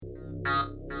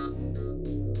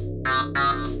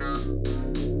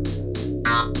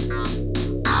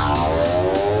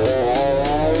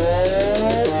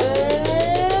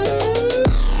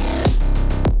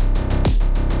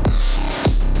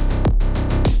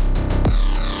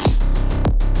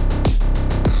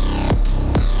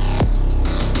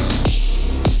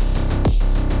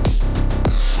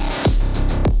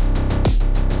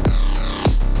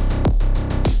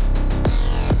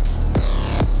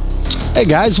Hey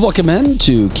guys, welcome in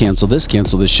to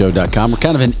cancelthisshow.com. We're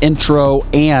kind of an intro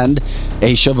and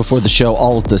a show before the show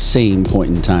all at the same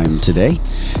point in time today.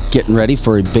 Getting ready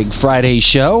for a big Friday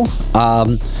show.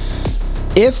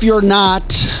 If you're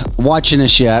not watching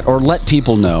us yet, or let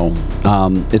people know,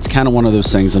 it's kind of one of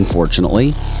those things,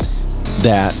 unfortunately,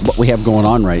 that what we have going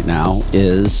on right now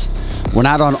is we're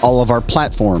not on all of our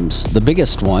platforms. The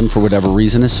biggest one, for whatever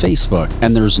reason, is Facebook.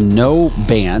 And there's no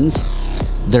bans.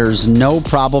 There's no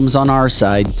problems on our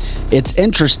side. It's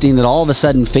interesting that all of a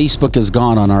sudden Facebook is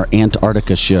gone on our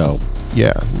Antarctica show.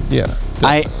 Yeah.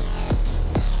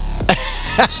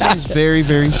 Seems very,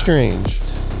 very strange.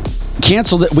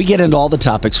 Cancel it. We get into all the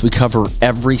topics. We cover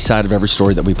every side of every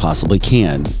story that we possibly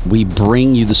can. We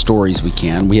bring you the stories we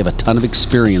can. We have a ton of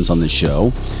experience on this show.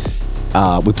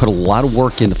 We put a lot of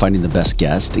work into finding the best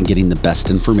guest and getting the best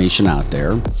information out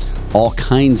there. All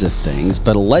kinds of things.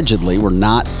 But allegedly, we're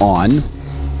not on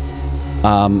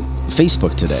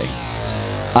Facebook today.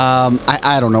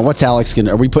 I don't know. What's Alex going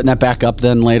to... Are we putting that back up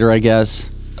then later, I guess?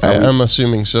 I'm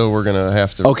assuming so. We're going to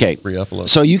have to re-upload.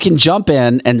 So you can jump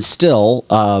in and still...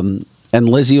 and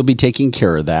Lizzie will be taking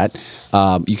care of that.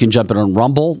 You can jump in on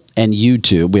Rumble and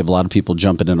YouTube. We have a lot of people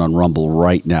jumping in on Rumble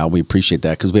right now. We appreciate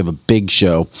that because we have a big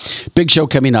show. Big show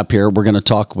coming up here. We're going to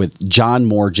talk with John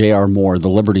Moore, J.R. Moore, the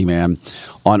Liberty Man,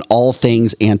 on all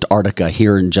things Antarctica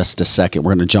here in just a second.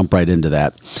 We're going to jump right into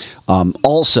that.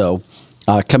 Also,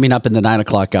 coming up in the 9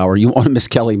 o'clock hour, you won't miss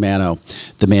Kelly Mano,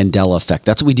 the Mandela Effect.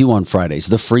 That's what we do on Fridays.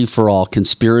 The free-for-all,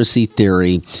 conspiracy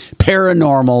theory,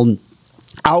 paranormal,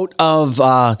 out of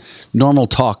normal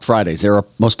talk Fridays. They're our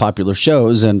most popular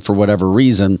shows, and for whatever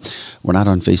reason, we're not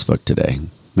on Facebook today.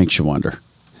 Makes you wonder.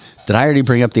 Did I already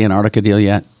bring up the Antarctica deal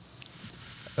yet?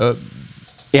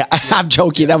 Yeah, I'm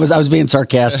joking. I was being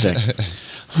sarcastic.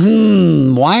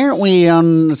 Why aren't we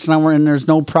on? It's not. And there's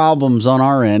no problems on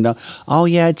our end. Oh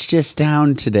yeah, it's just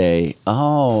down today.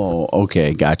 Oh,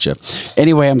 okay, gotcha.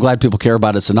 Anyway, I'm glad people care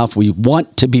about us enough. We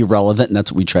want to be relevant, and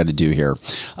that's what we try to do here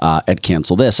at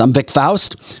Cancel This. I'm Vic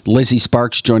Faust. Lizzie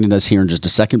Sparks joining us here in just a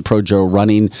second. Pro Joe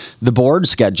running the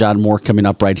boards. Got John Moore coming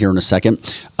up right here in a second.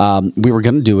 We were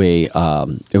going to do it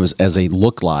was as a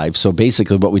look live. So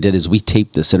basically, what we did is we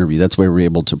taped this interview. That's why we were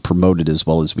able to promote it as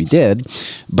well as we did.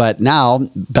 But now,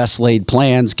 best laid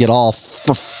plans get all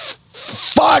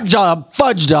fudged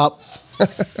up.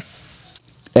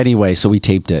 Anyway, so we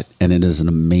taped it, and it is an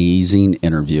amazing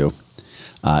interview.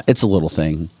 It's a little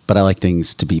thing, but I like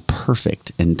things to be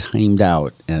perfect and timed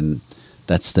out, and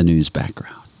that's the news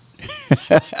background.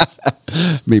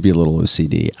 Maybe a little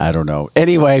OCD. I don't know.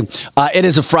 Anyway, it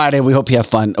is a Friday. We hope you have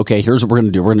fun. Okay, here's what we're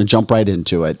going to do. We're going to jump right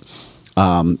into it.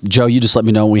 Joe, you just let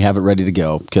me know when we have it ready to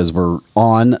go because we're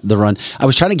on the run. I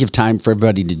was trying to give time for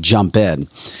everybody to jump in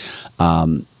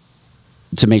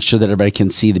to make sure that everybody can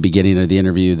see the beginning of the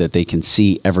interview, that they can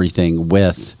see everything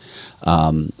with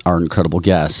our incredible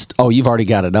guest. Oh, you've already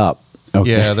got it up.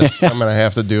 Okay. Yeah, I'm going to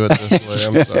have to do it this way.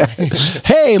 I'm sorry.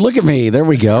 Hey, look at me. There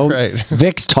we go. Right.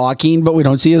 Vic's talking, but we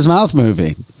don't see his mouth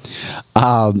moving.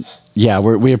 Yeah,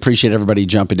 we appreciate everybody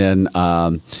jumping in.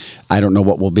 I don't know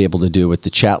what we'll be able to do with the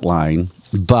chat line,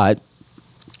 but,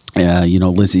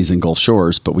 Lizzie's in Gulf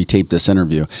Shores, but we taped this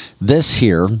interview. This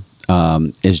here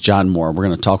is John Moore. We're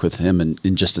going to talk with him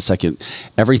in just a second.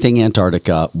 Everything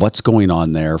Antarctica, what's going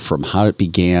on there, from how it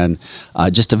began,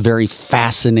 just a very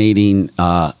fascinating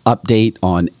update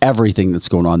on everything that's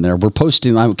going on there. We're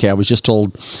posting, I was just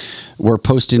told we're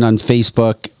posting on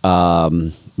Facebook.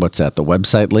 What's that, the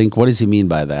website link? What does he mean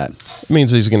by that? It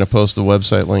means he's going to post the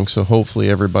website link, so hopefully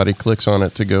everybody clicks on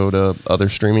it to go to other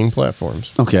streaming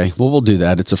platforms. Okay, well, we'll do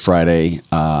that. It's a Friday.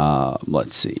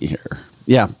 Let's see here.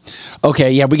 Yeah.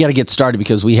 Okay, yeah, we got to get started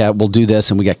because we'll do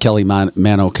this, and we got Kelly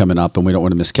Mano coming up, and we don't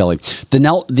want to miss Kelly. The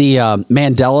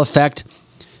Mandela Effect,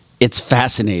 it's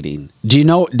fascinating. Do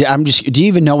you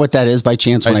even know what that is by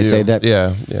chance when I say that?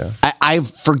 Yeah.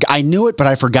 I knew it, but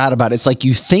I forgot about it. It's like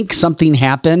you think something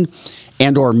happened,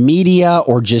 and or media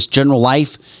or just general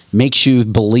life makes you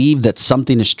believe that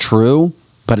something is true,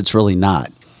 but it's really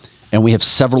not. And we have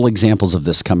several examples of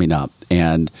this coming up.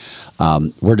 And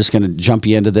we're just going to jump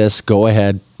you into this. Go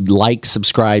ahead, like,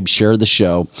 subscribe, share the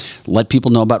show. Let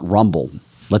people know about Rumble.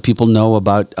 Let people know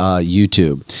about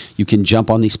YouTube. You can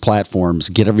jump on these platforms,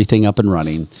 get everything up and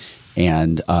running,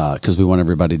 and because we want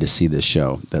everybody to see this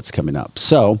show that's coming up.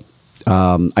 So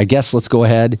I guess let's go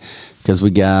ahead because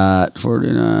we got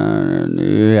 49.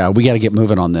 Yeah, we got to get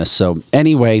moving on this. So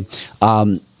anyway,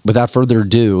 without further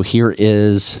ado, here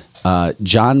is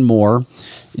John Moore,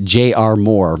 J.R.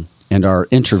 Moore, and our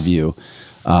interview,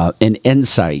 an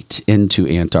insight into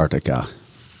Antarctica.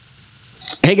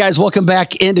 Hey guys, welcome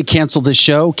back into Cancel This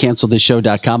Show,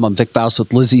 cancelthisshow.com. I'm Vic Faust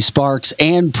with Lizzie Sparks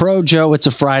and Pro Joe. It's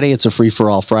a Friday. It's a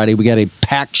free-for-all Friday. We got a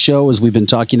packed show, as we've been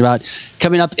talking about.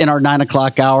 Coming up in our 9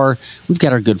 o'clock hour, we've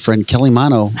got our good friend Kelly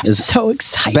Mano. Is so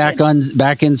excited.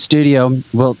 Back in studio.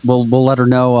 We'll let her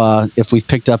know if we've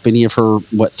picked up any of her,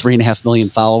 3.5 million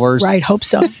followers. Right, hope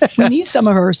so. We need some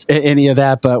of hers. Any of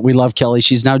that, but we love Kelly.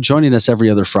 She's now joining us every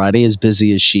other Friday, as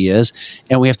busy as she is.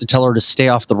 And we have to tell her to stay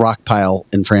off the rock pile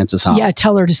in Francis Hall. Yeah,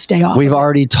 tell her to stay off. We've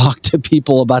already talked to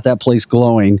people about that place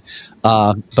glowing.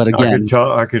 But again,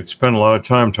 I could spend a lot of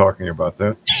time talking about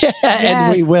that.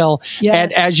 And we will. Yes.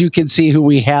 And as you can see who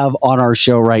we have on our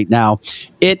show right now,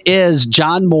 it is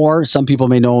John Moore. Some people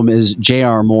may know him as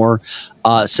J.R. Moore,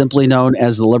 simply known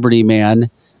as the Liberty Man.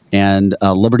 And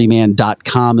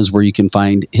libertyman.com is where you can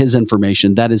find his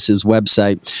information. That is his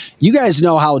website. You guys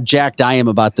know how jacked I am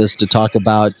about this to talk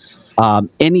about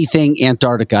anything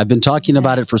Antarctica. I've been talking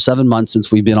about it for 7 months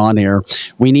since we've been on air.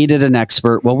 We needed an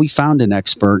expert. Well, we found an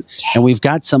expert, and we've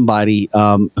got somebody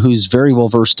who's very well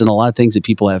versed in a lot of things that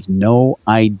people have no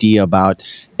idea about.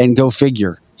 And go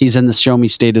figure, he's in the Show Me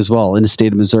State as well, in the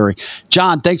state of Missouri.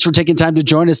 John, thanks for taking time to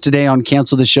join us today on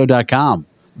cancelthisshow.com.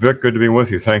 Vic, good to be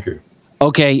with you. Thank you.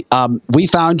 Okay, we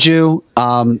found you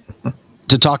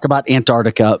to talk about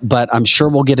Antarctica, but I'm sure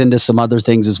we'll get into some other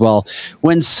things as well.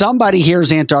 When somebody hears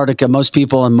Antarctica, most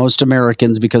people and most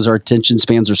Americans, because our attention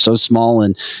spans are so small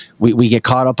and we get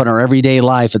caught up in our everyday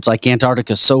life, it's like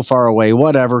Antarctica's so far away,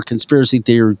 whatever, conspiracy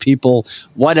theory people,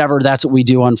 whatever, that's what we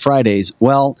do on Fridays.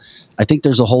 Well, I think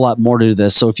there's a whole lot more to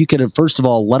this. So if you could, first of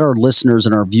all, let our listeners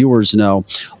and our viewers know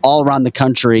all around the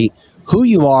country who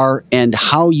you are and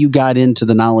how you got into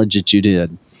the knowledge that you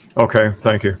did. Okay,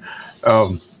 thank you.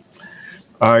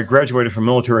 I graduated from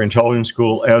military intelligence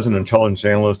school as an intelligence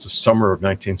analyst the summer of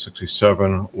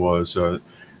 1967, was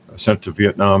sent to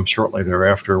Vietnam shortly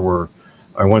thereafter, where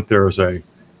I went there as a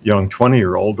young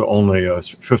 20-year-old, only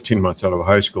 15 months out of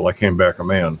high school. I came back a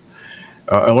man.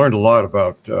 I learned a lot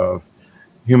about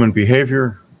human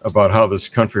behavior, about how this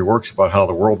country works, about how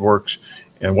the world works,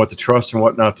 and what to trust and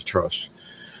what not to trust.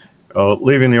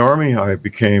 Leaving the Army, I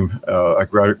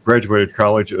graduated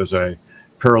college as a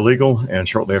paralegal, and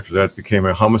shortly after that became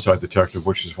a homicide detective,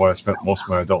 which is what I spent most of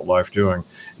my adult life doing,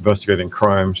 investigating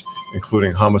crimes,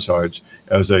 including homicides,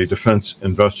 as a defense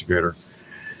investigator.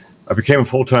 I became a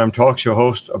full-time talk show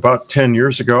host about 10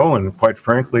 years ago, and quite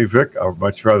frankly, Vic, I would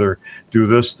much rather do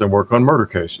this than work on murder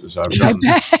cases. I bet,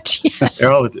 yes.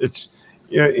 It's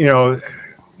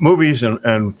movies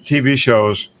and TV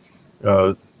shows,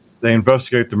 they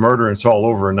investigate the murder and it's all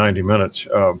over in 90 minutes.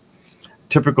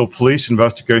 Typical police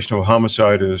investigation of a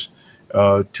homicide is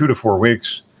 2 to 4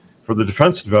 weeks. For the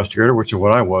defense investigator, which is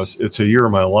what I was, it's a year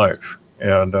of my life.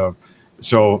 And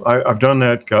so I've done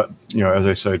that, got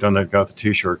the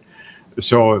T-shirt.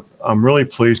 So I'm really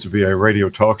pleased to be a radio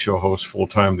talk show host full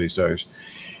time these days.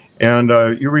 And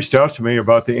you reached out to me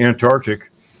about the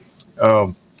Antarctic.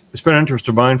 It's been an interest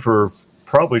of mine for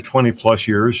probably 20 plus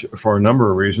years for a number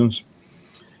of reasons.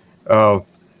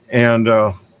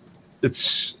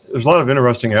 There's a lot of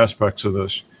interesting aspects of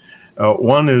this.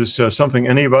 One is something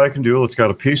anybody can do that's got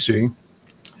a PC,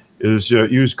 is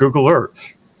use Google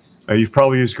Earth. You've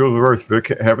probably used Google Earth, Vic,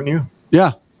 haven't you?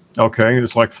 Yeah. Okay,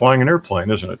 it's like flying an airplane,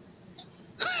 isn't it?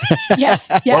 Yes.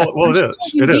 Well, it is.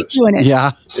 It is.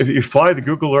 Yeah. If you fly the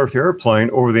Google Earth airplane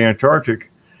over the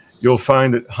Antarctic, you'll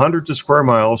find that hundreds of square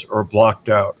miles are blocked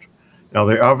out. Now,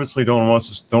 they obviously don't want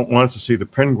us to see the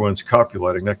penguins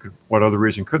copulating. What other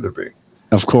reason could there be?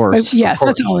 Of course. Yes,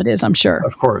 that's all it is, I'm sure.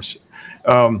 Of course.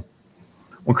 When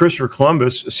Christopher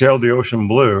Columbus sailed the ocean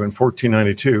blue in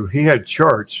 1492, he had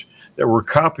charts that were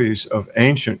copies of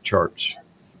ancient charts,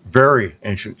 very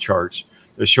ancient charts,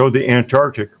 that showed the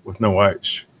Antarctic with no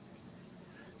ice.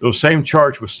 Those same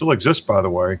charts, which still exist, by the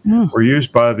way, were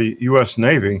used by the U.S.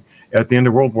 Navy at the end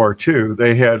of World War II.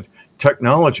 They had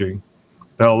technology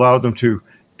that allowed them to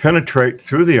penetrate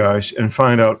through the ice and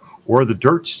find out where the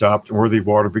dirt stopped and where the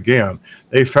water began.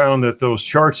 They found that those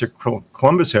charts that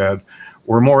Columbus had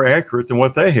were more accurate than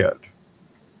what they had.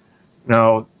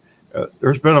 Now,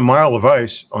 there's been a mile of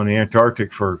ice on the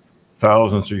Antarctic for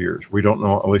thousands of years. We don't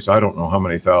know, at least I don't know how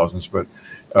many thousands, but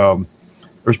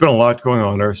there's been a lot going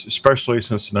on there, especially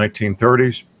since the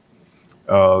 1930s.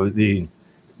 The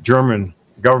German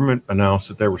government announced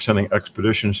that they were sending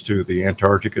expeditions to the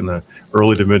Antarctic in the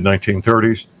early to mid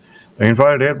 1930s. They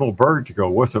invited Admiral Byrd to go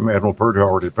with them. Admiral Byrd had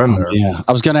already been there. Yeah,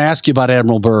 I was going to ask you about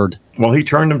Admiral Byrd. Well, he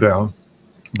turned them down,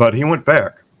 but he went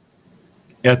back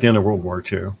at the end of World War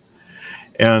II.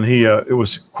 And it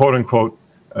was, quote unquote,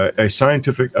 a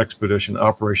scientific expedition,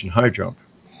 Operation High Jump.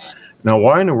 Now,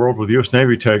 why in the world would the U.S.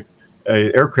 Navy take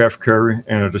a aircraft carrier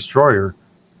and a destroyer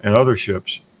and other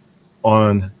ships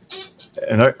on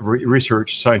a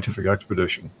research scientific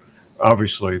expedition.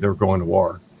 Obviously, they were going to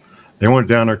war. They went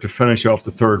down there to finish off the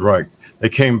Third Reich. They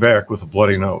came back with a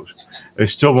bloody nose. They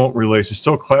still won't release. It's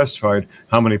still classified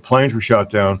how many planes were shot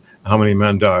down, how many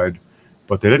men died,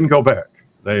 but they didn't go back.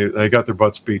 They got their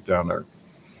butts beat down there.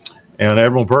 And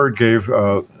Admiral Byrd gave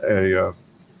a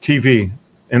TV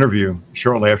interview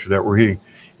shortly after that where he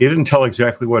didn't tell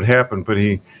exactly what happened, but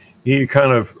he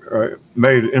kind of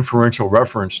made inferential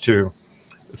reference to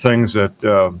things that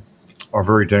are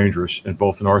very dangerous in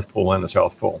both the North Pole and the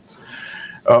South Pole.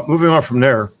 Moving on from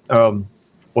there,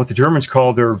 what the Germans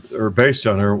called their base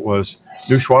down there was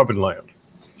New Schwabenland.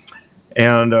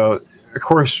 And of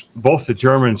course, both the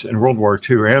Germans in World War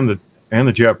II and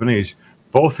the Japanese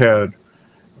both had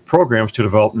programs to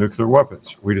develop nuclear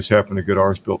weapons. We just happened to get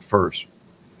ours built first.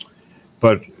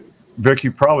 But Vic,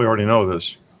 you probably already know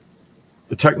this.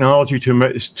 The technology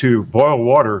to boil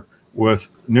water with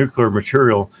nuclear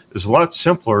material is a lot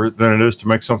simpler than it is to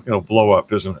make something that'll blow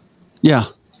up, isn't it? Yeah.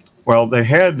 Well, they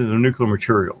had the nuclear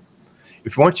material.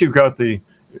 Once you've got the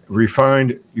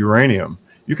refined uranium,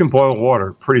 you can boil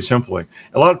water pretty simply.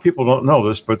 A lot of people don't know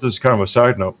this, but this is kind of a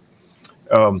side note.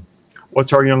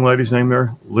 What's our young lady's name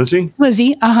there? Lizzie?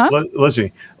 Lizzie,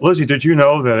 Lizzie. Lizzie, did you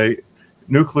know that a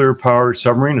nuclear-powered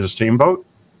submarine is a steamboat?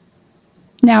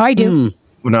 Now I do.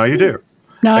 Well, now you do.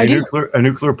 Now I do. A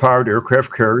nuclear-powered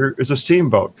aircraft carrier is a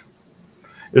steamboat.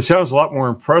 It sounds a lot more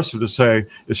impressive to say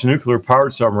it's a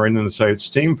nuclear-powered submarine than to say it's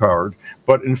steam-powered,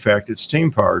 but in fact, it's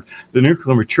steam-powered. The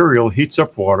nuclear material heats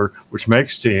up water, which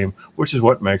makes steam, which is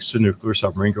what makes the nuclear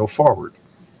submarine go forward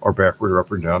or backward or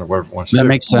up and down or whatever it wants to do. That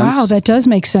makes sense. Wow, that does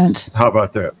make sense. How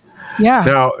about that?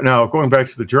 Yeah. Now going back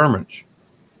to the Germans,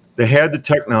 they had the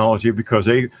technology because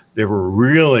they were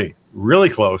really, really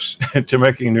close to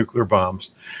making nuclear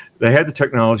bombs. They had the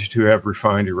technology to have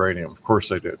refined uranium. Of course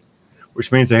they did,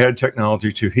 which means they had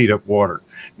technology to heat up water.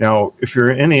 Now, if you're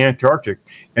in the Antarctic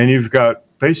and you've got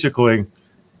basically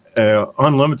an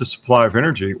unlimited supply of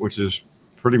energy, which is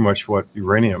pretty much what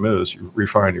uranium is,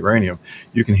 refined uranium,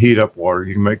 you can heat up water,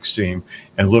 you can make steam,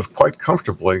 and live quite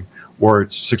comfortably where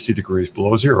it's 60 degrees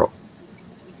below zero.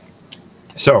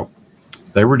 So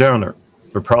they were down there.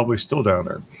 They're probably still down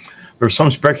there. There's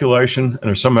some speculation and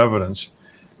there's some evidence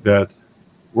that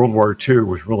World War II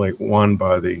was really won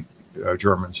by the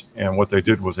Germans, and what they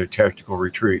did was a tactical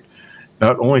retreat,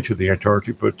 not only to the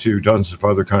Antarctic, but to dozens of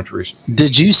other countries.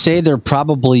 Did you say they're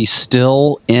probably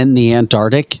still in the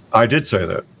Antarctic? I did say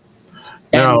that.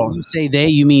 And Now, when you say they,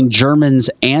 you mean Germans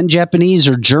and Japanese,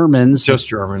 or Germans? just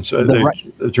Germans.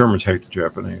 The Germans hate the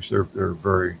Japanese. They're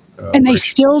very... And they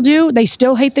still do? They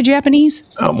still hate the Japanese?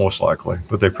 most likely,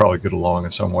 but they probably get along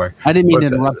in some way. I didn't mean to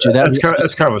interrupt you. That's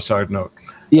kind of a side note.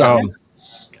 Yeah.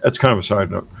 That's kind of a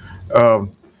side note.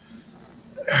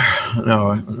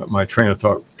 No, my train of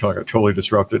thought got totally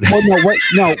disrupted.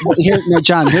 Well,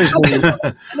 John. Here's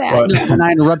when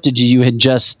I interrupted you.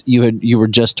 You were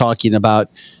just talking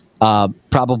about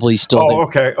probably still. Oh,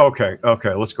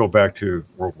 okay. Let's go back to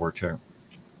World War II.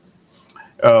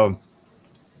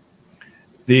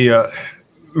 The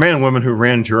men and women who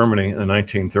ran Germany in the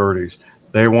 1930s,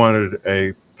 they wanted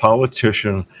a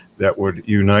politician that would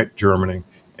unite Germany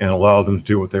and allow them to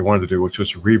do what they wanted to do, which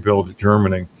was to rebuild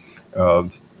Germany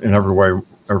in every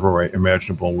way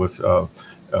imaginable, with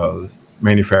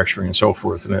manufacturing and so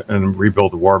forth, and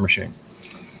rebuild the war machine.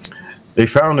 They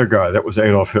found their guy. That was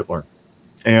Adolf Hitler.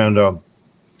 And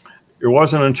it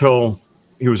wasn't until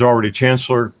he was already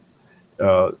chancellor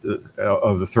of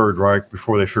the Third Reich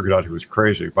before they figured out he was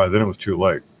crazy. By then it was too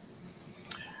late.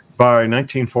 By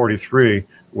 1943,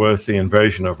 with the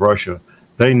invasion of Russia,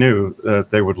 they knew that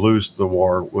they would lose the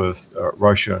war with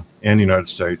Russia and the United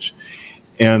States.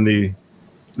 And the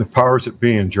powers that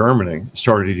be in Germany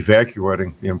started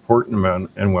evacuating the important men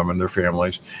and women, their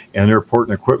families, and their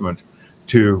important equipment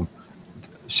to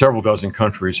several dozen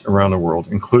countries around the world,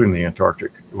 including the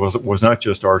Antarctic. It was not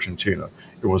just Argentina.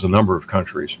 It was a number of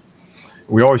countries.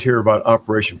 We always hear about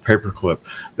Operation Paperclip.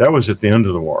 That was at the end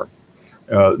of the war.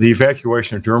 The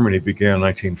evacuation of Germany began in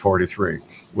 1943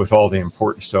 with all the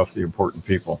important stuff, the important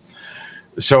people.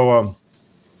 So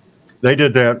they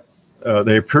did that.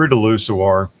 They appeared to lose the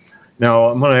war. Now,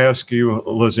 I'm going to ask you,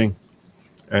 Lizzie,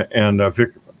 and Vic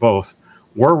both,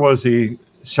 where was the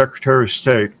Secretary of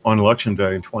State on Election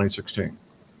Day in 2016?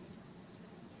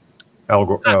 Al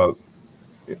Gore,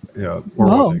 where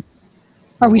was he?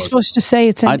 Are we supposed to say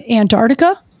it's in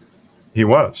Antarctica? He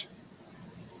was.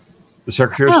 The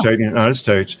Secretary of State in the United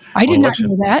States. I did not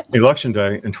know that. Election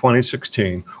Day in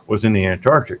 2016 was in the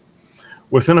Antarctic.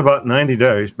 Within about 90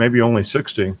 days, maybe only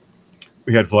 60,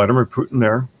 We had Vladimir Putin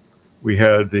there. We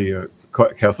had the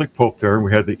Catholic Pope there.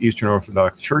 We had the Eastern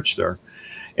Orthodox Church there.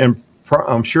 And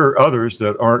I'm sure others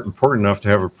that aren't important enough to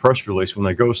have a press release when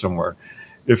they go somewhere.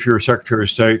 If you're a Secretary of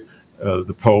State,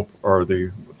 the Pope, or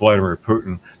the Vladimir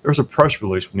Putin, there's a press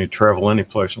release when you travel any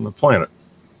place on the planet.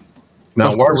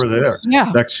 Now, why were they there?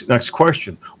 Yeah. Next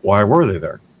question. Why were they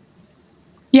there?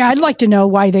 Yeah, I'd like to know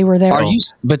why they were there.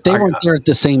 But they weren't there at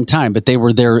the same time, but they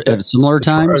were there at similar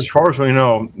times? As far as we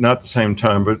know, not the same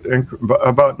time, but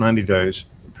about 90 days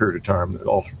period of time.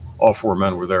 All four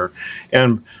men were there.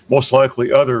 And most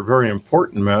likely other very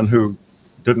important men who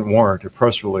didn't warrant a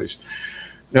press release.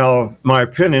 Now, my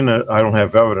opinion, I don't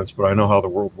have evidence, but I know how the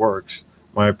world works.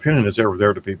 My opinion is they were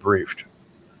there to be briefed.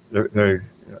 They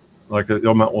like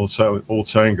the old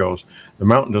saying goes, the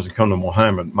mountain doesn't come to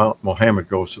Muhammad. Muhammad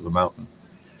goes to the mountain.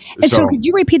 And so could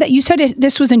you repeat that? You said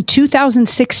this was in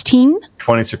 2016?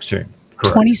 2016, correct.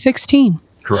 2016.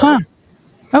 Correct. Huh.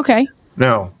 Okay.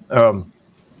 Now, a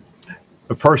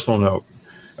personal note.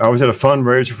 I was at a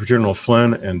fundraiser for General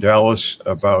Flynn in Dallas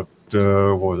about,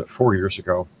 4 years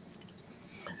ago.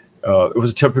 It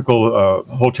was a typical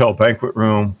hotel banquet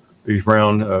room. These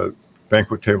round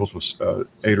banquet tables with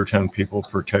 8 or 10 people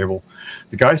per table.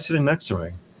 The guy sitting next to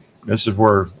me, this is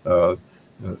where, I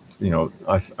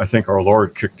think our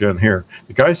Lord kicked in here.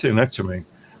 The guy sitting next to me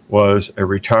was a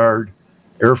retired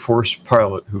Air Force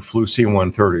pilot who flew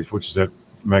C-130s, which is that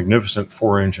magnificent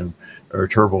 4-engine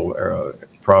turbo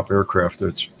prop aircraft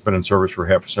that's been in service for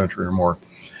half a century or more.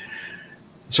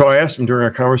 So I asked him during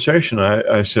our conversation,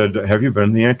 I said, have you been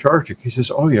in the Antarctic? He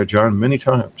says, oh yeah, John, many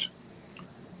times.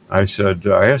 I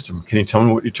asked him, can you tell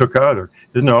me what you took out of there?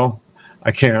 He said, no,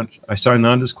 I can't. I signed a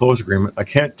non-disclosure agreement. I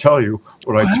can't tell you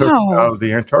what I took out of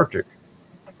the Antarctic.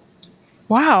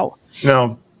 Wow.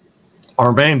 Now,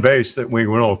 our main base that we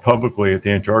know publicly at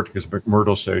the Antarctic is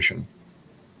McMurdo Station.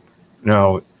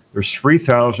 Now, there's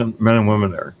 3,000 men and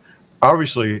women there.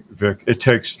 Obviously, Vic, it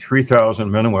takes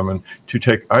 3,000 men and women to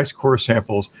take ice core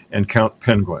samples and count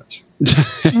penguins.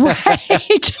 Right.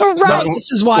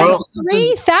 This is why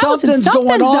 3,000. something's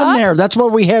going on there. That's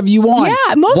what we have you on.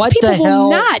 Yeah, most people will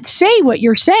not say what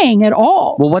you're saying at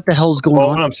all. Well, what the hell's going on?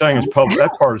 What I'm saying is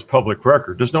that part is public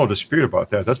record. There's no dispute about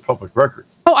that. That's public record.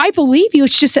 Oh, I believe you.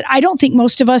 It's just that I don't think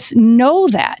most of us know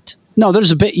that. No,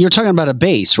 there's a bit. You're talking about a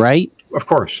base, right? Of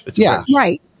course. It's a base.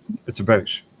 Right. It's a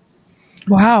base.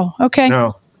 Wow. Okay.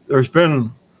 Now, there's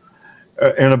been,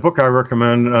 in a book I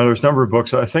recommend, there's a number of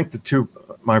books. I think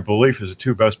my belief is the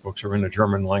two best books are in the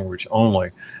German language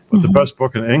only. But the best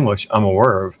book in English I'm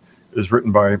aware of is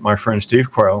written by my friend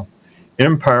Steve Quayle,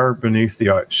 Empire Beneath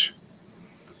the Ice.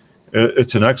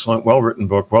 It's an excellent, well-written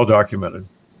book, well-documented.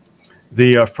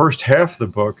 The first half of the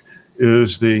book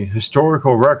is the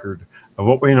historical record of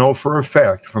what we know for a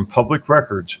fact from public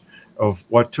records of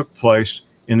what took place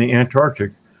in the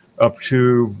Antarctic up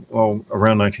to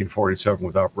around 1947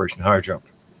 with Operation High Jump.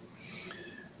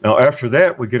 Now, after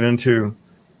that, we get into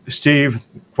Steve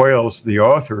Quayle's, the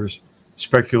author's,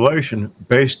 speculation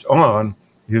based on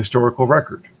the historical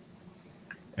record.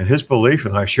 And his belief,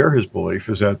 and I share his belief,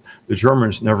 is that the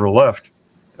Germans never left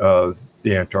the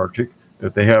Antarctic,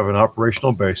 that they have an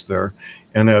operational base there,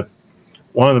 and that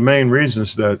one of the main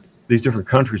reasons that these different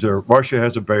countries there, Russia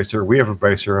has a base there, we have a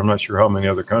base there, I'm not sure how many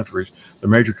other countries, the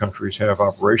major countries have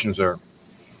operations there.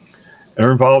 And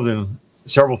they're involved in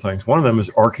several things. One of them is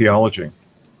archaeology.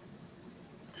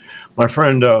 My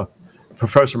friend,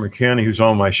 Professor McCanny, who's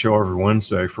on my show every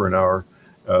Wednesday for an hour,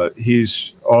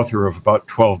 he's author of about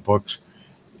 12 books.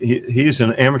 He's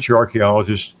an amateur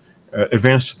archaeologist,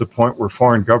 advanced to the point where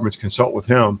foreign governments consult with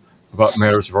him about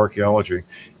matters of archaeology.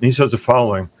 And he says the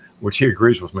following, which he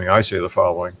agrees with me. I say the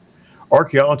following.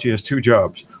 Archaeology has two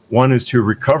jobs. One is to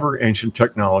recover ancient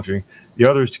technology. The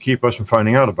other is to keep us from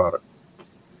finding out about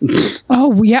it.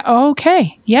 Oh, yeah.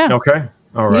 Okay. Yeah. Okay.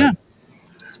 All right. Yeah.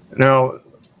 Now,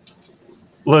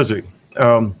 Lizzie,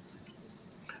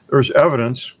 there's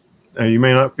evidence, and you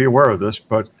may not be aware of this,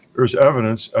 but there's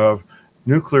evidence of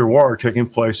nuclear war taking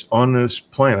place on this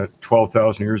planet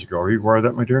 12,000 years ago. Are you aware of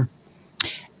that, my dear?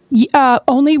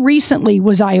 Only recently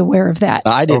was I aware of that.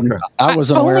 I didn't. Okay. I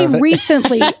wasn't aware of it. Only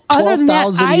recently.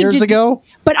 12,000 years ago?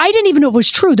 But I didn't even know if it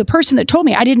was true. The person that told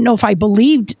me, I didn't know if I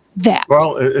believed that.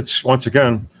 Well, it's, once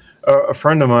again, a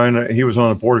friend of mine, he was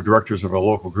on the board of directors of a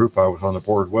local group. I was on the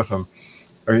board with him,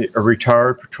 a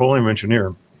retired petroleum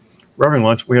engineer. We're having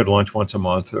lunch. We had lunch once a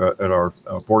month at our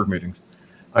board meetings.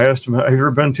 I asked him, have you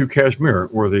ever been to Kashmir,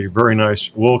 where the very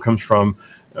nice wool comes from,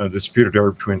 disputed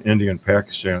area between India and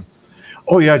Pakistan?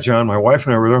 Oh, yeah, John, my wife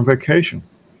and I were there on vacation.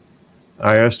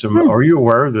 I asked him, are you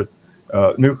aware that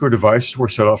Nuclear devices were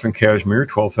set off in Kashmir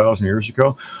 12,000 years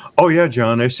ago. Oh, yeah,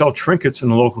 John, they sell trinkets in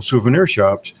the local souvenir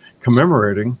shops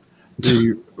commemorating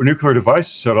the nuclear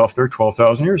devices set off there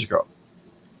 12,000 years ago.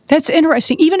 That's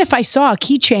interesting. Even if I saw a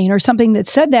keychain or something that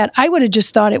said that, I would have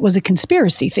just thought it was a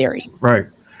conspiracy theory. Right.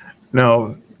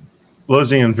 Now,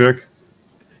 Lizzie and Vic,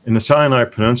 in the Sinai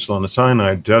Peninsula, in the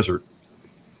Sinai Desert,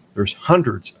 there's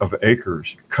hundreds of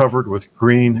acres covered with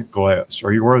green glass.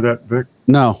 Are you aware of that, Vic?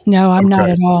 No. No, I'm not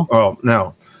Okay. at all. Well,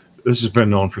 now, this has been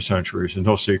known for centuries and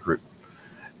no secret.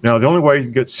 Now, the only way you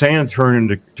can get sand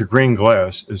turned into green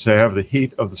glass is to have the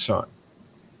heat of the sun.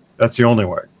 That's the only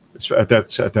way. It's at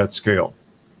that scale.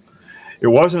 It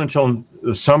wasn't until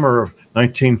the summer of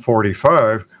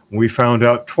 1945 we found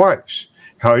out twice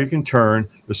how you can turn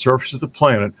the surface of the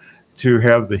planet to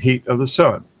have the heat of the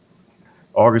sun.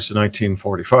 August of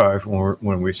 1945,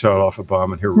 when we set off a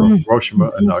bomb in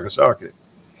Hiroshima and Nagasaki.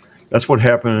 That's what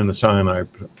happened in the Sinai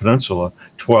Peninsula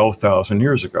 12,000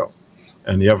 years ago.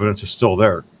 And the evidence is still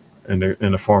there in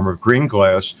the form of green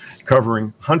glass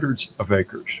covering hundreds of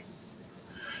acres.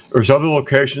 There's other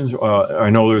locations, I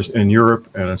know there's in Europe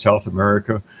and in South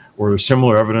America, where there's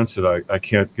similar evidence that I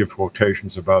can't give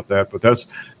quotations about that, but that's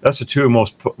the two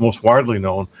most widely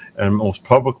known and most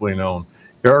publicly known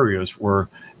areas where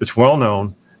it's well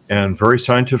known and very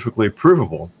scientifically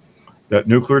provable that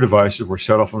nuclear devices were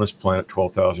set off on this planet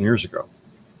 12,000 years ago.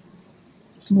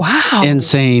 Wow.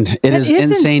 Insane. It is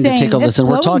insane to take all this. And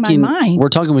we're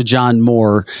talking with John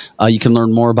Moore. You can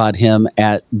learn more about him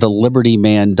at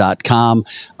thelibertyman.com.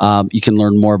 You can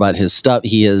learn more about his stuff.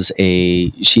 He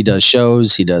does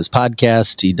shows, he does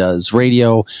podcasts, he does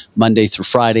radio Monday through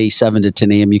Friday, 7 to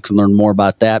 10 a.m. You can learn more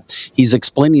about that. He's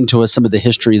explaining to us some of the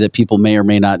history that people may or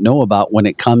may not know about when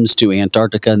it comes to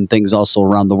Antarctica and things also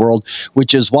around the world,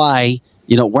 which is why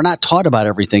we're not taught about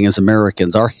everything as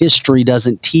Americans. Our history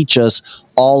doesn't teach us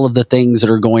all of the things that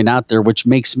are going out there, which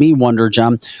makes me wonder,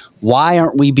 John, why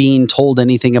aren't we being told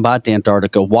anything about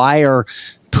Antarctica? Why are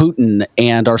Putin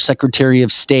and our Secretary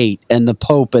of State and the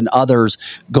Pope and others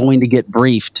going to get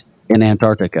briefed in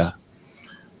Antarctica?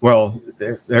 Well,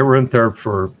 they were in there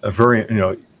for a very,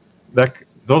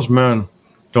 those men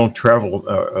don't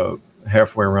travel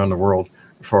halfway around the world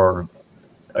for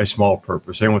a small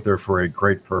purpose. They went there for a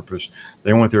great purpose.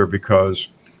 They went there because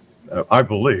I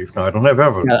believe, now I don't have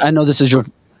evidence. I know this is your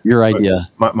idea.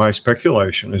 My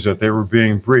speculation is that they were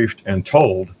being briefed and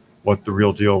told what the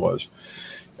real deal was.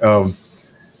 What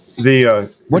do you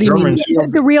mean?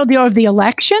 The real deal of the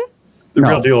election? The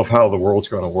real deal of how the world's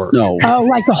going to work. No. Oh,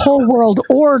 like the whole world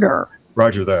order.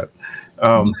 Roger that.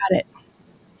 Got it.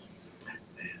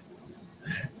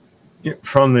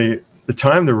 From the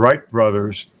time the Wright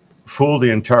brothers fooled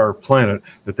the entire planet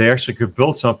that they actually could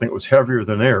build something that was heavier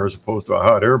than air as opposed to a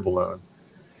hot air balloon,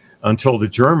 until the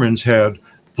Germans had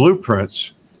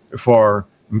blueprints for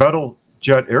metal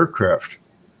jet aircraft,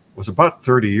 was about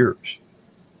 30 years.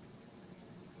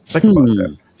 Think about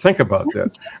that. Think about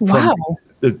that. Wow.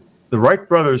 The Wright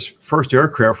brothers' first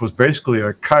aircraft was basically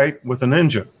a kite with an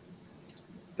engine.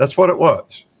 That's what it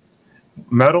was.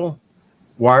 Metal,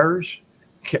 wires,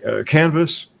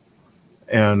 canvas,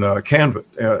 and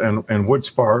and wood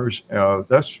spars.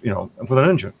 That's with an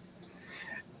engine.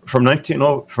 From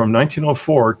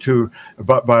 1904 to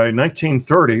about by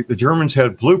 1930, the Germans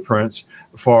had blueprints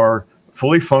for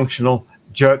fully functional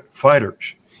jet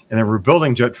fighters, and they were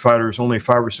building jet fighters only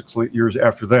 5 or 6 years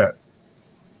after that.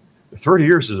 30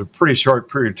 years is a pretty short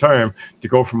period of time to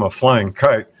go from a flying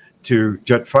kite to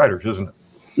jet fighters, isn't it?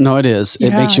 No, it is.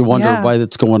 It makes you wonder why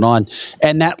that's going on,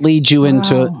 and that leads you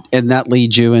into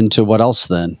what else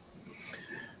then?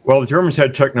 Well, the Germans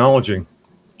had technology.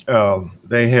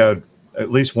 They had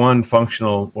at least one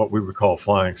functional, what we would call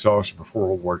flying saucer before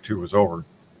World War II was over.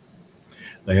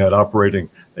 They had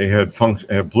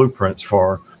blueprints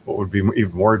for what would be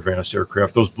even more advanced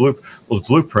aircraft. Those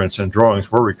blueprints and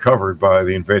drawings were recovered by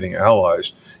the invading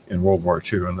Allies in World War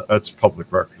II, and that's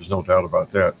public record. There's no doubt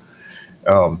about that.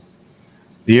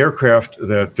 The aircraft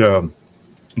that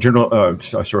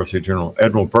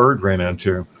Admiral Byrd ran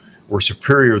into were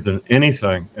superior than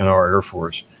anything in our Air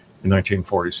Force in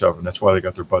 1947. That's why they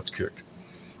got their butts kicked.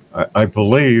 I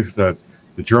believe that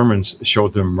the Germans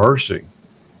showed them mercy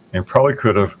and probably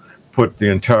could have put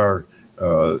the entire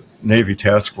Navy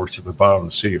task force to the bottom of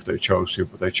the sea if they chose to,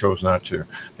 but they chose not to.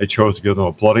 They chose to give them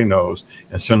a bloody nose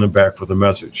and send them back with a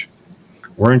message.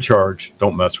 We're in charge.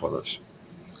 Don't mess with us.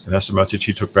 And that's the message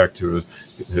he took back to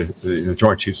the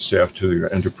Joint Chiefs of Staff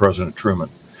and to President Truman.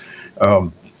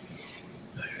 The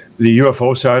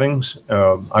UFO sightings,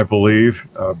 I believe,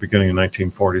 beginning in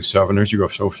 1947, there's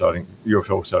UFO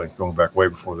sightings going back way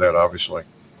before that, obviously.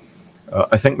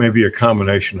 I think maybe a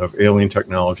combination of alien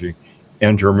technology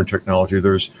and German technology.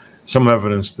 There's some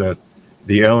evidence that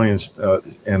the aliens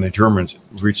and the Germans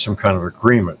reached some kind of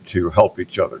agreement to help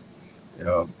each other.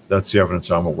 That's the evidence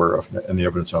I'm aware of and the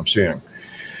evidence I'm seeing.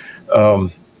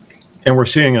 And we're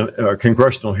seeing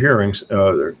congressional hearings,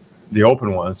 the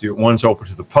open ones, the ones open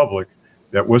to the public,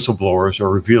 that whistleblowers are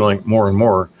revealing more and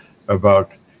more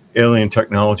about alien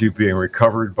technology being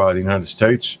recovered by the United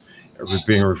States,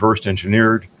 being reverse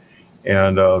engineered,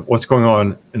 and what's going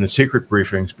on in the secret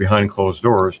briefings behind closed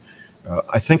doors.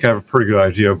 I think I have a pretty good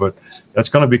idea, but that's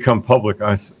going to become public,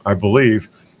 I believe,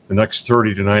 the next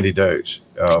 30 to 90 days.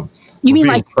 You mean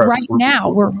like right now?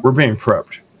 We're being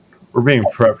prepped. We're being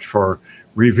prepped for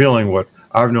revealing what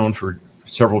I've known for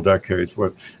several decades,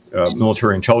 what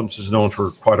military intelligence has known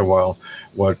for quite a while,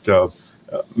 what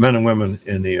men and women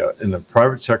in the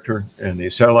private sector and the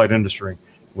satellite industry,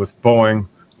 with Boeing,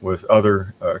 with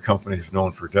other companies have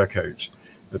known for decades,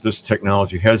 that this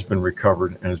technology has been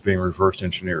recovered and is being reverse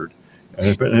engineered, and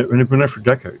it's been there for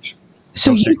decades.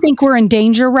 So you think we're in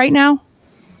danger right now?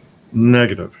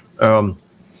 Negative.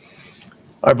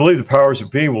 I believe the powers that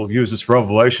be will use this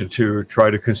revelation to try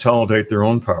to consolidate their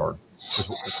own power,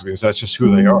 because that's just who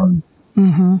they are.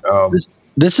 Mm-hmm.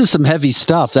 This is some heavy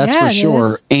stuff, that's for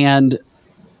sure. And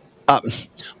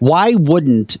why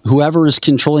wouldn't whoever is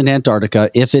controlling Antarctica,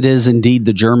 if it is indeed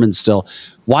the Germans still,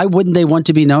 why wouldn't they want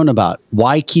to be known about?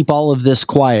 Why keep all of this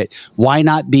quiet? Why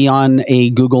not be on a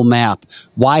Google map?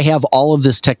 Why have all of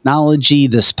this technology,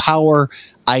 this power,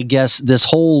 I guess, this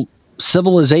whole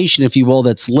civilization, if you will,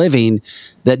 that's living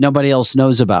that nobody else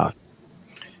knows about?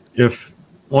 If,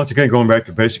 once again, going back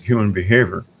to basic human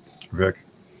behavior, Vic,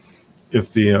 if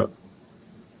the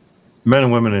men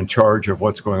and women in charge of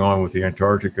what's going on with the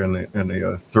Antarctic and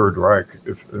the Third Reich,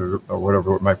 or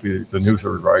whatever it might be, the new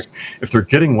Third Reich, if they're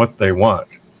getting what they want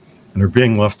and they're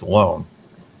being left alone,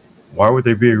 why would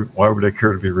they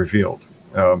care to be revealed?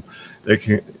 They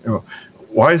can.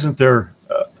 Why isn't there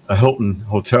a Hilton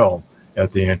hotel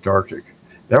at the Antarctic?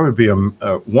 That would be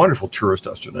a wonderful tourist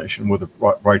destination with the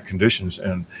right conditions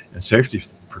and safety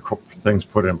things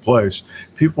put in place.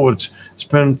 People would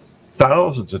spend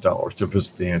thousands of dollars to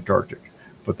visit the Antarctic,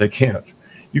 but they can't.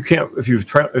 You can't, if you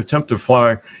attempt to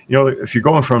fly, if you're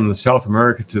going from the South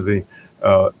America to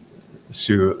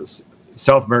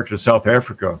South America to South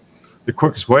Africa, the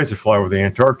quickest way is to fly over the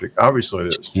Antarctic. Obviously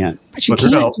it is. Can't. But you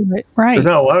can't do it, right? They're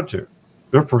not allowed to.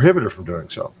 They're prohibited from doing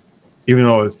so, even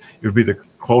though it would be the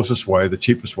closest way, the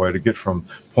cheapest way to get from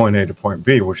point A to point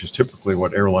B, which is typically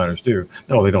what airliners do.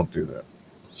 No, they don't do that.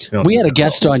 We had a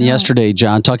guest on yesterday,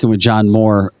 John, talking with John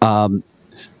Moore,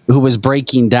 who was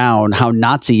breaking down how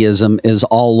Nazism is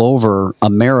all over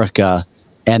America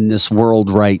and this world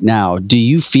right now. Do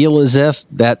you feel as if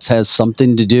that has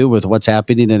something to do with what's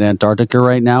happening in Antarctica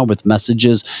right now, with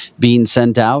messages being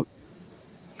sent out?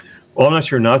 Well, I'm not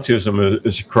sure Nazism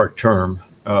is the correct term.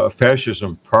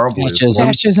 Fascism probably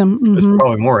Fascism. Mm-hmm. is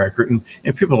probably more accurate, and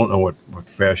people don't know what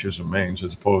fascism means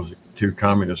as opposed to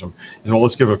communism.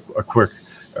 Let's give a quick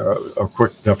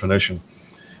definition.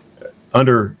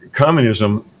 Under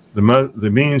communism,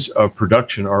 the means of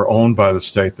production are owned by the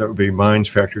state. That would be mines,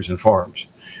 factories, and farms.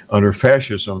 Under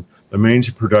fascism, the means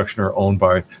of production are owned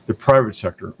by the private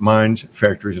sector, mines,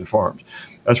 factories, and farms.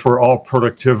 That's where all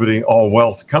productivity, all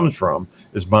wealth comes from,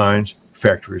 is mines,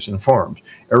 factories, and farms.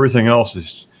 Everything else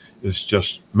is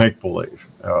just make-believe.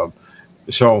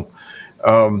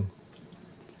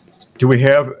 Do we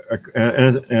have,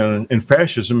 in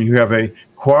fascism, you have a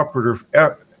cooperative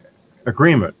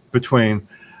agreement between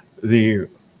the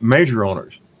major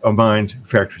owners of mines,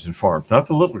 factories, and farms, not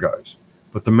the little guys,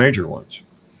 but the major ones,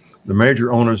 the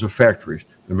major owners of factories,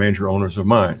 the major owners of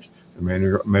mines,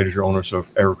 the major owners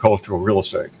of agricultural real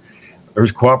estate.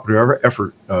 There's cooperative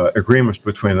effort agreements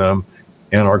between them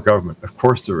and our government. Of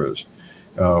course there is.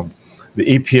 The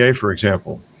EPA, for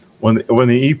example, when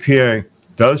the EPA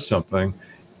does something,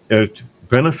 it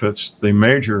benefits the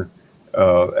major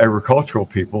agricultural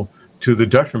people to the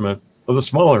detriment of the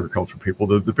small agricultural people.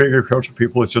 The big agricultural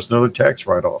people, it's just another tax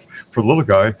write-off. For the little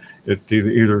guy, it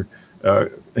either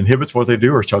inhibits what they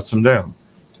do or shuts them down.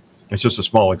 It's just a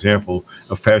small example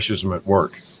of fascism at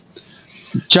work.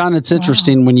 John, it's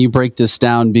interesting when you break this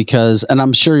down because, and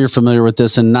I'm sure you're familiar with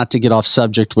this, and not to get off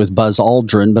subject with Buzz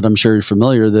Aldrin, but I'm sure you're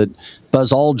familiar that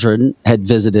Buzz Aldrin had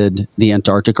visited the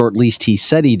Antarctic, or at least he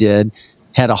said he did,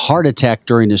 had a heart attack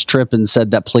during his trip and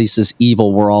said that place is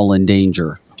evil, we're all in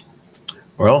danger.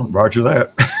 Well, roger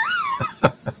that.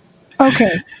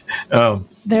 Okay.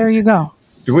 There you go.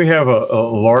 Do we have a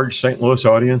large St. Louis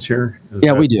audience here?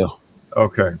 We do.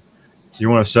 Okay. You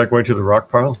want to segue to the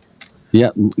rock pile? Yeah,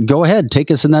 go ahead.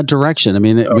 Take us in that direction. I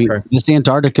mean, this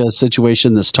Antarctica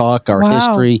situation, this talk, our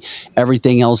history,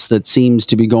 everything else that seems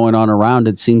to be going on around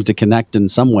it seems to connect in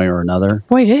some way or another.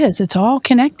 Boy, it is. It's all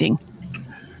connecting.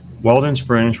 Weldon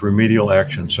Springs Remedial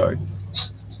Action Site.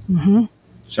 Mm-hmm.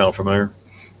 Sound familiar?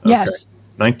 Yes.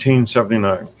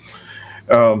 1979.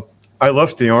 I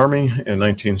left the Army in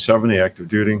 1970, active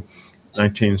duty.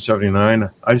 1979,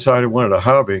 I decided I wanted a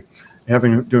hobby,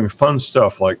 doing fun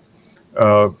stuff like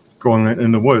going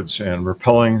in the woods and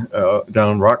rappelling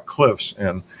down rock cliffs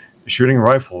and shooting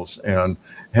rifles and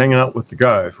hanging out with the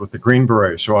guys with the Green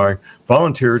Berets. So I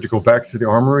volunteered to go back to the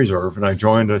Army Reserve, and I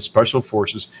joined a Special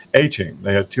Forces A team.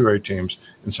 They had 2 A teams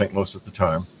in St. Louis at the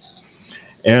time.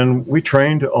 And we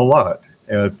trained a lot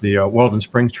at the Weldon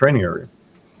Springs training area.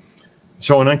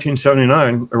 So in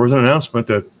 1979, there was an announcement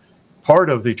that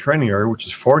part of the training area, which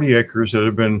is 40 acres that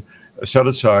had been set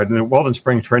aside, and the Weldon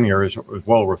Springs training area is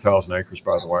well over 1,000 acres,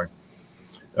 by the way.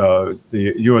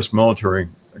 The U.S. military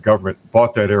government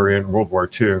bought that area in World War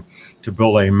II to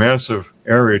build a massive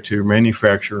area to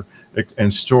manufacture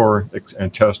and store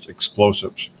and test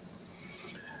explosives.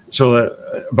 So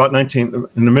that about in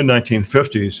the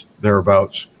mid-1950s,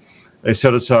 thereabouts, they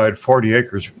set aside 40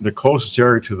 acres, the closest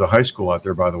area to the high school out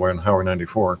there, by the way, on Highway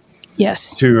 94,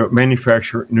 yes, to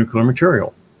manufacture nuclear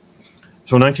material.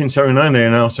 So in 1979, they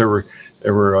announced they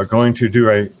were going to do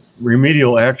a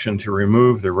remedial action to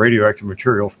remove the radioactive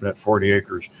material from that 40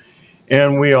 acres.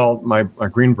 And we all, my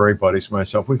Green Beret buddies and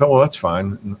myself, we thought, well, that's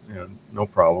fine, no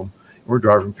problem. We're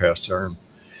driving past there.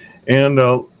 And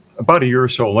about a year or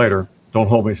so later, don't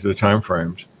hold me to the time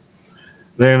frames,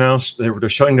 they announced they were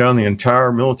shutting down the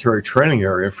entire military training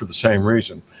area for the same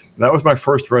reason. And that was my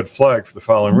first red flag for the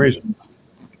following reason.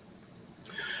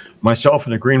 Myself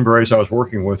and the Green Berets I was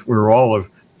working with, we were all of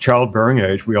childbearing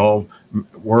age. We all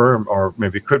were or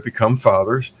maybe could become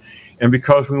fathers. And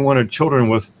because we wanted children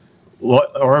with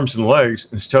arms and legs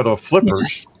instead of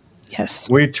flippers, yes,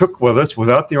 we took with us,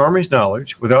 without the Army's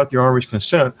knowledge, without the Army's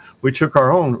consent, we took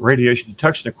our own radiation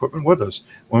detection equipment with us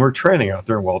when we were training out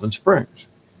there in Weldon Springs.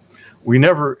 We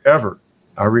never, ever,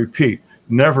 I repeat,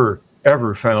 never,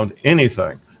 ever found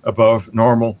anything above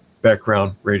normal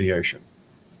background radiation.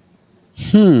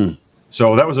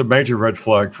 So that was a major red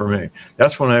flag for me.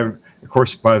 That's when of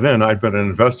course, by then I'd been an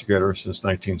investigator since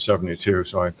 1972,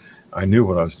 so I knew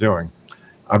what I was doing.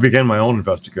 I began my own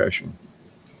investigation.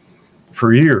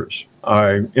 For years,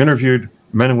 I interviewed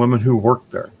men and women who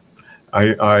worked there.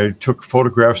 I took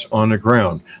photographs on the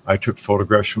ground. I took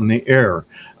photographs from the air.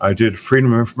 I did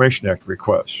Freedom of Information Act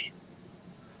requests.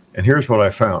 And here's what I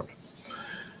found.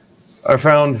 I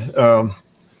found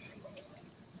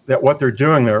that what they're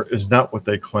doing there is not what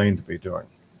they claim to be doing.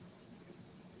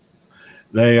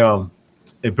 They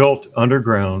built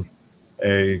underground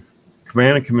a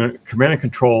command and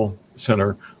control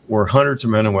center where hundreds of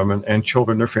men and women and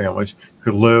children, their families,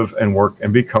 could live and work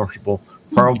and be comfortable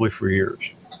probably for years.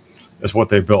 That's what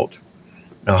they built.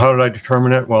 Now, how did I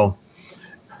determine that? Well,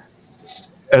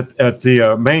 at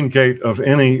the main gate of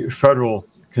any federal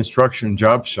construction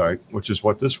job site, which is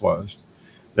what this was,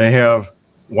 they have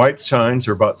white signs.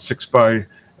 They're about 6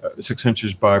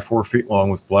 inches by 4 feet long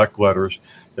with black letters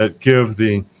that give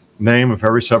the name of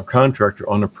every subcontractor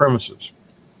on the premises.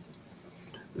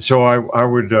 So I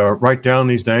would write down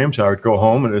these names. I would go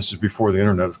home, and this is before the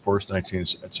internet, of course,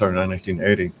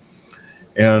 1980.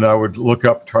 And I would look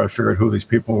up, try to figure out who these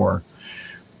people were.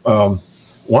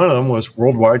 One of them was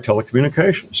Worldwide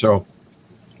Telecommunications. So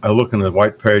I look in the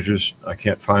white pages. I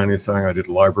can't find anything. I did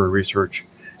library research.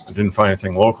 I didn't find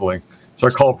anything locally. So I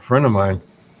called a friend of mine,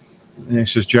 and he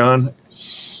says, John,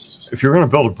 if you're going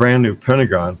to build a brand new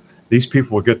Pentagon, these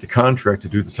people will get the contract to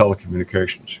do the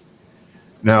telecommunications.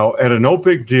 Now, at a no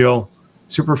big deal,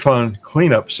 Superfund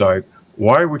cleanup site,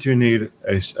 why would you need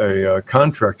a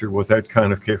contractor with that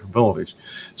kind of capabilities?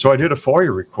 So I did a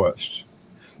FOIA request.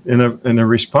 In a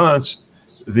response,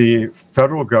 the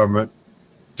federal government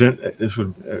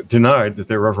denied that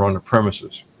they were ever on the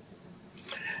premises.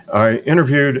 I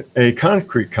interviewed a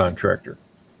concrete contractor.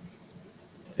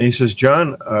 And he says,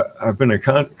 John, I've been a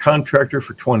contractor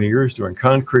for 20 years doing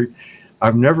concrete.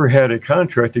 I've never had a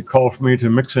contractor call for me to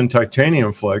mix in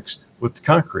titanium flakes with the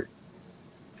concrete.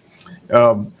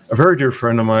 A very dear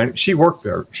friend of mine, she worked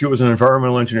there. She was an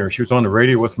environmental engineer. She was on the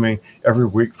radio with me every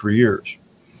week for years.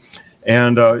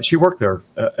 And she worked there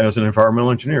as an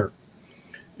environmental engineer.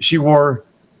 She wore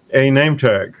a name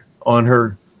tag on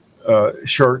her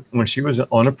shirt when she was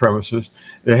on the premises.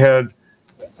 They had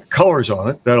colors on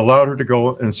it that allowed her to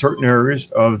go in certain areas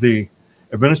of the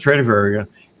administrative area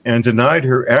and denied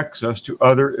her access to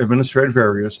other administrative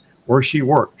areas where she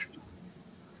worked.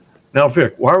 Now,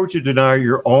 Vic, why would you deny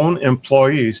your own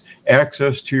employees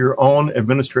access to your own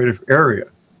administrative area?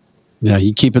 Yeah,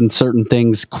 you keeping certain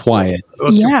things quiet.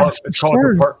 It's for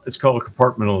sure. It's called a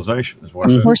compartmentalization, is what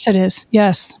Of it is. course it is.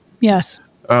 Yes. Yes.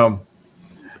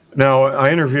 Now,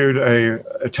 I interviewed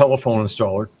a telephone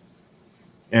installer,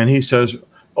 and he says,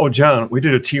 "Oh, John, we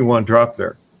did a T1 drop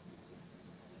there."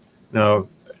 Now,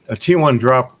 a T1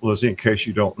 drop, Lizzie, in case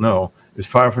you don't know, is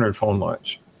 500 phone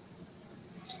lines.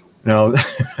 Now,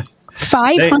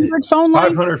 500 phone lines?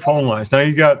 500 phone lines. Now,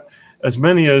 you got as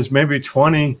many as maybe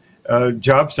 20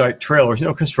 job site trailers,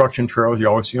 construction trailers you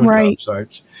always see on Right. job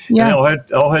sites. Yeah. And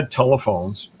they all had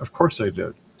telephones. Of course they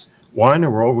did. Why in the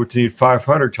world would you need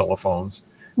 500 telephones,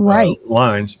 Right.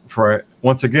 lines for,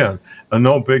 once again, a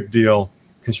no big deal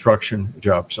construction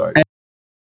job site?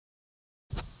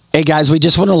 Hey guys, we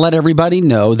just want to let everybody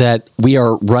know that we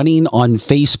are running on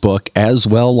Facebook as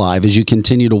well live as you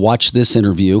continue to watch this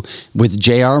interview with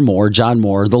J.R. Moore, John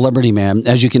Moore, the Liberty Man.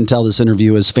 As you can tell, this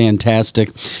interview is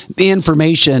fantastic. The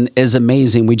information is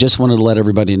amazing. We just wanted to let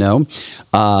everybody know.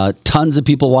 Tons of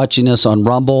people watching us on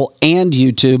Rumble and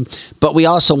YouTube, but we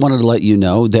also wanted to let you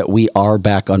know that we are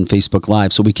back on Facebook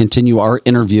Live. So we continue our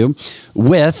interview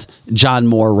with John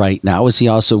Moore right now as he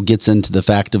also gets into the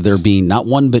fact of there being not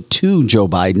one but two Joe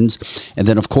Bidens. And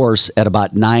then, of course, at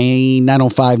about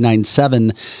 9:05,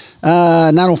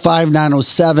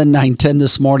 9:07, 9:10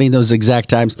 this morning, those exact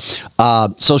times,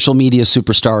 social media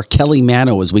superstar Kelly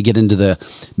Mano, as we get into the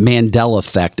Mandela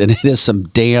effect. And it is some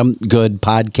damn good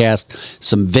podcast,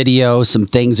 some video, some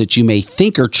things that you may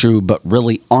think are true, but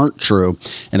really aren't true.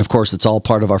 And of course, it's all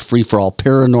part of our free-for-all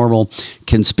paranormal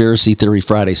conspiracy theory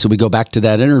Friday. So we go back to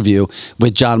that interview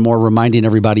with John Moore, reminding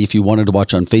everybody if you wanted to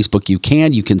watch on Facebook, you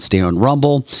can. You can stay on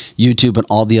Rumble, YouTube, and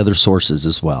all the other sources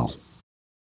as well.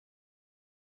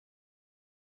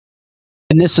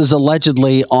 And this is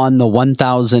allegedly on the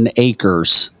 1,000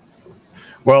 acres.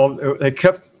 Well, they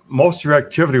kept most of your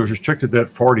activity was restricted to that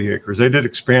 40 acres. They did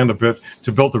expand a bit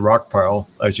to build the rock pile,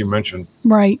 as you mentioned.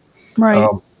 Right. Right.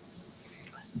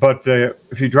 But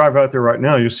if you drive out there right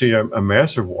now, you see a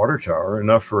massive water tower,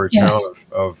 enough for a Yes. town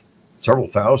of several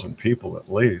thousand people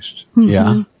at least.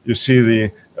 Yeah. You see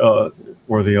the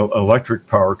where the electric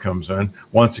power comes in.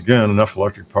 Once again, enough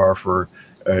electric power for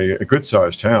a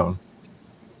good-sized town.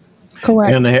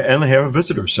 Correct. And they have a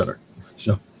visitor center.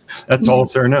 So that's all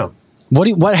that's there now.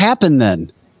 What happened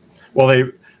then? Well,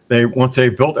 they once they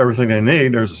built everything they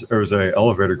need, there's a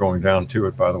elevator going down to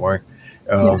it, by the way.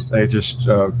 Yes. They just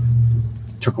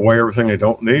took away everything they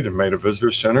don't need and made a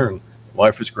visitor center, and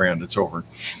life is grand. It's over.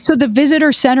 So the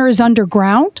visitor center is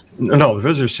underground? No, the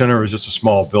visitor center is just a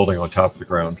small building on top of the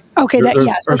ground. Okay,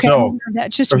 yes. There's Okay, no-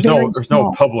 that's just There's very no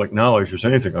small. public knowledge there's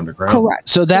anything underground. Correct.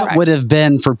 So that Correct. would have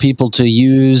been for people to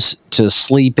use, to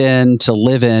sleep in, to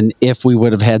live in, if we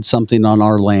would have had something on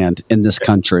our land in this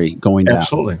country going down.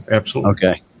 Absolutely.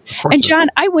 Okay. Of course And it John,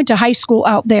 I went to high school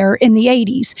out there in the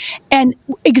 80s. And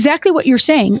exactly what you're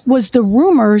saying was the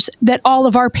rumors that all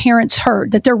of our parents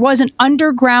heard, that there was an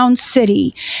underground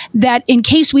city that in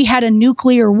case we had a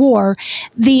nuclear war,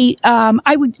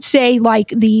 I would say like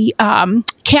the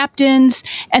captains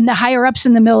and the higher ups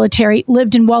in the military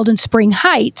lived in Weldon Spring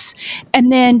Heights.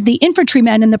 And then the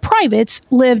infantrymen and the privates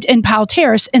lived in Powell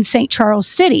Terrace in St. Charles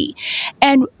City.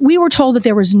 And we were told that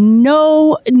there was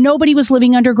nobody was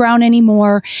living underground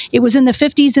anymore. It was in the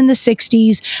 50s and the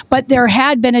 60s, but there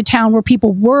had been a town where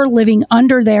people were living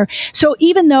under there. So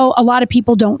even though a lot of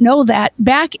people don't know that,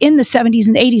 back in the 70s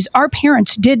and 80s, our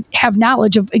parents did have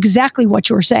knowledge of exactly what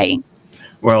you're saying.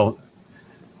 Well,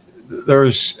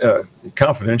 there's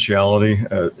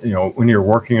confidentiality. When you're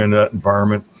working in that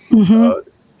environment,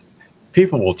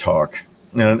 people will talk.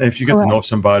 And if you get to know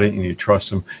somebody and you trust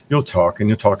them, you'll talk and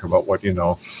you'll talk about what you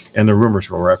know. And the rumors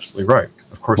were absolutely right.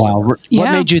 Of course. Wow. What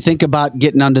Yeah. made you think about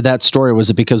getting onto that story? Was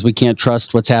it because we can't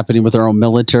trust what's happening with our own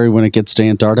military when it gets to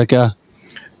Antarctica?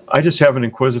 I just have an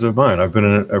inquisitive mind. I've been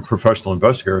a professional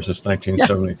investigator since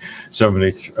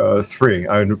 1973.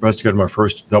 I investigated my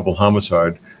first double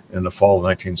homicide in the fall of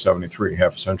 1973,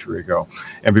 half a century ago.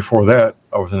 And before that,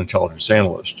 I was an intelligence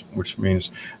analyst, which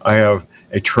means I have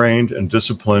a trained and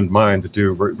disciplined mind to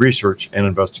do research and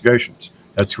investigations.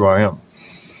 That's who I am.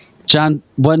 John,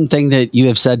 one thing that you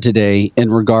have said today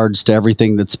in regards to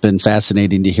everything that's been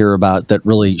fascinating to hear about that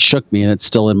really shook me, and it's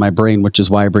still in my brain, which is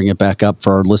why I bring it back up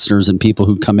for our listeners and people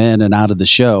who come in and out of the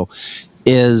show,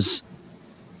 is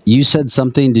you said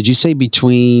something, did you say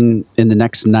in the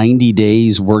next 90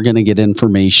 days, we're going to get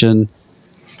information?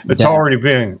 It's already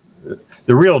being,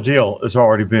 the real deal is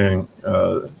already being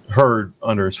heard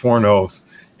under sworn oath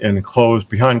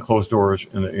behind closed doors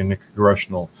in the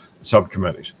congressional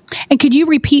subcommittees. And could you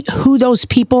repeat who those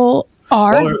people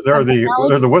are? Well, they're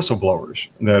the whistleblowers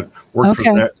that work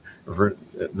for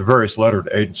the various lettered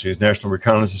agencies, National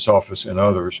Reconnaissance Office and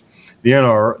others.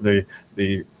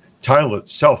 The title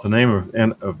itself, the name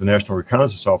of the National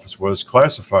Reconnaissance Office, was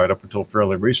classified up until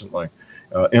fairly recently,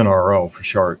 NRO for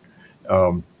short,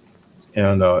 and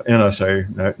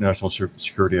NSA, National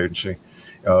Security Agency.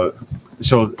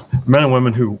 So men and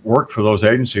women who work for those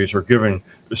agencies are giving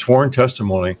sworn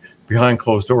testimony behind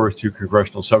closed doors to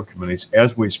congressional subcommittees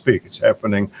as we speak. It's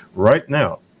happening right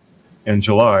now in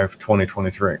July of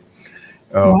 2023.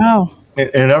 Wow.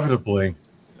 Inevitably,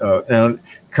 and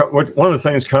one of the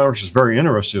things Congress is very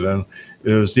interested in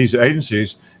is these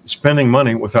agencies spending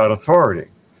money without authority.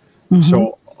 Mm-hmm.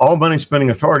 So all money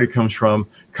spending authority comes from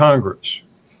Congress.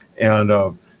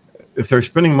 And if they're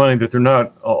spending money that they're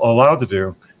not allowed to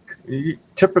do,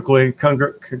 typically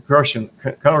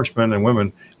congressmen and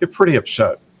women get pretty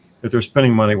upset that they're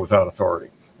spending money without authority.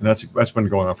 And that's been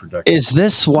going on for decades. Is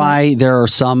this why there are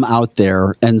some out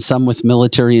there, and some with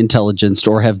military intelligence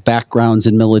or have backgrounds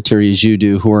in military as you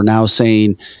do, who are now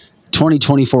saying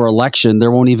 2024 election,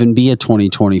 there won't even be a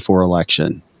 2024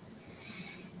 election?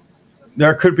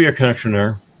 There could be a connection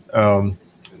there.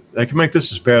 They can make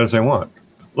this as bad as they want.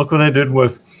 Look what they did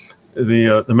with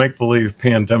the make-believe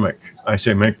pandemic. I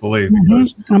say make-believe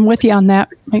because I'm with you on that.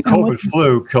 The COVID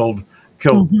flu killed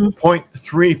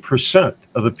 0.3%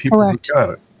 of the people who got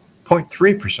it.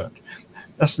 0.3%.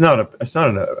 That's not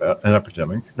an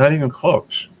epidemic, not even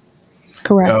close.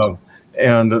 Correct.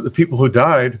 And the people who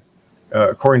died,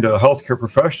 according to the healthcare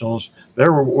professionals, they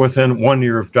were within 1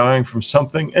 year of dying from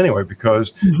something anyway,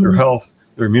 because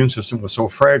their immune system was so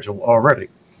fragile already.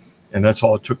 And that's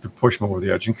all it took to push them over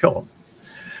the edge and kill them.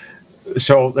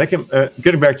 So they can,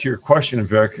 getting back to your question,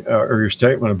 Vic, or your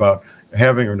statement about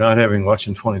having or not having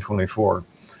election 2024.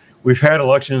 We've had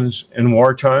elections in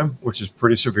wartime, which is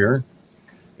pretty severe.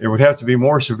 It would have to be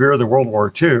more severe than World War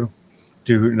II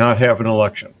to not have an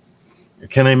election.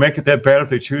 Can they make it that bad if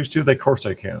they choose to? Of course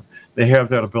they can. They have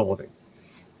that ability.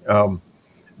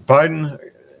 Biden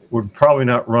would probably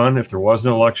not run if there was an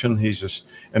election.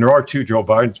 And there are two Joe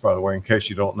Bidens, by the way, in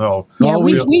case you don't know. Yeah,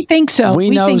 we think so.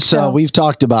 We know so. We've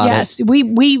talked about it. Yes,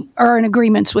 we are in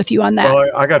agreements with you on that. Well,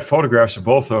 I got photographs of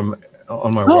both of them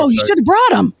on my website. Oh, you should have brought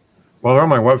them. Well, they're on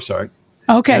my website.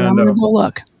 Okay, I'm going to go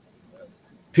look.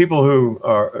 People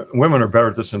women are better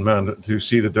at this than men to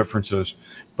see the differences,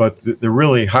 but the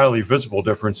really highly visible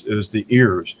difference is the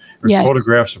ears. There's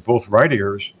photographs of both right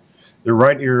ears. The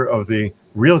right ear of the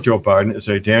real Joe Biden is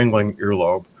a dangling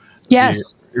earlobe.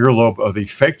 Yes. The earlobe of the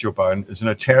fake Joe Biden is an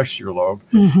attached earlobe.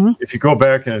 Mm-hmm. If you go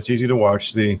back, and it's easy to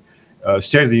watch, the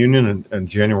State of the Union in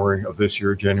January of this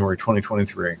year, January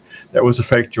 2023, that was a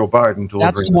fake Joe Biden delivering.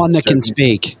 That's the one that can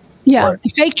speak. Yeah, right. The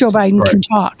fake Joe Biden can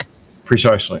talk.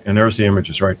 Precisely. And there's the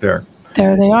images right there.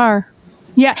 There they are.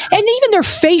 Yeah. And even their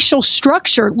facial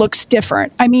structure looks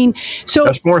different. I mean, so.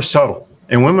 That's more subtle.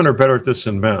 And women are better at this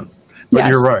than men. But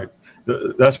you're right.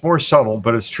 That's more subtle,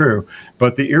 but it's true.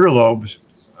 But the earlobes,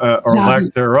 or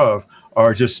lack thereof,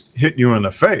 are just hitting you in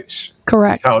the face.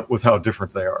 Correct. With how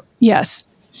different they are. Yes.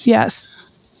 Yes.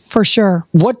 For sure.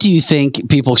 What do you think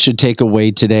people should take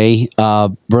away today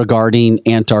regarding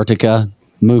Antarctica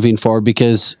moving forward?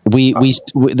 Because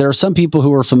there are some people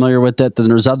who are familiar with it, then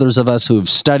there's others of us who've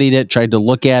studied it, tried to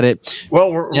look at it.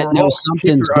 Well, we're all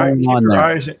something's going on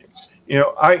there.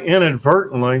 I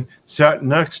inadvertently sat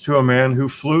next to a man who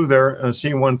flew there in a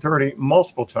C-130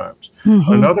 multiple times.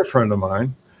 Mm-hmm. Another friend of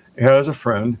mine has a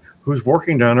friend who's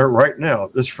working down there right now.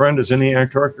 This friend is in the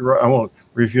Antarctica. I won't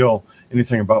reveal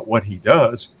anything about what he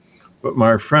does, but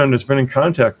my friend has been in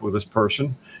contact with this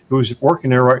person who's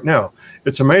working there right now.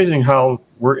 It's amazing how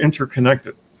we're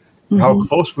interconnected, how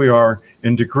close we are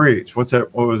in degrees. What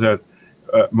was that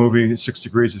movie, 6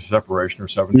 Degrees of Separation or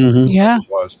 7 degrees? Yeah. It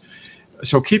was.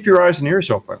 So keep your eyes and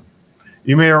ears open.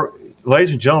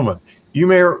 Ladies and gentlemen, you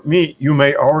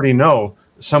may already know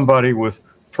somebody with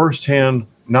firsthand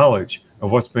knowledge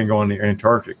of what's been going on in the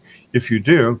Antarctic. If you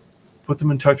do, put them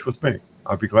in touch with me.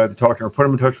 I'd be glad to talk to them, or put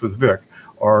them in touch with Vic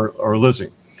or Lizzie.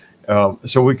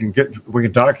 So we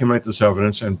can document this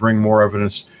evidence and bring more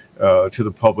evidence to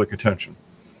the public attention.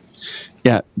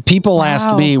 Yeah. People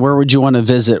ask me, where would you want to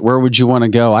visit? Where would you want to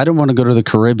go? I don't want to go to the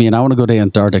Caribbean. I want to go to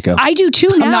Antarctica. I do too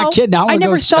now. I'm not kidding. I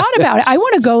never thought about it. I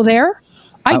want to go there.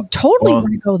 I totally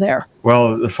want to go there.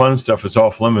 Well, the fun stuff is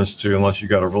off limits to unless you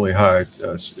got a really high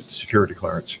security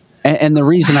clearance. And the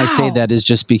reason I say that is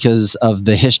just because of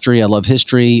the history. I love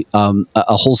history. A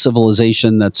whole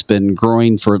civilization that's been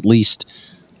growing for at least,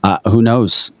 who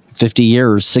knows, 50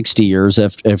 years, 60 years,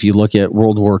 if you look at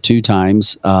World War II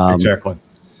times. Exactly.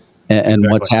 And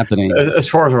what's happening. As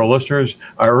far as our listeners,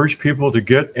 I urge people to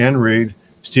get and read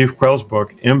Steve Quayle's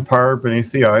book, Empire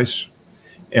Beneath the Ice.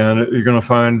 And you're going to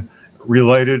find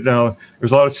related. Now,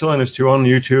 there's a lot of silliness too on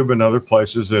YouTube and other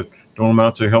places that don't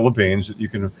amount to a hill of beans. That you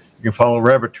can follow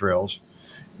rabbit trails.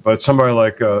 But somebody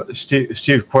like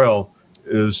Steve Quayle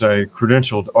is a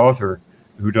credentialed author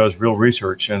who does real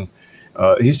research. And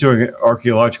he's doing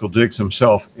archaeological digs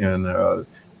himself in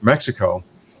Mexico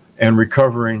and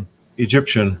recovering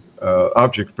Egyptian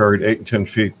objects buried 8 and 10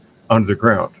 feet under the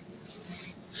ground.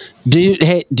 Do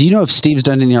you know if Steve's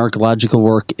done any archaeological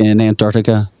work in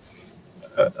Antarctica?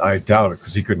 I doubt it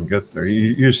because he couldn't get there.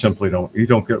 You simply don't. You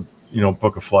don't get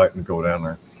book a flight and go down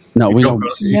there. No, we don't.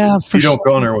 You don't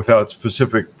go in there without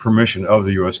specific permission of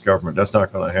the U.S. government. That's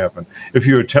not going to happen. If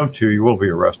you attempt to, you will be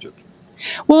arrested.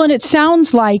 Well, and it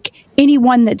sounds like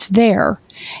anyone that's there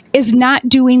is not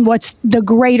doing what's the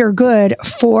greater good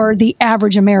for the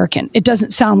average American. It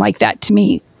doesn't sound like that to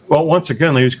me. Well, once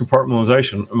again, they use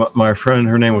compartmentalization. My friend,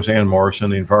 her name was Ann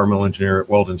Morrison, the environmental engineer at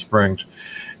Weldon Springs.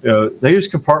 They use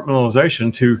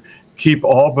compartmentalization to keep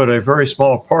all but a very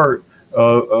small part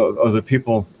of the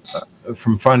people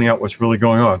from finding out what's really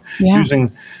going on. Yeah.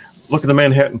 Look at the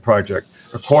Manhattan Project.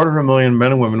 250,000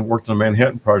 men and women worked on the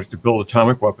Manhattan Project to build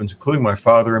atomic weapons, including my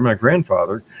father and my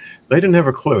grandfather. They didn't have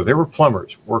a clue. They were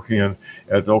plumbers working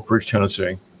at Oak Ridge,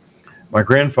 Tennessee. My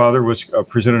grandfather was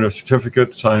presented a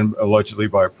certificate signed allegedly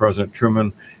by President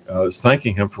Truman,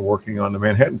 thanking him for working on the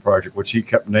Manhattan Project, which he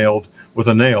kept nailed with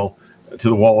a nail to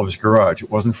the wall of his garage.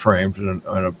 It wasn't framed in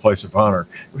a place of honor.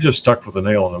 It was just stuck with a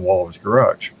nail in the wall of his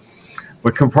garage.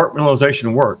 But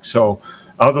compartmentalization works. So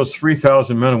out of those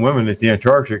 3,000 men and women at the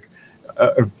Antarctic,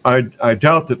 I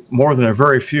doubt that more than a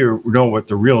very few know what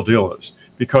the real deal is,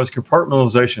 because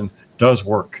compartmentalization does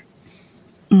work.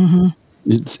 Mm-hmm.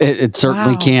 It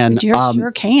certainly can. It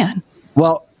sure can.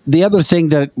 Well, the other thing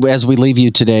that, as we leave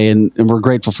you today, and we're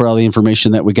grateful for all the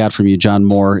information that we got from you, John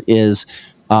Moore, is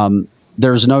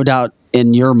there's no doubt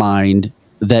in your mind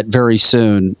that very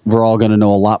soon we're all going to know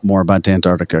a lot more about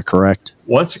Antarctica, correct?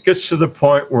 Once it gets to the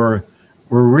point where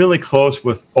we're really close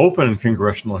with open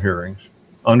congressional hearings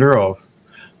under oath,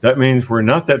 that means we're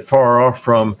not that far off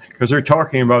from, because they're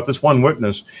talking about this one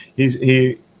witness.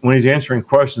 When he's answering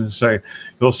questions,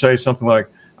 he'll say something like,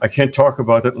 "I can't talk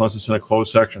about that unless it's in a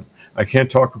closed section. I can't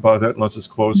talk about that unless it's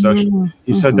closed session."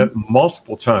 He said that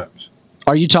multiple times.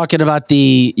 Are you talking about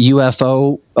the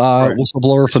UFO Right.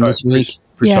 whistleblower from this week?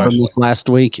 Yeah. From this last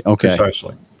week? Okay.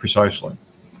 Precisely.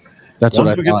 That's Once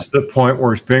what we I get thought. to the point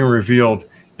where it's being revealed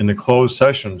in the closed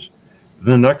sessions,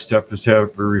 the next step is to have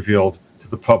it be revealed to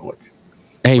the public.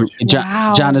 Hey,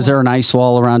 Wow. John, is there an ice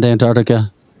wall around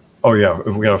Antarctica? Oh, yeah,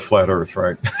 we got a flat Earth,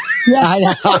 right?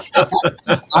 Yeah,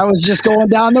 I was just going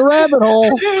down the rabbit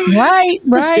hole.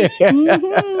 Right. And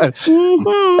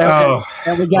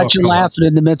we got you come on. laughing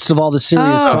in the midst of all the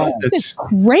serious Oh, talk. this is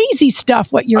crazy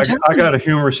stuff. What you're talking I got a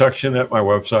humor section at my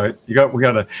website.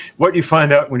 What you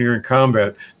find out when you're in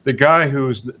combat. The guy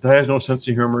that has no sense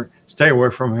of humor, stay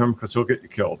away from him because he'll get you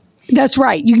killed. That's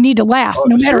right. You need to laugh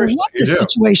no matter Seriously, what the you do.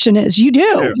 situation is. You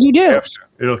do. You have to.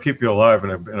 It'll keep you alive in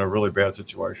a really bad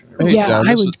situation. Hey, Yeah, John,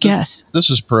 I this would is- guess.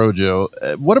 This is Pro Joe.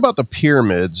 What about the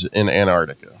pyramids in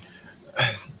Antarctica?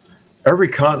 Every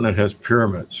continent has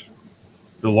pyramids.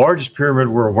 The largest pyramid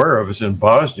we're aware of is in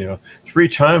Bosnia, 3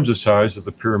 times the size of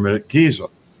the pyramid at Giza.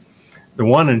 The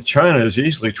one in China is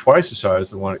easily twice the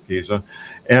size of the one at Giza.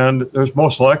 And there's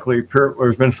most likely,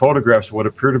 there's been photographs of what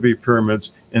appear to be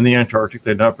pyramids in the Antarctic.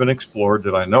 They've not been explored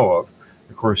that I know of.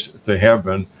 Of course, if they have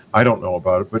been, I don't know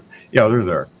about it. But yeah, they're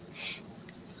there.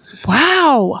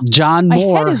 Wow. John My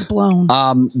Moore. head is blown.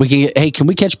 Can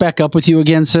we catch back up with you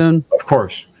again soon? Of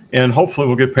course. And hopefully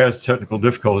we'll get past technical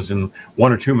difficulties in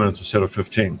 1 or 2 minutes instead of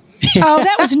 15. Oh,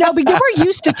 that was no big deal. We're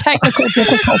used to technical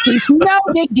difficulties. No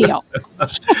big deal.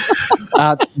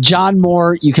 John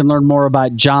Moore, you can learn more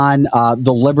about John,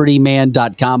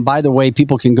 thelibertyman.com. By the way,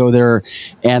 people can go there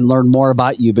and learn more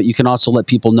about you, but you can also let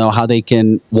people know how they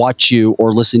can watch you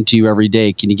or listen to you every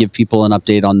day. Can you give people an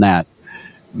update on that?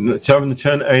 7 to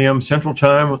 10 a.m. Central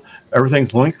Time.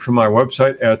 Everything's linked from my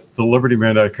website at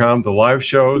thelibertyman.com, the live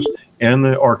shows and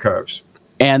the archives.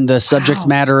 And the subject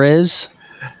matter is?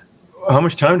 How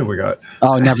much time do we got?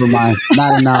 Oh, never mind.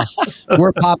 Not enough.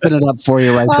 We're popping it up for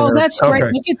you right Oh, there. that's great.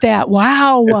 Okay. Look at that.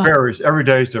 Wow. It varies. Every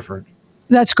day is different.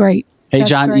 That's great. Hey, That's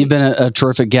John, great. you've been a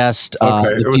terrific guest.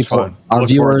 Okay, The it was fun. Our Look forward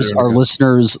to viewers, doing our it.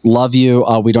 listeners love you.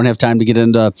 We don't have time to get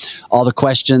into all the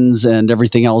questions and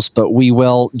everything else, but we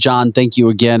will. John, thank you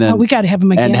again. And, we got to have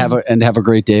him again. and have a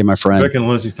great day, my friend. Vic and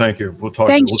Lizzie, thank you. We'll talk.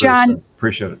 Thanks, we'll do this John. soon.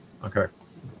 Appreciate it. Okay.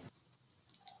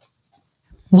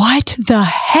 What the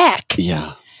heck?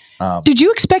 Yeah. Did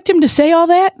you expect him to say all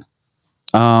that?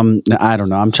 I don't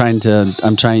know. I'm trying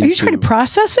Are you trying to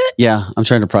process it? Yeah, I'm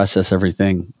trying to process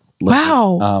everything.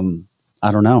 Wow.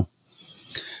 I don't know.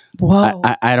 Whoa.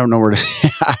 I don't know where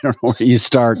to. I don't know where you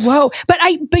start. Whoa.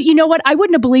 But you know what? I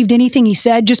wouldn't have believed anything he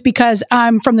said just because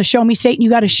I'm from the Show Me State and you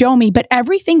got to show me. But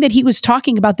everything that he was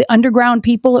talking about, the underground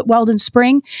people at Weldon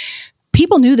Spring,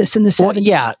 people knew this in the 70s. Well,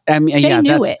 yeah, I mean, They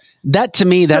knew it. That to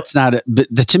me, that's not.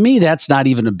 To me, that's not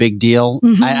even a big deal.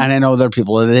 Mhm. And I know other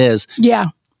people it is. Yeah.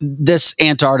 This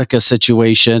Antarctica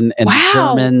situation and the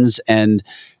Germans and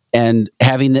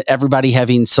having everybody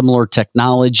having similar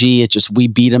technology. It just we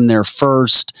beat them there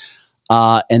first,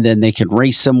 and then they can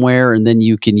race somewhere, and then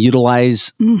you can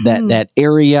utilize that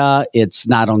area. It's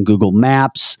not on Google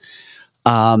Maps.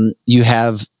 You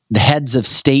have the heads of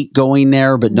state going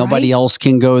there, but nobody else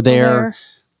can go there.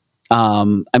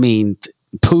 I mean,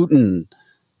 Putin,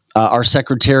 our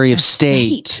Secretary of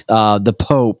State, the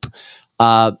Pope,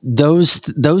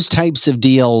 those types of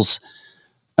deals.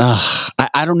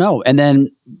 I don't know. And then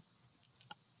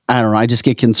I don't know. I just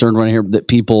get concerned when I hear that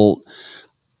people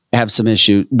have some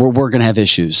issue. We're going to have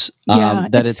issues. Yeah,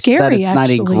 it's scary. That it's not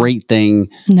a great thing.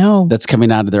 No, that's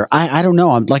coming out of there. I don't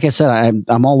know. Like I said,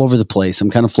 I'm all over the place.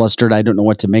 I'm kind of flustered. I don't know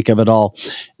what to make of it all.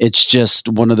 It's just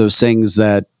one of those things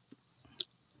that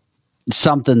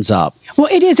something's up. Well,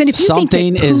 it is. And if you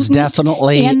something think that is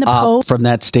definitely up from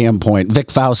that standpoint. Vic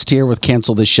Faust here with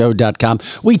canceltheshow.com.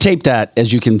 We taped that,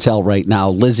 as you can tell right now.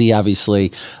 Lizzie,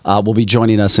 obviously, will be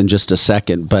joining us in just a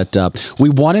second. But we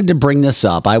wanted to bring this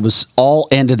up. I was all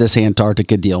into this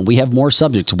Antarctica deal. And we have more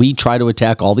subjects. We try to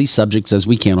attack all these subjects as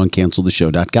we can on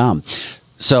canceltheshow.com.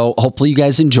 So hopefully you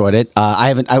guys enjoyed it.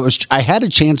 I had a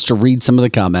chance to read some of the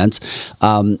comments.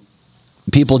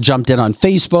 People jumped in on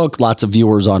Facebook, lots of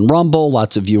viewers on Rumble,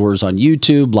 lots of viewers on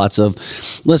YouTube, lots of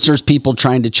listeners, people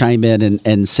trying to chime in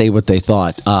and say what they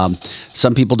thought.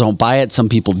 Some people don't buy it. Some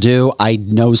people do. I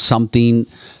know some kind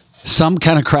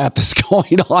of crap is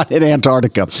going on in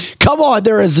Antarctica. Come on.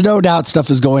 There is no doubt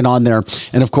stuff is going on there.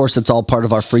 And of course, it's all part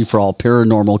of our free-for-all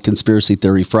Paranormal Conspiracy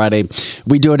Theory Friday.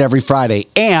 We do it every Friday.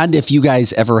 And if you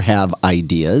guys ever have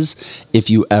ideas, if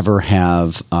you ever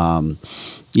have,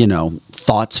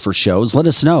 thoughts for shows, let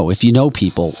us know. If you know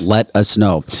people, let us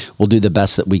know. We'll do the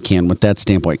best that we can with that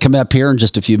standpoint. Coming up here in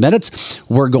just a few minutes,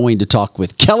 we're going to talk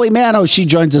with Kelly Mano. She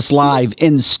joins us live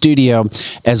in studio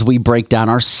as we break down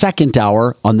our second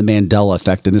hour on the Mandela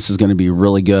Effect. And this is going to be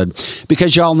really good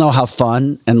because y'all know how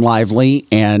fun and lively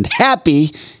and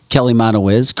happy Kelly Mano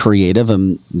is, creative,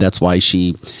 and that's why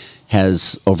she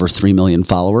has over 3 million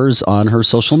followers on her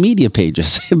social media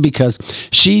pages because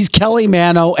she's Kelly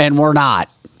Mano and we're not.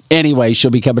 Anyway,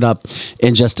 she'll be coming up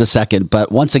in just a second. But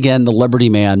once again, the Liberty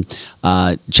Man,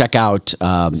 check out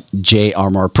Jay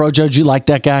Armour Pro. Joe, did you like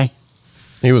that guy?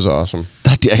 He was awesome.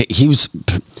 He was.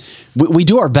 We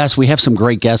do our best. We have some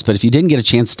great guests, but if you didn't get a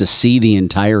chance to see the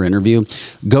entire interview,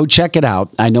 go check it out.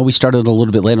 I know we started a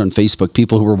little bit late on Facebook.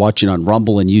 People who were watching on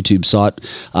Rumble and YouTube saw it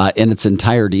in its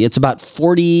entirety. It's about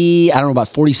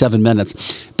 47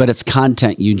 minutes, but it's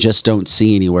content you just don't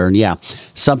see anywhere. And yeah,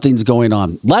 something's going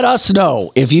on. Let us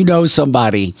know if you know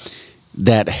somebody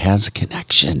that has a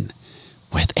connection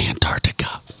with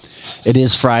Antarctica. It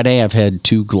is Friday. I've had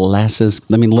 2 glasses.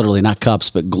 I mean, literally not cups,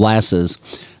 but glasses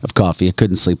of coffee. I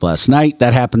couldn't sleep last night.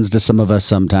 That happens to some of us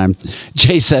sometime.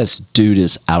 Jay says, dude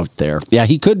is out there. Yeah,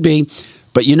 he could be.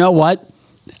 But you know what?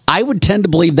 I would tend to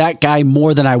believe that guy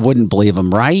more than I wouldn't believe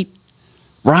him, right?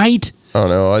 Right? Oh,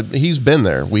 no. He's been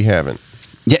there. We haven't.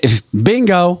 Yeah,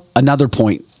 bingo. Another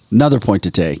point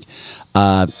to take.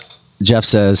 Jeff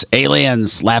says,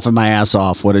 aliens, laughing my ass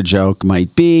off. What a joke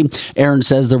might be. Aaron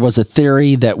says there was a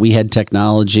theory that we had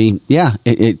technology. Yeah,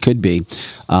 it could be.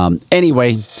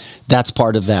 Anyway, that's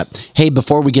part of that. Hey,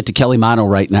 before we get to Kelly Mano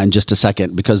right now in just a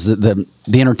second, because the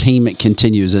entertainment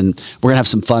continues, and we're going to have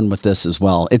some fun with this as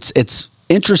well. It's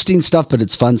interesting stuff, but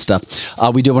it's fun stuff.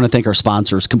 We do want to thank our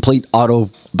sponsors, Complete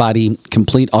Auto Body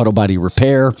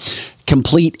Repair,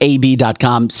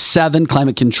 CompleteAB.com, 7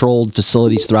 climate-controlled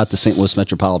facilities throughout the St. Louis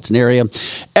metropolitan area.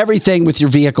 Everything with your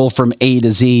vehicle from A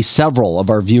to Z. Several of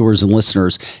our viewers and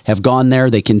listeners have gone there.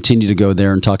 They continue to go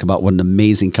there and talk about what an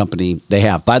amazing company they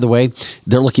have. By the way,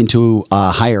 they're looking to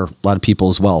hire a lot of people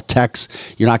as well. Techs,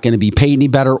 you're not going to be paid any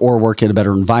better or work in a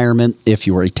better environment if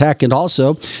you are a tech. And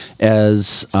also,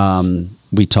 as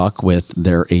we talk with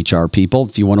their HR people.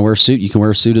 If you want to wear a suit, you can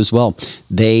wear a suit as well.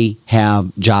 They have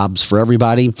jobs for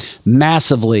everybody.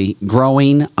 Massively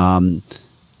growing.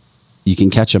 You can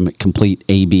catch them at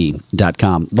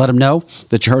CompleteAB.com. Let them know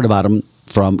that you heard about them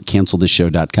from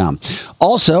CancelThisShow.com.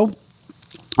 Also,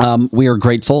 We are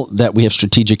grateful that we have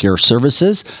Strategic Air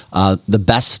Services, the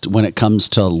best when it comes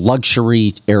to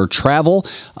luxury air travel.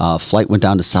 Flight went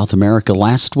down to South America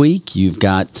last week. You've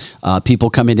got people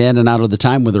coming in and out of the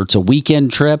time, whether it's a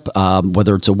weekend trip,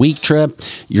 whether it's a week trip.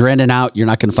 You're in and out. You're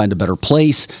not going to find a better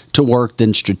place to work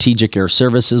than Strategic Air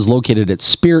Services, located at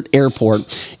Spirit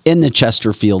Airport in the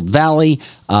Chesterfield Valley.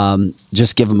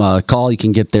 Just give them a call. You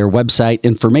can get their website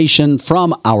information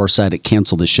from our site at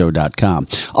canceltheshow.com.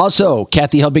 Also,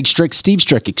 Kathy Helbig Strick, Steve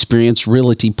Strick, Experience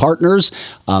Realty Partners.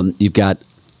 You've got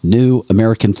New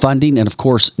American Funding, and of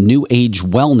course,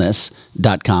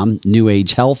 newagewellness.com,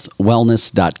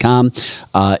 newagehealthwellness.com.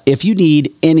 If you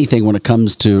need anything when it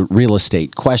comes to real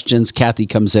estate questions, Kathy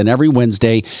comes in every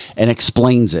Wednesday and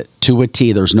explains it to a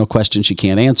T. There's no question she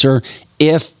can't answer.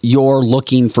 If you're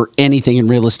looking for anything in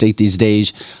real estate these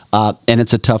days, and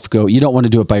it's a tough go, you don't want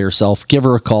to do it by yourself, give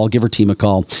her a call, give her team a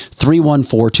call,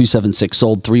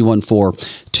 314-276-SOLD,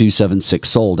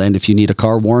 314-276-SOLD. And if you need a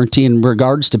car warranty in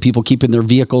regards to people keeping their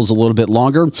vehicles a little bit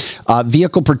longer,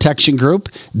 Vehicle Protection Group,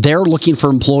 they're looking for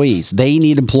employees. They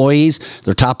need employees.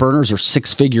 Their top earners are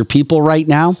six-figure people right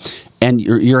now. And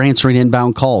you're answering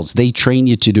inbound calls. They train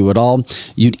you to do it all.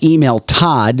 You'd email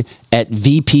Todd at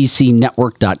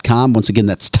vpcnetwork.com. Once again,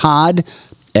 that's Todd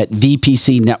at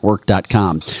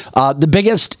vpcnetwork.com. The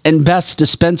biggest and best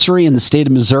dispensary in the state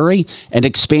of Missouri and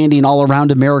expanding all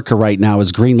around America right now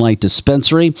is Greenlight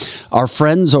Dispensary. Our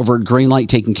friends over at Greenlight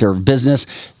taking care of business.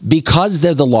 Because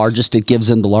they're the largest, it gives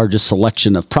them the largest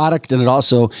selection of product, and it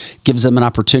also gives them an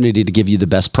opportunity to give you the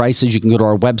best prices. You can go to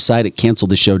our website at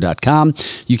canceltheshow.com.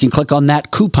 You can click on that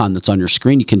coupon that's on your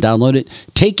screen. You can download it,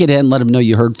 take it in, let them know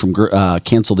you heard from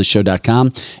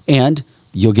canceltheshow.com, and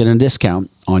you'll get a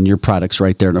discount on your products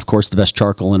right there. And of course, the best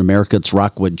charcoal in America, it's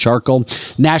Rockwood Charcoal.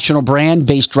 National brand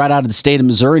based right out of the state of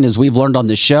Missouri. And as we've learned on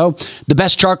this show, the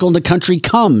best charcoal in the country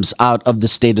comes out of the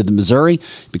state of the Missouri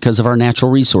because of our natural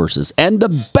resources. And the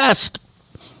best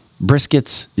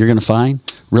briskets you're going to find,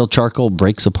 real charcoal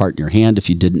breaks apart in your hand if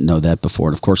you didn't know that before.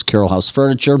 And of course, Carroll House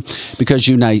Furniture, because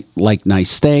you like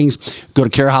nice things. Go to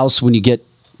Carroll House. When you get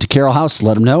to Carroll House,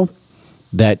 let them know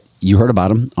that you heard about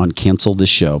them on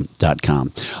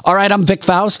canceltheshow.com. All right, I'm Vic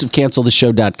Faust of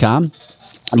canceltheshow.com.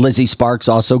 Lizzie Sparks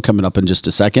also coming up in just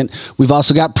a second. We've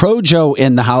also got Projo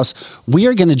in the house. We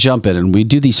are going to jump in, and we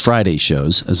do these Friday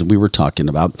shows, as we were talking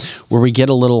about, where we get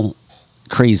a little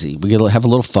crazy. We get to have a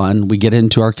little fun. We get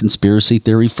into our Conspiracy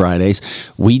Theory Fridays.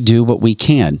 We do what we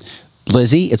can.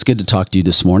 Lizzie, it's good to talk to you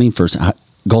this morning. First,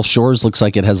 Gulf Shores looks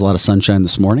like it has a lot of sunshine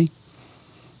this morning.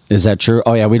 Is that true?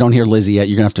 Oh, yeah, we don't hear Lizzie yet.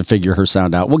 You're going to have to figure her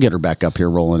sound out. We'll get her back up here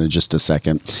rolling in just a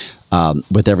second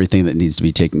with everything that needs to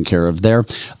be taken care of there.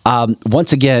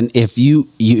 Once again, if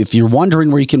you're wondering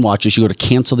where you can watch us, you go to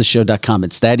canceltheshow.com.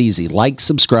 It's that easy. Like,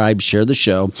 subscribe, share the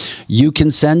show. You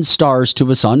can send stars to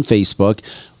us on Facebook.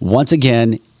 Once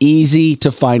again, easy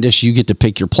to find us. You get to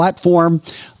pick your platform,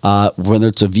 whether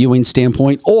it's a viewing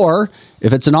standpoint or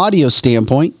if it's an audio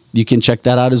standpoint, you can check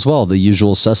that out as well. The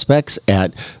usual suspects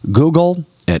at Google,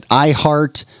 at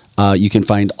iHeart. You can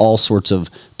find all sorts of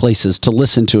places to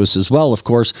listen to us as well. Of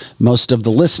course, most of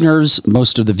the listeners,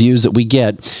 most of the views that we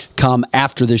get come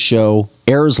after the show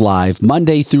airs live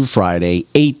Monday through Friday,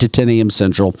 8 to 10 a.m.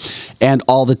 Central, and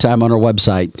all the time on our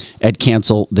website at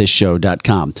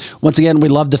cancelthisshow.com. Once again, we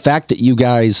love the fact that you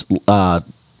guys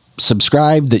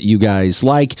subscribe, that you guys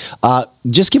like.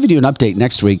 Just giving you an update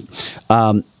next week.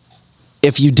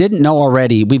 If you didn't know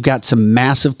already, we've got some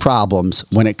massive problems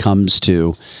when it comes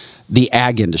to the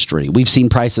ag industry. We've seen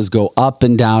prices go up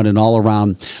and down and all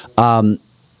around.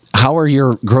 How are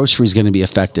your groceries going to be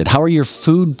affected? How are your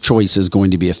food choices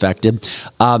going to be affected?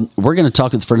 We're going to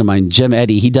talk with a friend of mine, Jim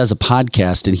Eddy. He does a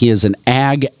podcast, and he is an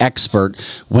ag expert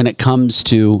when it comes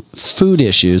to food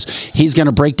issues. He's going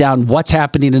to break down what's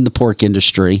happening in the pork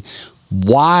industry,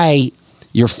 why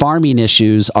your farming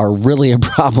issues are really a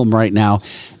problem right now,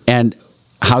 and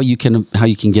how you can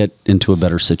get into a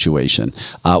better situation.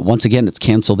 Once again, it's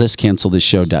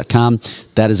cancelthisshow.com.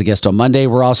 That is a guest on Monday.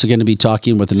 We're also going to be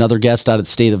talking with another guest out of the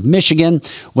state of Michigan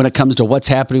when it comes to what's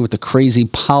happening with the crazy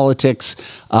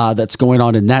politics that's going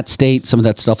on in that state. Some of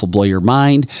that stuff will blow your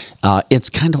mind. It's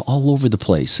kind of all over the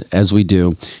place as we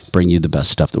do bring you the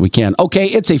best stuff that we can. Okay,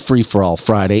 it's a free-for-all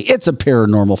Friday. It's a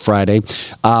paranormal Friday.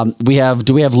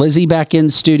 Do we have Lizzie back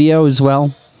in studio as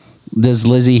well? Does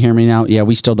Lizzie hear me now? Yeah,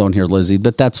 we still don't hear Lizzie,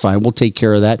 but that's fine. We'll take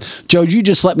care of that. Joe, you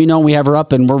just let me know when we have her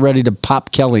up, and we're ready to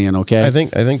pop Kelly in. Okay. I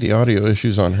think the audio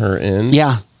issue's on her end.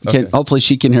 Yeah. Okay. Hopefully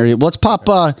she can hear you. Let's pop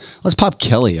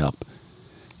Kelly up.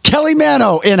 Kelly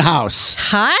Mano in house.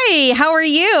 Hi, how are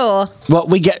you? Well,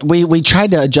 we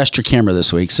tried to adjust your camera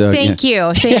this week, so Thank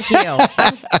you.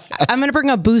 I'm going to bring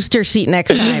a booster seat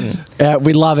next time.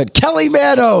 we love it. Kelly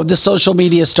Mano, the social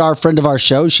media star, friend of our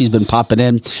show. She's been popping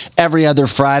in every other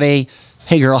Friday.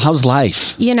 Hey, girl, how's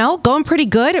life? Going pretty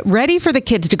good. Ready for the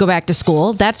kids to go back to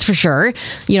school. That's for sure.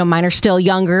 Mine are still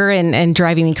younger and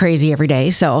driving me crazy every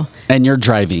day. So. And you're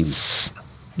driving.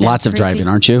 Lots of driving,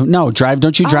 aren't you? No,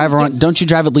 don't you drive around? Don't you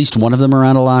drive at least one of them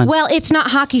around a lot? Well, it's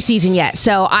not hockey season yet,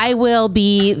 so I will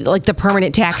be like the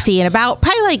permanent taxi in about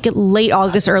probably like late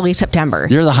August, early September.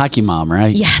 You're the hockey mom,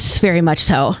 right? Yes, very much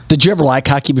so. Did you ever like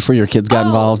hockey before your kids got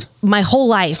involved? My whole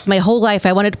life,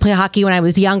 I wanted to play hockey when I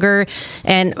was younger,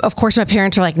 and of course, my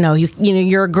parents are like, "No,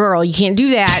 you're a girl, you can't do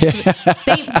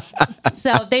that."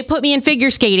 So they put me in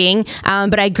figure skating,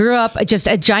 but I grew up just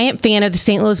a giant fan of the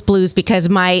St. Louis Blues because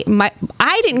I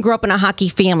didn't grow up in a hockey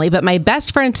family, but my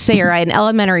best friend Sarah in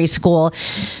elementary school,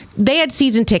 they had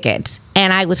season tickets.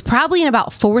 And I was probably in about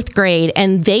 4th grade,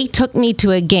 and they took me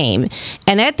to a game.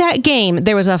 And at that game,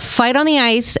 there was a fight on the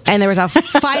ice, and there was a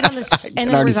fight on the and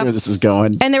there was where this is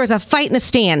going. And there was a fight in the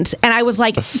stands. And I was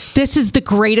like, "This is the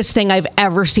greatest thing I've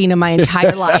ever seen in my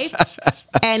entire life."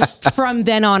 And from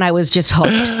then on, I was just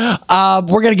hooked.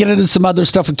 We're going to get into some other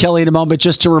stuff with Kelly in a moment. But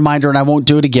just a reminder, and I won't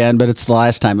do it again, but it's the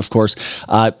last time, of course.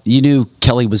 You knew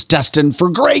Kelly was destined for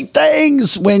great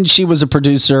things when she was a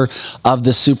producer of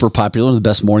the super popular, one of the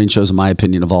best morning shows, in my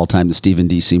opinion, of all time, the Stephen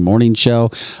DC Morning Show.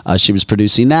 She was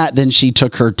producing that. Then she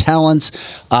took her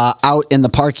talents out in the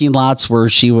parking lots where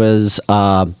she was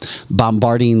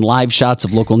bombarding live shots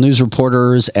of local news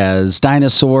reporters as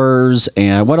dinosaurs.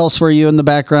 And what else were you in the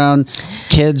background?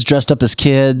 Kids dressed up as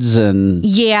kids, and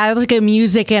yeah, it was like a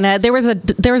music and there was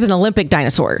an Olympic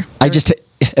dinosaur.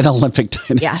 An Olympic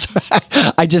dinosaur.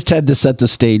 Yeah. I just had to set the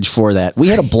stage for that. We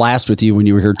had a blast with you when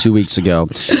you were here 2 weeks ago.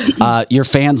 Your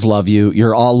fans love you.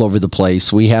 You're all over the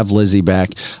place. We have Lizzie back.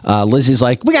 Lizzie's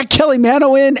like, we got Kelly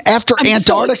Mano in after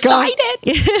Antarctica. So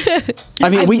excited. I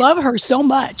mean, I love her so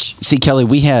much. See, Kelly,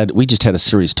 we just had a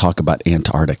serious talk about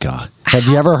Antarctica. Have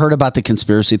you ever heard about the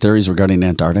conspiracy theories regarding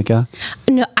Antarctica?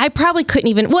 No, I probably couldn't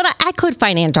even. Well, I could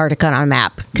find Antarctica on a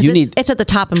map because it's at the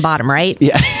top and bottom, right?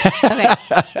 Yeah. Okay.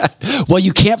 Well,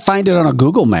 you can't find it on a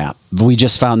Google map. We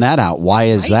just found that out. Why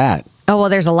is that? Oh, well,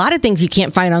 there's a lot of things you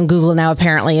can't find on Google now,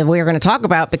 apparently, and we're going to talk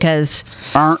about because.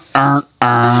 Well,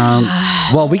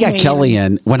 we got Kelly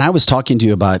in. When I was talking to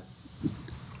you about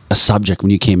a subject,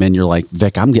 when you came in, you're like,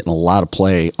 Vic, I'm getting a lot of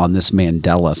play on this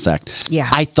Mandela effect. Yeah.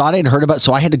 I thought I'd heard about it,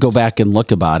 so I had to go back and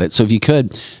look about it. So if you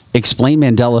could explain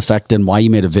Mandela effect and why you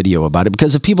made a video about it.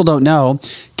 Because if people don't know,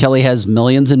 Kelly has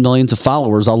millions and millions of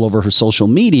followers all over her social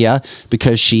media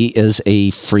because she is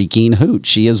a freaking hoot.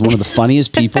 She is one of the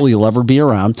funniest people you'll ever be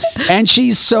around. And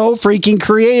she's so freaking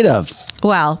creative.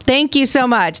 Well, thank you so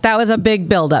much. That was a big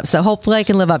buildup, so hopefully I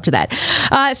can live up to that.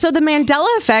 So the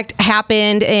Mandela effect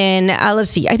happened in,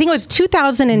 let's see, I think it was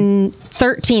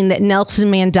 2013 that Nelson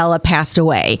Mandela passed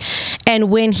away. And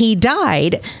when he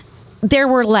died, there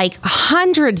were like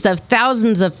hundreds of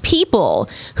thousands of people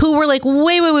who were like,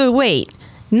 wait.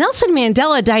 Nelson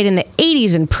Mandela died in the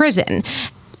 80s in prison.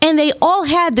 And they all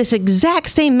had this exact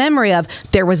same memory of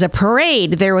there was a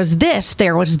parade, there was this,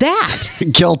 there was that.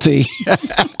 Guilty.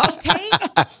 Okay.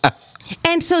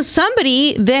 And so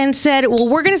somebody then said, well,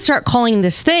 we're going to start calling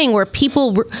this thing where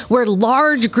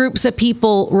large groups of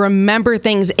people remember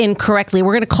things incorrectly.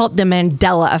 We're going to call it the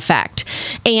Mandela effect.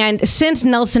 And since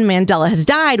Nelson Mandela has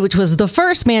died, which was the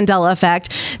first Mandela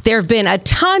effect, there have been a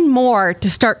ton more to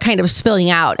start kind of spilling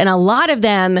out. And a lot of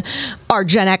them are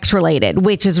Gen X related,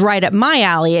 which is right up my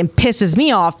alley and pisses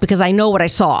me off because I know what I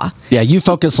saw. Yeah, you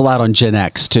focus a lot on Gen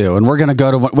X too. And we're going to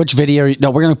go to which video?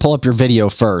 No, we're going to pull up your video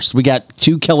first. We got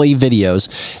 2 Kelly videos.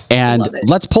 And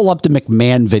let's pull up the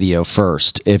McMahon video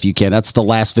first, if you can. That's the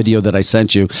last video that I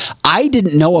sent you. I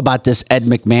didn't know about this Ed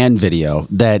McMahon video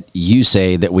that you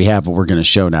say that we have, but we're going to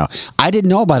show now. I didn't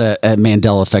know about a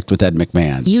Mandela effect with Ed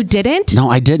McMahon. You didn't? No,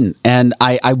 I didn't. And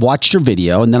I watched your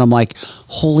video, and then I'm like,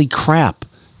 holy crap.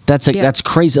 That's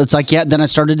crazy. It's like, yeah, then I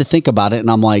started to think about it, and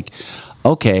I'm like,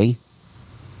 okay,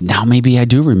 now maybe I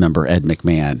do remember Ed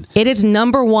McMahon. It is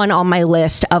number 1 on my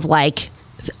list of like,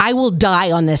 I will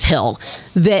die on this hill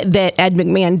that Ed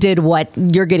McMahon did what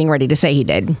you're getting ready to say he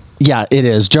did. Yeah, it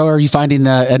is. Joe, are you finding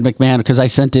the Ed McMahon? Because I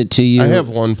sent it to you. I have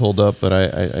one pulled up, but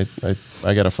I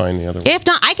got to find the other one. If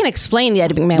not, I can explain the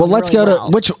Ed McMahon. Well, let's go to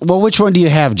which one do you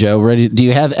have, Joe? Ready? Do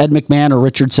you have Ed McMahon or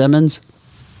Richard Simmons?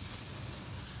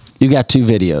 You got 2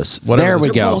 videos. Whatever. There we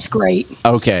go. Both great.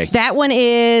 Okay. That one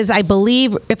is, I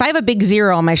believe, if I have a big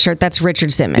 0 on my shirt, that's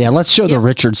Richard Simmons. Yeah, let's show the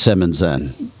Richard Simmons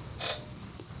then.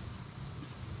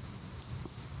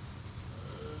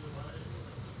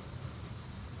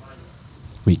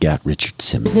 we got? Richard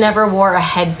Simmons. Never wore a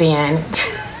headband.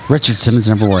 Richard Simmons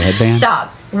never wore a headband? Stop.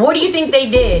 What do you think they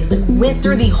did? Like, went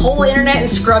through the whole internet and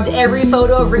scrubbed every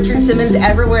photo of Richard Simmons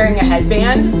ever wearing a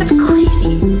headband? That's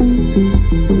crazy.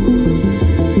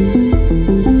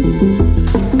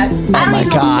 Oh my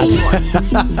God.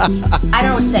 I don't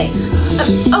know what to say.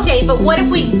 Okay, but what if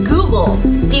we Google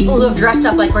people who have dressed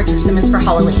up like Richard Simmons for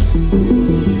Halloween?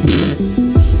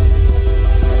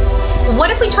 What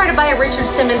if we try to buy a Richard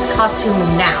Simmons costume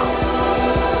now?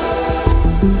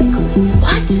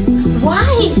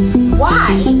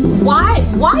 What?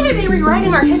 Why are they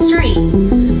rewriting our history?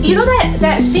 You know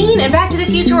that scene in Back to the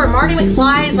Future where Marty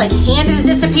McFly's like hand is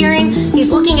disappearing?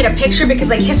 He's looking at a picture because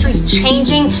like history's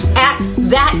changing at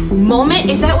that moment.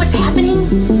 Is that what's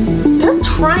happening? They're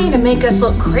trying to make us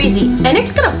look crazy, and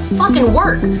it's gonna fucking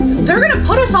work. They're gonna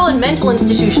put us all in mental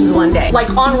institutions one day. Like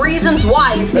on Reasons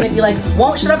Why, it's gonna be like,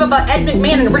 won't shut up about Ed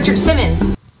McMahon and Richard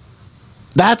Simmons.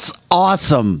 That's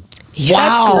awesome. Yeah,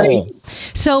 wow. that's great.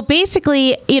 So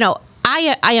basically,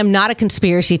 I am not a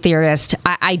conspiracy theorist.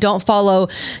 I don't follow,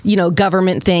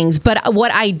 government things. But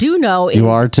what I do know is You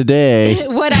are today.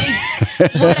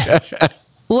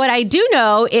 What I do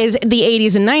know is the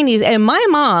 80s and 90s, and my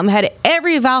mom had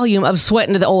every volume of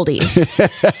Sweatin' to the Oldies.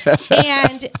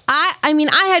 And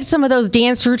I had some of those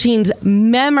dance routines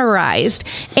memorized,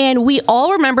 and we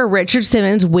all remember Richard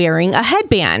Simmons wearing a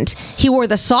headband. He wore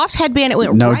the soft headband. It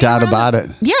went No right doubt around about it.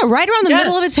 Yeah, right around the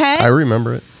middle of his head. I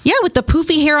remember it. Yeah, with the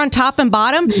poofy hair on top and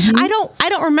bottom. Mm-hmm. I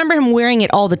don't remember him wearing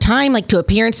it all the time, like to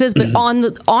appearances, but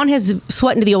on his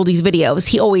Sweatin' to the Oldies videos,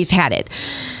 he always had it.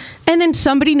 And then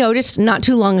somebody noticed not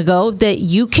too long ago that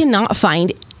you cannot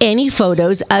find any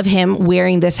photos of him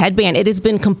wearing this headband. It has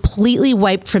been completely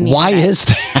wiped from the Why internet. is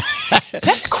that?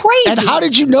 That's crazy. And how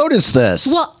did you notice this?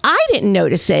 Well, I didn't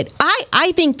notice it.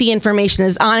 I think the information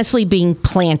is honestly being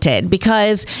planted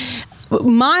because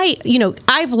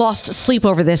I've lost sleep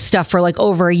over this stuff for like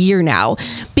over a year now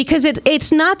because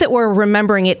it's not that we're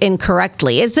remembering it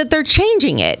incorrectly. It's that they're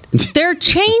changing it. They're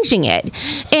changing it.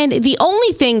 And the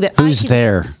only thing that Who's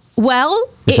there? Well,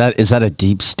 Is that a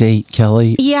deep state,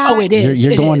 Kelly? yeah. Oh, it is.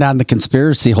 You're It going is. down the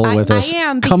conspiracy hole with I us.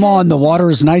 am, Come because- on, the water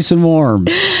is nice and warm.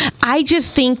 I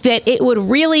just think that it would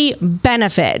really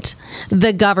benefit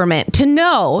the government to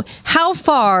know how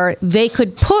far they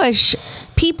could push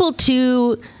people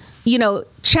to,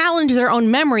 challenge their own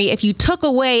memory if you took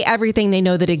away everything they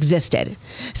know that existed.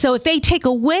 So if they take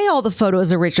away all the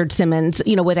photos of Richard Simmons,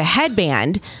 with a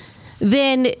headband,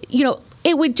 then,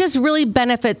 it would just really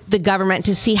benefit the government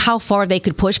to see how far they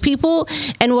could push people.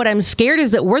 And what I'm scared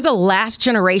is that we're the last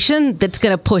generation that's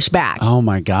going to push back. Oh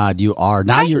my God, you are.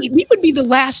 Now you're We would be the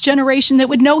last generation that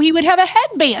would know he would have a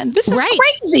headband. This is Right.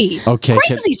 crazy. okay.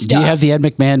 Crazy stuff. Do you have the Ed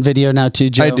McMahon video now too,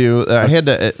 Joe? I do. I had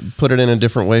to put it in a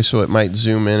different way so it might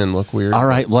zoom in and look weird. All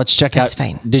right, let's check That's out.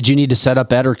 fine. Did you need to set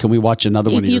up Ed, or can we watch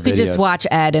another one of You your could videos? just watch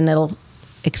Ed and it'll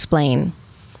explain.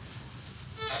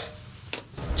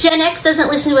 Gen X doesn't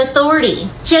listen to authority.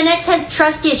 Gen X has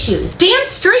trust issues. Damn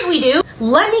straight we do.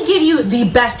 Let me give you the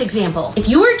best example. If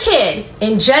you were a kid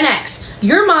in Gen X,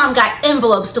 your mom got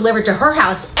envelopes delivered to her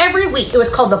house every week. It was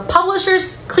called the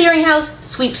Publishers Clearinghouse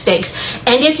Sweepstakes.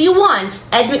 And if you won,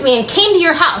 Ed McMahon came to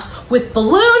your house with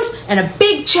balloons and a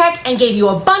big check and gave you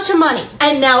a bunch of money.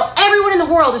 And now everyone in the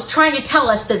world is trying to tell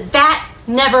us that that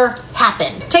never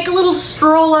happened. Take a little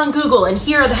stroll on Google and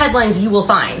here are the headlines you will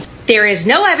find. There is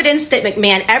no evidence that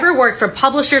McMahon ever worked for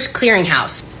Publishers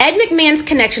Clearinghouse. Ed McMahon's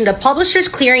connection to Publishers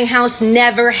Clearinghouse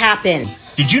never happened.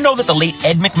 Did you know that the late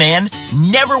Ed McMahon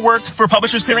never worked for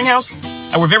Publishers Clearinghouse?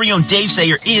 Our very own Dave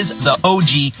Sayer is the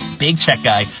OG big check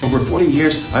guy. Over 20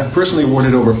 years, I've personally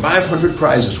awarded over 500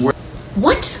 prizes.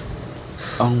 What?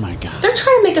 Oh my God. They're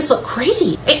trying to make us look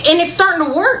crazy. And it's starting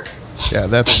to work. His Yeah,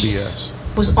 that's face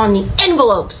BS. was on the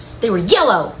envelopes. They were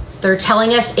yellow. They're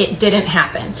telling us it didn't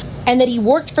happen. And that he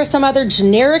worked for some other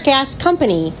generic ass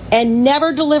company and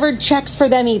never delivered checks for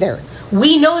them either.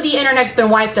 We know the internet's been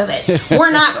wiped of it.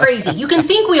 We're not crazy. You can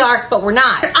think we are, but we're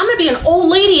not. I'm gonna be an old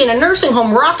lady in a nursing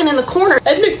home rocking in the corner.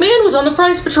 Ed McMahon was on the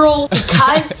Prize Patrol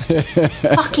because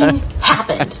fucking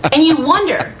happened. And you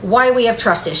wonder why we have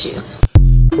trust issues.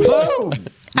 Boom!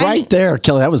 Right there,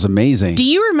 Kelly. That was amazing. Do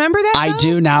you remember that? I though?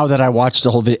 do now that I watched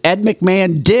the whole video. Ed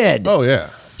McMahon did. Oh, yeah.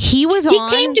 He was He on.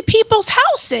 came to people's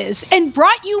houses and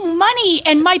brought you money,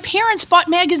 and my parents bought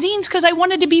magazines because I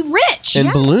wanted to be rich.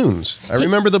 And balloons. I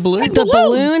remember the balloons. the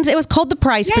balloons. It was called the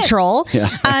Price Yes. Patrol.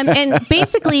 And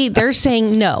basically, they're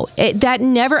saying no, that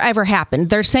never ever happened.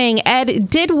 They're saying Ed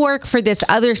did work for this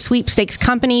other sweepstakes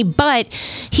company, but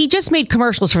he just made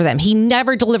commercials for them. He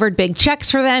never delivered big checks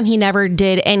for them. He never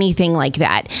did anything like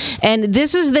that. And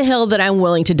this is the hill that I'm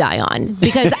willing to die on,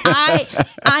 because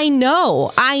I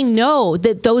know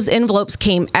that those envelopes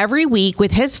came every week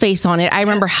with his face on it. I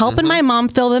remember helping my mom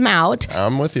fill them out.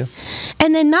 I'm with you.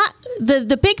 And then not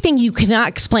the big thing you cannot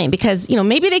explain, because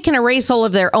maybe they can erase all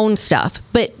of their own stuff,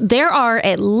 but there are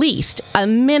at least a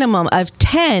minimum of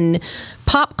 10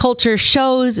 pop culture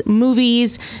shows,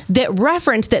 movies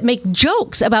that make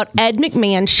jokes about Ed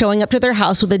McMahon showing up to their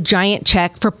house with a giant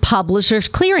check for Publishers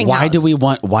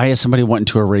Clearinghouse. Why is somebody wanting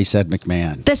to erase Ed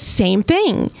McMahon? The same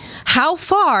thing. How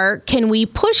far can we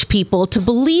push people to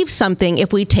believe something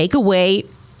if we take away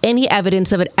any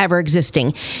evidence of it ever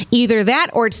existing? Either that,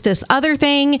 or it's this other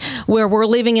thing where we're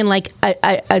living in like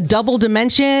a double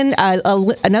dimension,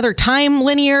 another time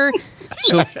linear.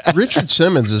 So Richard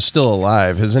Simmons is still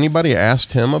alive. Has anybody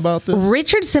asked him about this?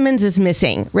 Richard Simmons is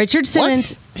missing. Richard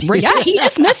Simmons. Yeah, he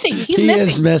is missing. He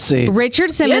is missing.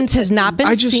 Richard Simmons has not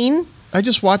been seen. I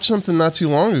just watched something not too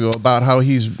long ago about how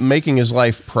he's making his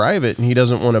life private and he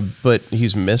doesn't want to, but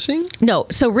he's missing? No.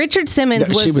 So Richard Simmons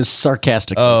was... She was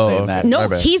sarcastically saying that. No,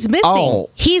 he's missing. Oh.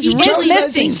 He's He really is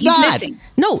missing. missing. He's missing.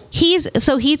 No,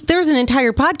 there's an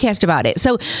entire podcast about it.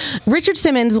 So Richard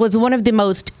Simmons was one of the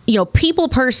most, people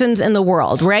persons in the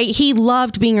world, right? He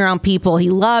loved being around people. He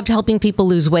loved helping people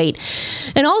lose weight.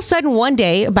 And all of a sudden one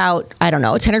day, about,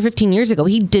 10 or 15 years ago,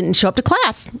 he didn't show up to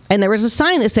class. And there was a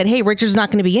sign that said, hey, Richard's not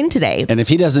going to be in today. And if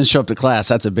he doesn't show up to class,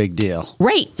 that's a big deal.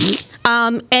 Right.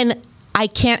 And I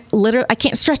can't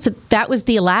stress that was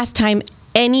the last time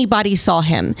anybody saw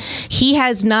him.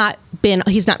 He's not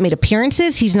made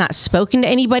appearances. He's not spoken to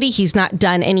anybody. He's not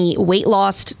done any weight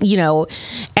loss,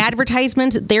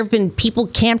 advertisements. There have been people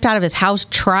camped out of his house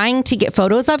trying to get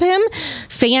photos of him.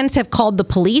 Fans have called the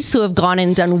police, who have gone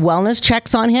and done wellness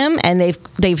checks on him, and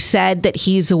they've said that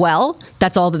he's well.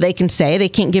 That's all that they can say. They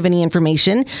can't give any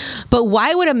information. But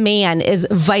why would a man as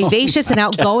vivacious and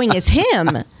outgoing as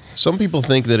him? Some people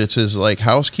think that it's his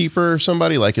housekeeper or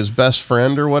somebody, like his best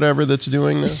friend or whatever, that's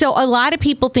doing this. So a lot of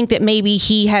people think that maybe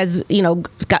he has,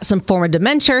 got some form of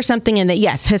dementia or something, and that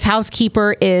yes, his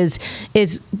housekeeper is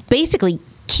basically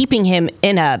keeping him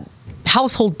in a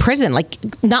household prison, like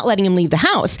not letting him leave the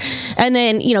house. And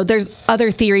then, there's other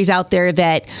theories out there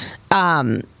that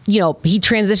he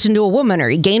transitioned to a woman, or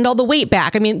he gained all the weight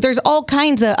back. I mean, there's all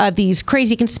kinds of these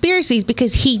crazy conspiracies,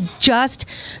 because he just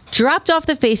dropped off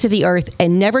the face of the earth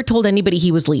and never told anybody he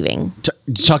was leaving.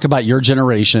 Talk about your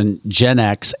generation, Gen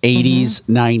X, 80s,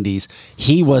 90s.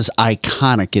 He was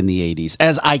iconic in the 80s,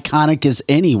 as iconic as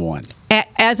anyone.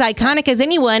 As iconic as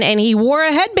anyone, and he wore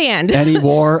a headband. And he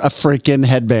wore a freaking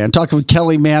headband. Talking with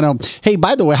Kelly Mano. Hey,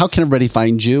 by the way, how can everybody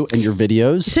find you and your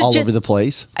videos all over the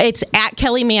place? It's at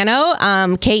Kelly Mano,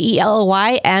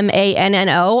 KELYMANNO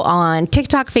on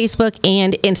TikTok, Facebook,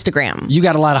 and Instagram. You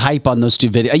got a lot of hype on those two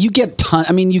videos. You get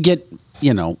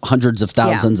hundreds of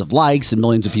thousands of likes and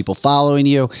millions of people following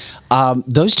you.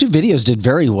 Those two videos did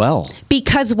very well.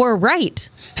 Because we're right.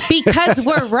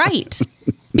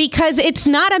 Because it's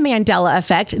not a Mandela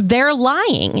effect. They're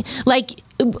lying.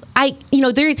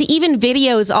 There's even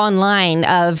videos online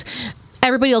of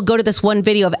everybody will go to this one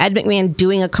video of Ed McMahon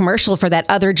doing a commercial for that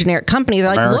other generic company.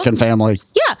 They're like, American Family.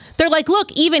 Yeah. They're like, look,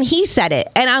 even he said it.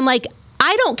 And I'm like,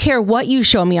 I don't care what you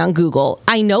show me on Google.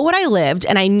 I know what I lived,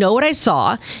 and I know what I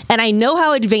saw, and I know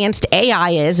how advanced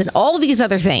AI is and all of these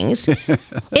other things. And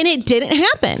it didn't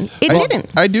happen. It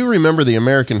didn't. I do remember the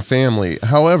American Family.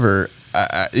 However,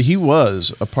 he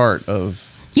was a part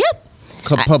of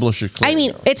Publishers Clearinghouse. I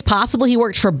mean, it's possible he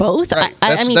worked for both. Right.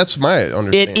 That's my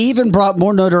understanding. It even brought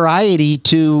more notoriety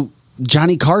to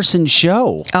Johnny Carson's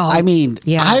show. I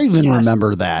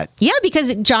remember that. Yeah,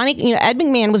 because Ed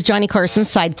McMahon was Johnny Carson's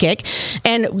sidekick,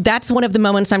 and that's one of the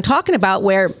moments I'm talking about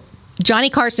where Johnny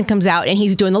Carson comes out and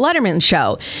he's doing the Letterman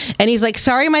show, and he's like,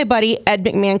 sorry, my buddy Ed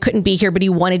McMahon couldn't be here, but he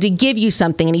wanted to give you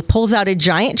something, and he pulls out a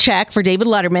giant check for David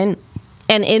Letterman.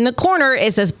 And in the corner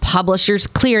is this Publishers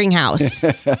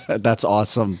Clearinghouse. That's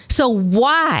awesome. So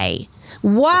why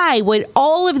would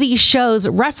all of these shows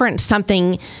reference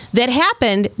something that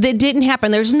happened that didn't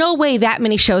happen? There's no way that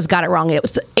many shows got it wrong. It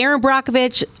was Aaron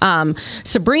Brockovich,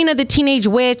 Sabrina the Teenage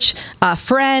Witch,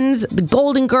 Friends, The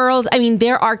Golden Girls. I mean,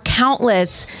 there are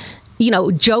countless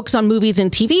jokes on movies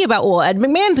and TV about, Ed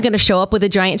McMahon's going to show up with a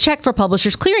giant check for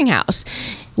Publishers Clearinghouse.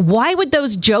 Why would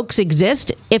those jokes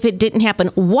exist if it didn't happen?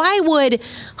 Why would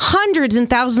hundreds and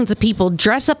thousands of people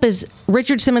dress up as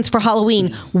Richard Simmons for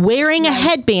Halloween wearing a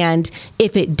headband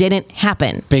if it didn't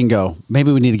happen? Bingo.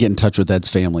 Maybe we need to get in touch with Ed's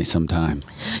family sometime.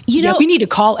 You know, we need to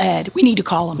call Ed. We need to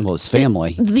call him. Well, his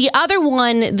family. The other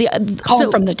one, Call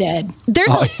him from the dead. There's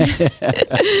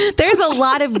there's a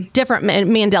lot of different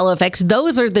Mandela effects.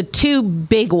 Those are the two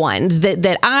big ones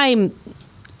that I'm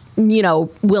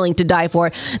willing to die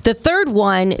for. The third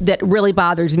one that really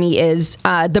bothers me is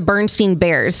the Bernstein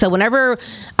Bears. So whenever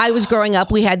I was growing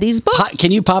up, we had these books.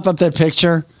 Can you pop up that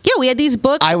picture? Yeah, we had these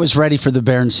books. I was ready for the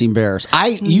Bernstein Bears.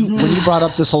 When you brought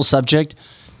up this whole subject,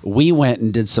 we went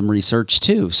and did some research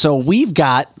too. So we've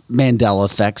got Mandela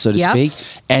effect, so to speak,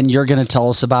 and you're going to tell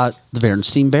us about the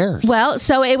Bernstein Bears. Well,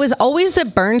 so it was always the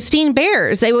Bernstein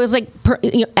Bears. It was like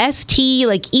ST,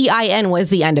 like EIN was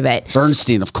the end of it.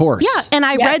 Bernstein, of course. Yeah, and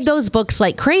I read those books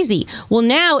like crazy. Well,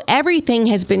 now everything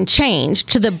has been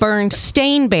changed to the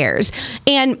Bernstein Bears.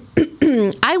 And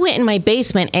I went in my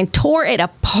basement and tore it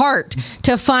apart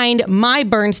to find my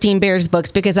Bernstein Bears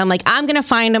books because I'm like, I'm going to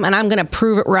find them and I'm going to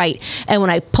prove it right. And when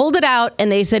I pulled it out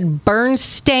and they said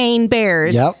Bernstein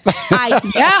Bears,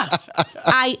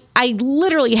 I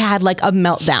literally had like a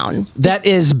meltdown. That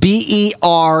is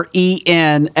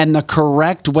BEREN, and the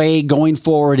correct way going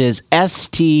forward is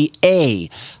STAIN,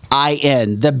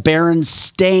 the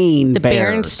Berenstain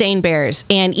Bears. The Berenstain Bears.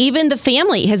 And even the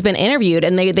family has been interviewed,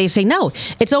 and they say, no,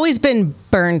 it's always been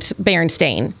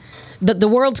Berenstain. The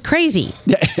world's crazy.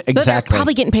 Yeah, exactly. But they're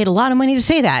probably getting paid a lot of money to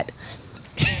say that.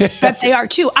 But they are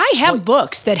too. I have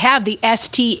books that have the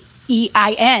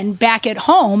STEIN back at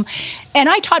home, and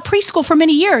I taught preschool for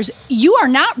many years. You are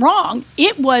not wrong.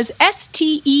 It was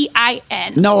STEIN.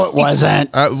 No, it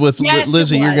wasn't. Yes,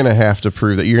 Lizzie, you're going to have to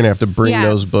prove that. You're going to have to bring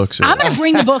those books in. I'm going to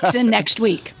bring the books in next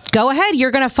week. Go ahead.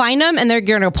 You're going to find them, and they're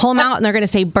going to pull them out, and they're going to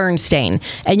say Bernstein,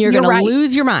 and you're going to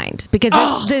lose your mind because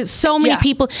there's so many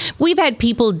people. We've had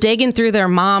people digging through their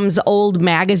mom's old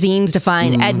magazines to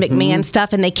find Ed McMahon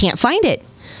stuff, and they can't find it.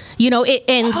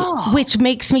 Which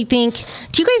makes me think,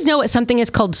 do you guys know what something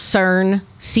is called CERN?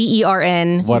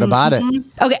 CERN. What about it?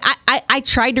 Okay, I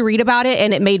tried to read about it,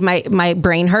 and it made my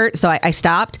brain hurt, so I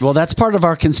stopped. Well, that's part of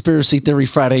our Conspiracy Theory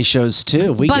Friday shows,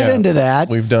 too. We get into that.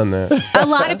 We've done that. A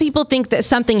lot of people think that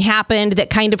something happened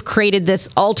that kind of created this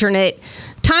alternate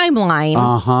timeline.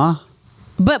 Uh-huh.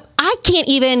 But I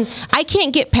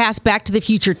can't get past Back to the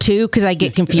Future 2 because I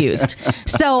get confused.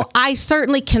 So I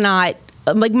certainly cannot,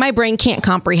 my brain can't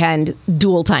comprehend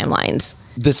dual timelines.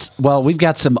 We've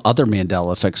got some other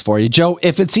Mandela effects for you. Joe,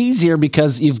 if it's easier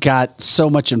because you've got so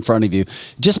much in front of you,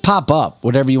 just pop up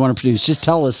whatever you want to produce. Just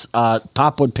tell us,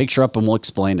 pop one picture up and we'll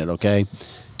explain it, okay?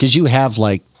 Because you have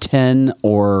like 10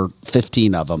 or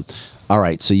 15 of them. All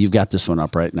right, so you've got this one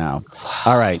up right now.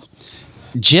 All right.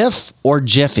 Jif or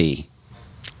Jiffy?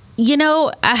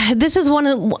 This is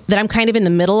one that I'm kind of in the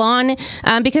middle on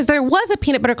because there was a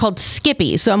peanut butter called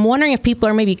Skippy. So I'm wondering if people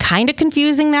are maybe kind of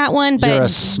confusing that one. But you're a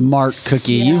smart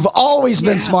cookie. Yeah. You've always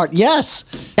been smart. Yes.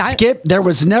 There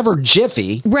was never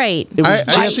Jiffy. Right.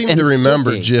 I seem to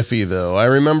remember Skippy. Jiffy, though. I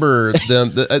remember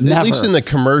them, at least in the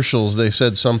commercials, they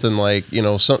said something like, they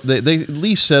at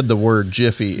least said the word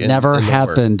Jiffy. Never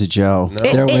happened, Joe. No.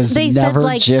 There was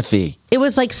never Jiffy. It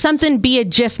was like something, be a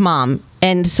Jif mom.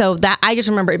 And so that I just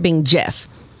remember it being Jif.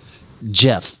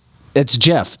 Jif. It's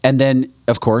Jif. And then,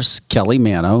 of course, Kelly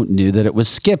Mano knew that it was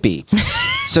Skippy.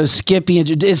 So Skippy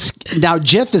now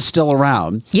Jif is still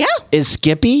around. Yeah. Is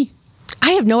Skippy?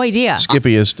 I have no idea.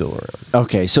 Skippy is still around.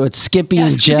 Okay, so it's Skippy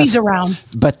and Skippy's Jif. Around.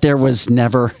 But there was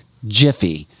never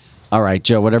Jiffy. All right,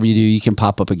 Joe, whatever you do, you can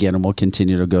pop up again and we'll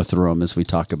continue to go through them as we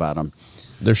talk about them.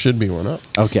 There should be one up.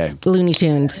 Okay. Looney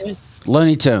Tunes.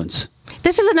 Looney Tunes.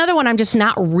 This is another one I'm just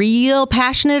not real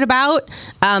passionate about.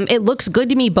 It looks good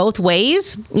to me both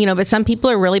ways, but some people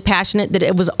are really passionate that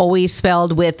it was always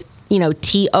spelled with,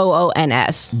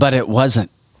 TOONS. But it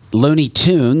wasn't. Looney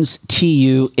Tunes,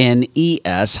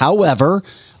 TUNES. However,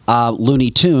 Looney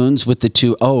Tunes with the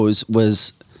two O's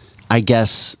was, I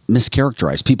guess,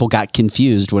 mischaracterized. People got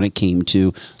confused when it came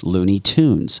to Looney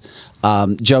Tunes.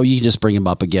 Joe, you can just bring him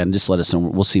up again. Just let us know.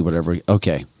 We'll see whatever.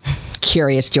 Okay.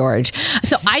 Curious George.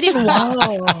 So I didn't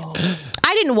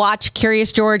watch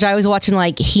Curious George. I was watching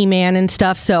like He-Man and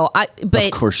stuff. But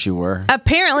of course you were.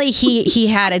 Apparently he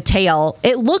had a tail.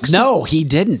 It looks No, he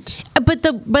didn't. But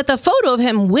the photo of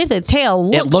him with a tail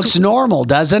looks normal,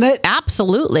 doesn't it?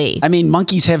 Absolutely. I mean,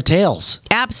 monkeys have tails.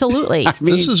 Absolutely.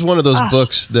 This is one of those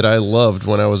books that I loved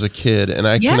when I was a kid, and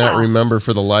I cannot remember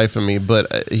for the life of me.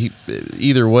 But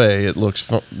either way, it looks.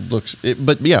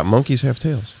 But yeah, monkeys have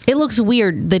tails. It looks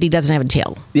weird that he doesn't have a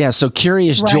tail. Yeah. So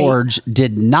Curious George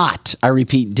did not. I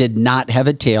repeat, did not have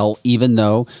a tail, even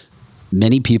though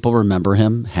many people remember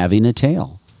him having a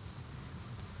tail.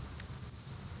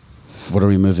 What are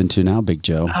we moving to now, Big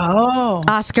Joe? Oh,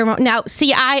 Oscar. Now,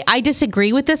 see, I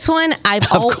disagree with this one. I've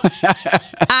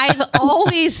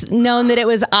always known that it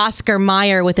was Oscar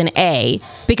Mayer with an A,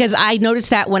 because I noticed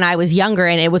that when I was younger,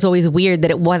 and it was always weird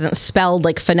that it wasn't spelled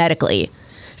like phonetically.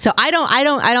 So I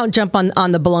don't jump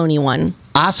on the baloney one.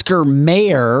 Oscar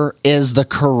Mayer is the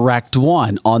correct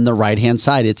one on the right-hand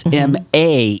side. It's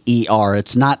M-A-E-R.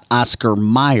 It's not Oscar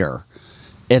Mayer.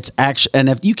 It's actually, and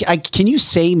if you can you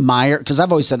say Meyer? Because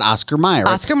I've always said Oscar Mayer.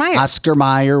 Oscar Mayer. Oscar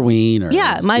Mayer Wiener.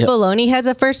 Yeah, my baloney has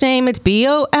a first name. It's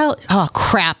B-O-L. Oh,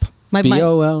 crap.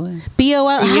 B-O-L-A.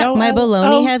 B-O-L. My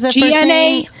baloney has a first G-N-A.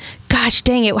 name. Gosh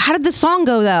dang it. How did the song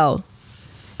go, though?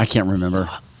 I can't remember.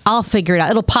 I'll figure it out.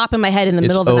 It'll pop in my head in the It's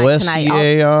middle of the night tonight.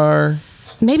 O-S-C-A-R.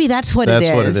 Maybe that's what it is.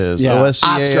 That's what it is. Yeah.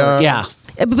 O-S-C-A-R. Oscar. Yeah.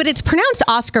 But it's pronounced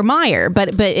Oscar Mayer,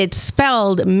 but it's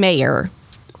spelled Mayer,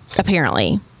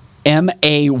 apparently.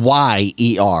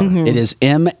 M-A-Y-E-R. It is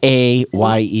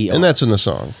M-A-Y-E-R. And that's in the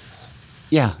song.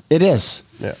 Yeah, it is.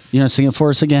 Yeah. You want to sing it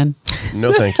for us again?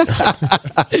 No, thank you.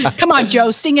 come on, Joe,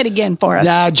 sing it again for us.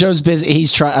 Nah, Joe's busy.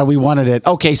 He's trying. We wanted it.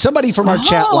 Okay, somebody from our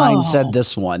chat line said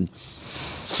this one.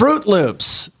 Fruit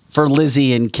Loops for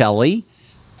Lizzie and Kelly.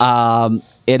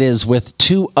 It is with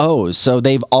 2 O's. So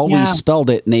they've always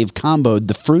spelled it, and they've comboed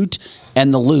the fruit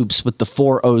and the loops with the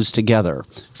 4 O's together.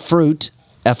 Fruit,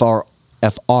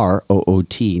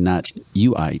 F-R-O-O-T, not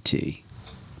U-I-T.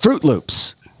 Fruit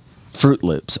Loops. Fruit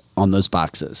Loops on those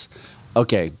boxes.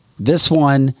 Okay, this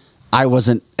one I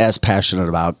wasn't as passionate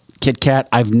about. Kit Kat,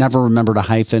 I've never remembered a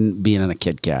hyphen being in a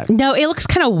Kit Kat. No, it looks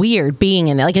kind of weird being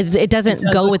in there. Like it doesn't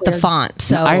go with the font.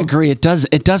 So I agree. It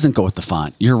doesn't go with the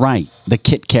font. You're right. The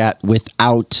Kit Kat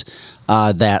without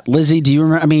that. Lizzie, do you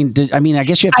remember? I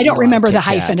guess you have to I don't eat a lot of remember the Kit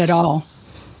hyphen Kats. at all.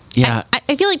 Yeah.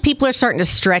 I feel like people are starting to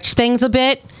stretch things a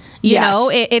bit. You know,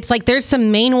 it's like there's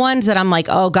some main ones that I'm like,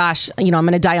 oh gosh, I'm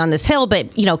going to die on this hill.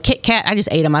 But Kit Kat, I just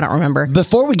ate them. I don't remember.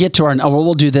 Before we get to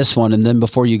we'll do this one, and then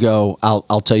before you go,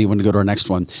 I'll tell you when to go to our next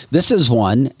one. This is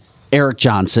one Eric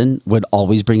Johnson would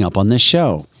always bring up on this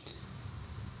show.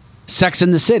 Sex in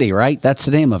the City, right? That's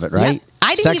the name of it, right?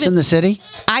 Yeah. Sex in the City?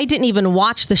 I didn't even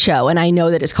watch the show, and I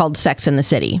know that it's called Sex in the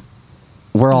City.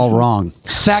 We're all wrong.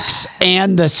 Sex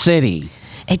and the City.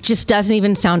 It just doesn't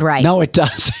even sound right. No, it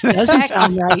doesn't. It doesn't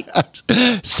sound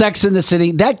right. Sex in the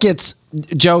City. That gets,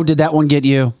 Joe, did that one get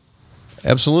you?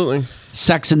 Absolutely.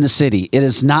 Sex in the City. It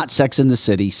is not Sex in the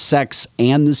City. Sex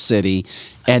and the City.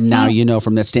 And now you know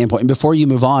from that standpoint. And before you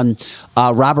move on,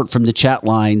 Robert from the chat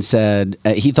line said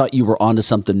he thought you were onto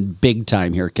something big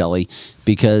time here, Kelly,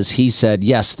 because he said,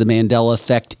 yes, the Mandela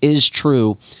effect is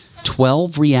true.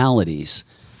 12 realities,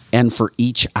 and for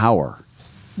each hour.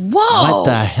 Whoa. What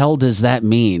the hell does that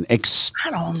mean? I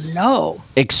don't know.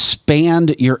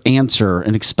 Expand your answer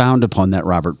and expound upon that,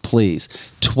 Robert, please.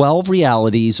 12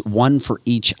 realities, 1 for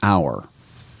each hour.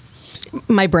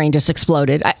 My brain just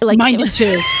exploded. Mine did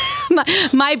too.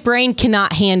 my brain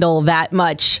cannot handle that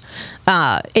much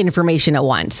information at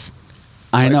once.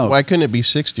 I know. Why couldn't it be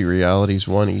 60 realities,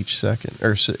 1 each second,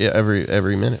 or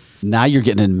every minute? Now you're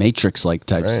getting in Matrix-like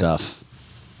type stuff.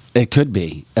 It could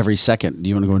be every second. Do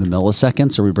you want to go into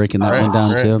milliseconds? Are we breaking that one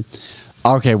down too?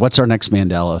 Okay, what's our next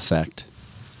Mandela effect?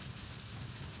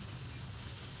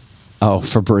 Oh,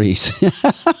 Febreze.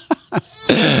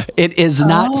 It is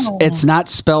not. It's not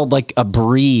spelled like a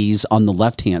breeze on the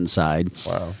left-hand side.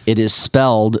 Wow. It is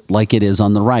spelled like it is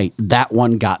on the right. That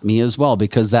one got me as well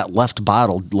because that left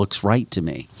bottle looks right to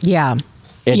me. Yeah.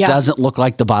 It doesn't look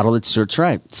like the bottle that starts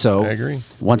right. So I agree.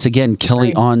 Once again,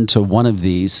 Kelly on to one of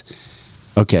these.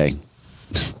 Okay.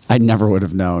 I never would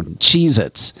have known.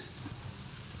 Cheez-Its.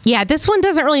 Yeah, this one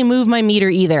doesn't really move my meter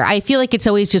either. I feel like it's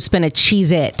always just been a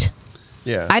Cheez-It.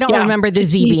 Yeah. I don't remember the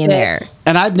Z being there.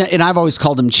 And I've always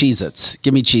called them Cheez-Its.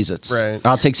 Give me Cheez-Its. Right.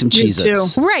 I'll take some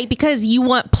Cheez-Its. Right, because you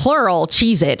want plural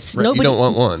Cheez-Its. Right, you don't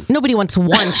want one. Nobody wants one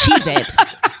Cheez-It.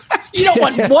 You don't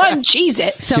want one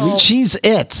Cheez-It. So, Give me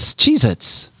Cheez-Its.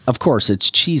 Cheez-Its. Of course, it's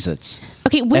Cheez-Its.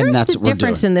 Okay, where's the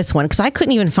difference in this one? Because I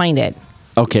couldn't even find it.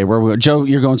 Okay, Joe,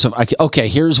 you're going so. Okay,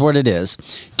 here's what it is.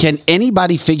 Can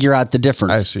anybody figure out the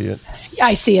difference? I see it.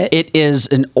 I see it. It is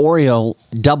an Oreo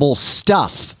double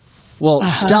stuff. Well,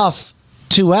 stuff,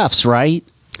 2 F's, right?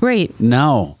 Right.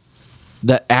 No.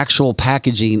 The actual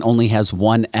packaging only has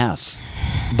 1 F.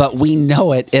 But we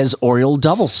know it as Oreo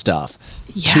double stuff.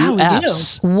 Yeah, 2 we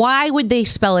F's. do. Why would they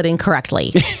spell it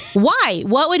incorrectly? Why?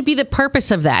 What would be the purpose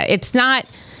of that? It's not.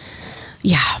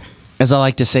 Yeah. As I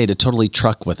like to say, to totally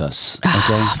truck with us. Okay.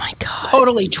 Oh my God.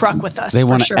 Totally truck with us. They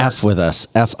want to sure. F with us.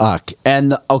 F-uck.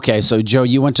 And, okay, so Joe,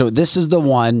 you went to, this is the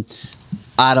one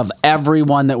out of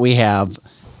everyone that we have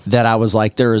that I was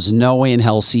like, there is no way in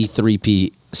hell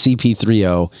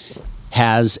CP3O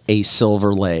has a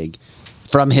silver leg.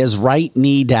 From his right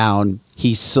knee down,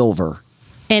 he's silver.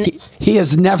 And he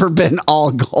has never been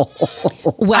all gold.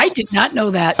 Well, I did not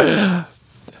know that.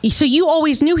 So you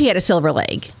always knew he had a silver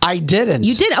leg? I didn't.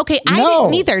 You didn't? Okay, I No.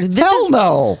 didn't either.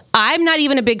 No. I'm not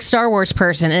even a big Star Wars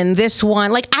person, and this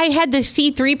one, like, I had the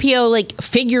C-3PO like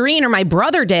figurine, or my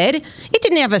brother did. It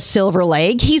didn't have a silver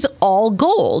leg. He's all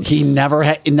gold. He never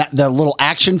had in the little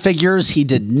action figures. He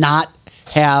did not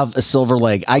have a silver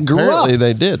leg. I grew Apparently up.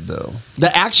 they did, though.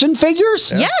 The action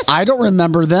figures? Yes. I don't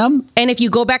remember them. And if you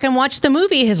go back and watch the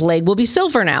movie, his leg will be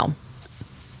silver now.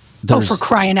 There's- for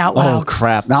crying out loud. Oh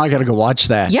crap! Now I got to go watch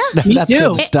that. Yeah, me that's too.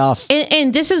 good stuff.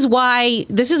 And this is why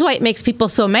it makes people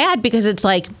so mad, because it's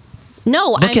like,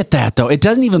 no, Look at that though. It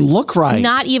doesn't even look right.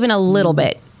 not even a little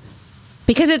bit.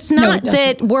 Because it's not it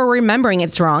that we're remembering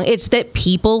it's wrong. It's that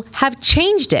people have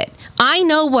changed it. I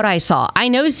know what I saw. I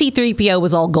know C-3PO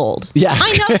was all gold. Yeah.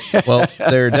 I know. Well,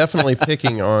 they're definitely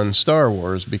picking on Star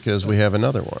Wars because we have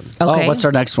another one. Okay. Oh, what's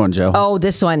our next one, Joe? Oh,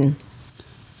 this one.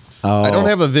 I don't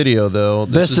have a video, though.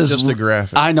 This is just a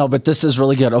graphic. I know, but this is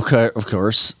really good. Okay, of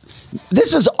course.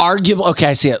 This is arguable. Okay,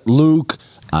 I see it. Luke,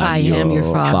 I am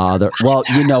your father. Well,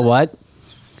 you know what?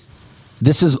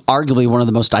 This is arguably one of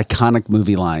the most iconic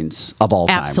movie lines of all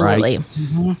time, Absolutely.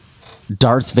 right?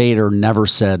 Darth Vader never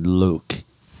said Luke.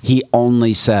 He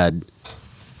only said,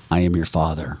 I am your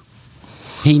father.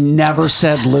 He never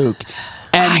said Luke.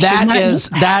 And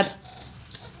that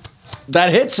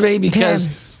hits me because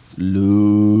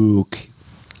Luke.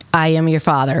 I am your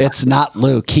father. It's not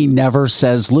Luke. He never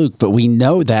says Luke, but we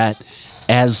know that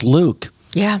as Luke.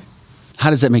 Yeah. How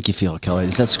does that make you feel, Kelly?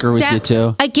 Does that screw with you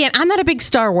too? Again, I'm not a big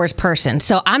Star Wars person,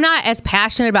 so I'm not as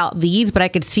passionate about these, but I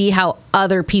could see how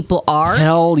other people are.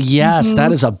 Hell yes,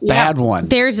 that is a bad one.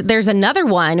 There's another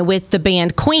one with the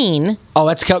band Queen. Oh,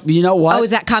 that's you know what? Oh, is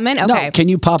that coming? Okay. No, can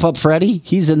you pop up Freddie?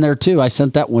 He's in there too. I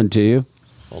sent that one to you.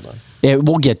 Hold on. Yeah,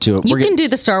 we'll get to it. You can do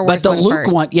the Star Wars but the one Luke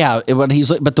first. one, yeah.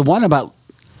 But the one about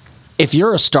if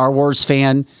you're a Star Wars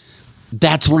fan,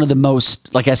 that's one of the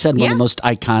most, like I said, one of the most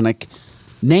iconic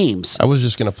names. I was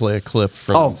just going to play a clip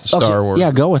from Star Wars.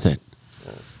 Yeah, go with it.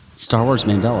 Star Wars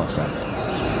Mandela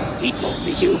Effect. He told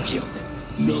me you killed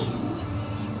him. No,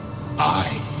 I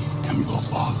am your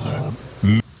father.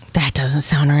 That doesn't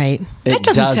sound right. That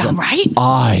doesn't sound right.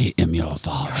 I am your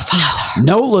father.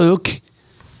 No Luke.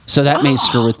 So that may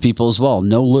screw with people as well.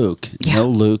 No Luke. Yeah. No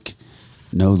Luke.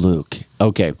 No Luke.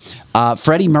 Okay.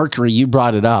 Freddie Mercury, you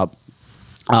brought it up.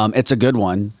 It's a good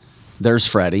one. There's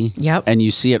Freddie. Yep. And you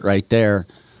see it right there.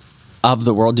 Of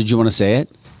the world. Did you want to say it?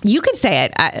 You can say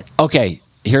it. Okay.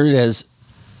 Here it is.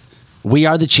 We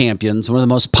Are the Champions, one of the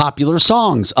most popular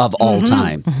songs of all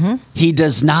time. He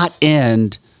does not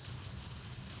end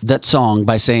that song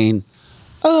by saying,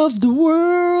 of the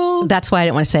world. That's why I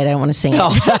didn't want to say it. I don't want to sing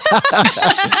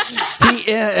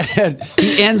it.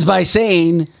 He ends by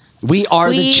saying, we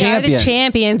are the champions. We are the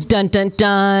champions. Dun, dun,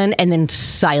 dun. And then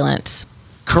silence.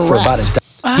 Correct.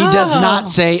 He does not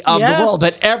say of the world,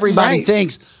 but everybody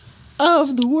thinks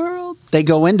of the world. They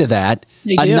go into that.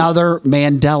 They do. Another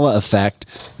Mandela effect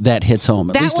that hits home.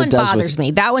 At That least one it does bothers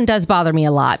me. That one does bother me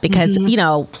a lot because, you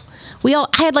know, I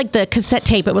had like the cassette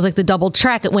tape. It was like the double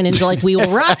track. It went into like We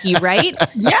Will Rock You, right?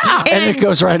 Yeah. And it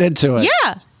goes right into it.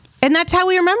 Yeah. And that's how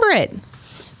we remember it.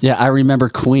 Yeah, I remember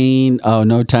Queen,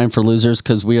 No Time for Losers,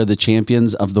 because we are the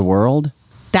champions of the world.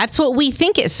 That's what we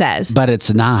think it says. But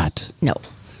it's not. No.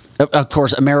 Of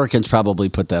course, Americans probably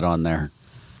put that on there.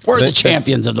 We're the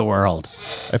champions of the world.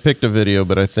 I picked a video,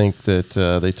 but I think that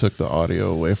they took the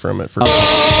audio away from it. For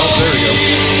oh, there we go.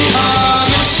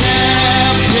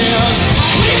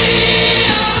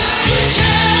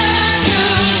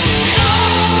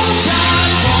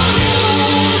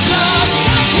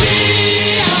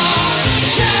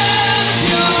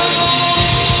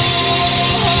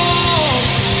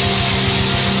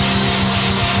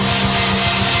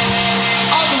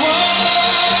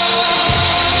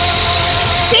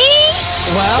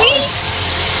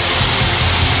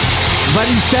 But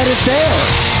he said it there.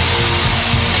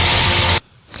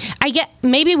 I get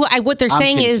maybe what they're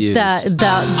saying is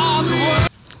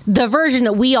the version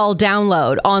that we all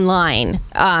download online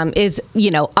is,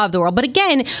 of the world. But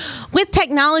again, with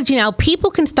technology now,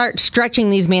 people can start stretching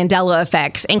these Mandela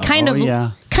effects and kind of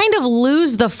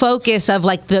lose the focus of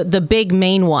like the big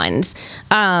main ones.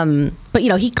 But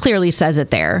he clearly says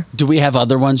it there. Do we have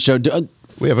other ones, Joe?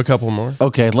 We have a couple more.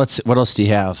 Okay, what else do you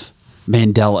have?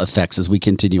 Mandela effects as we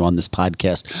continue on this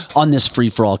podcast, on this Free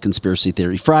for All Conspiracy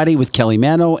Theory Friday with Kelly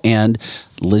Mano and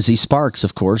Lizzie Sparks,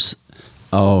 of course.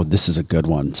 Oh, this is a good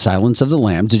one. Silence of the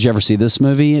Lambs. Did you ever see this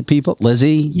movie, people?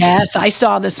 Lizzie? Yes, I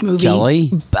saw this movie.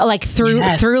 Kelly? Like through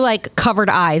like covered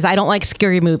eyes. I don't like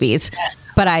scary movies,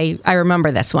 but I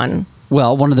remember this one.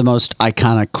 Well, one of the most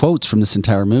iconic quotes from this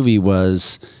entire movie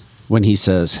was when he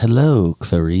says, "Hello,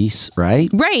 Clarice," right?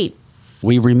 Right.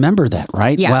 We remember that,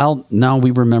 right? Yeah. Well, no,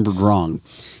 we remembered wrong.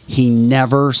 He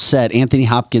never said, Anthony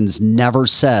Hopkins never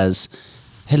says,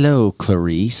 "Hello,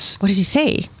 Clarice." What does he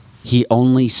say? He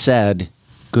only said,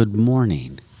 "Good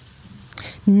morning."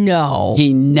 No.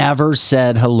 He never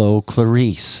said, "Hello,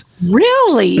 Clarice."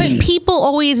 Really? But people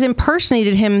always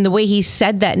impersonated him the way he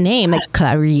said that name, like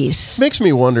Clarice. Makes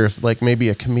me wonder if like maybe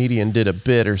a comedian did a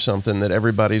bit or something that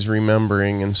everybody's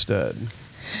remembering instead.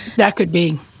 That could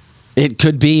be. It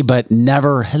could be, but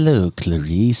never, "Hello,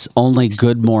 Clarice." Only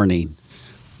 "Good morning."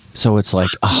 So it's like,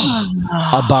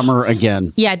 a bummer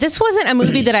again. Yeah, this wasn't a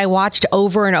movie that I watched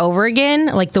over and over again,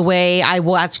 like the way I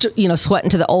watched, Sweat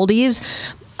into the Oldies.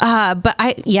 But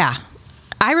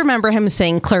I remember him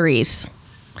saying Clarice.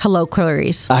 Hello,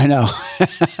 Clarice. I know.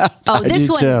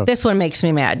 This one makes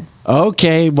me mad.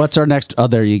 Okay, what's our next? Oh,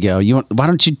 there you go. Do you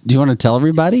want to tell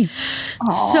everybody?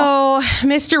 So,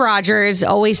 Mr. Rogers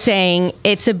always saying,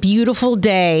 "It's a beautiful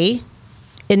day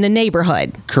in the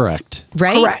neighborhood." Correct.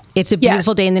 Right? Correct. It's a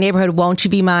beautiful day in the neighborhood. Won't you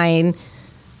be mine?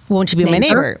 Won't you be my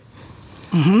neighbor?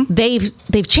 Mm-hmm.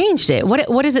 They've changed it.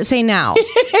 What does it say now?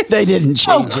 They didn't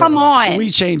change it. Oh, come on. We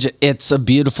change it. It's a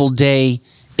beautiful day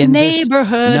in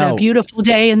neighborhood. A beautiful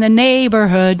day in the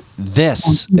neighborhood.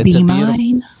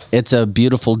 It's a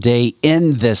beautiful day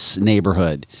in this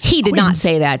neighborhood. He did not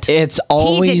say that. It's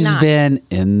always been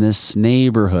in this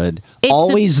neighborhood.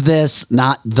 Always this,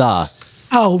 not the.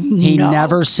 Oh, He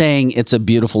never saying it's a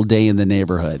beautiful day in the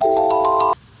neighborhood.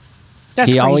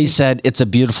 He always said it's a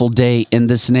beautiful day in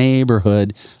this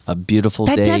neighborhood. A beautiful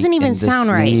day. That doesn't even in this sound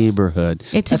right. Neighborhood.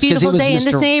 It's a beautiful day in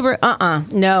this neighborhood.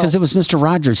 No. Because it was Mr.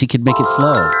 Rogers. He could make it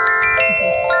flow.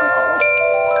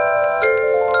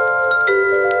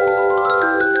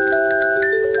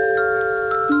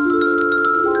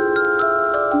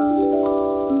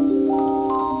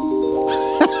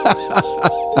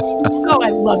 Oh, I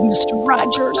love Mr.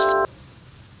 Rogers.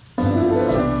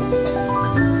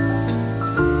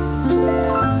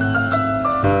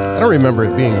 I don't remember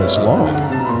it being this long.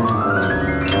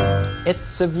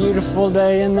 It's a beautiful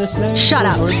day in this neighborhood. Shut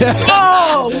up.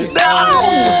 Oh, no!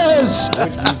 Yes!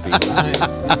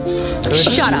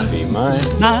 Shut up. Be mine.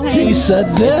 He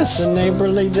said this. It's a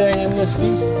neighborly day in this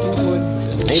beauty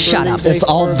wood. Shut up. It's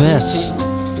all this.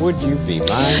 Would you be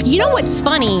mine? You know what's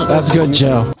funny? That's good,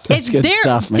 Joe. That's good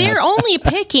stuff, man. They're only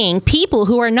picking people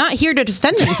who are not here to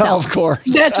defend themselves. Of course.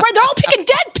 That's right. They're all picking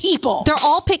dead people. They're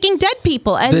all picking dead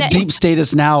people. And The deep state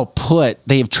is now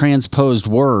they have transposed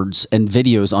words and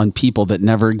videos on people that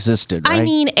never existed, right? I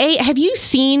mean, have you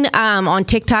seen on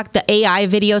TikTok the AI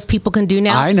videos people can do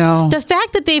now? I know. The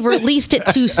fact that they've released it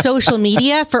to social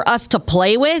media for us to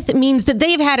play with means that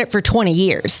they've had it for 20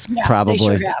 years. Yeah, probably.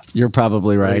 they sure have. You're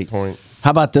probably right. Great point. How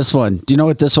about this one? Do you know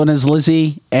what this one is,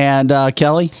 Lizzie and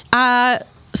Kelly?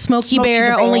 Smokey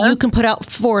Bear, only you can put out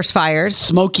forest fires.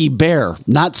 Smokey Bear,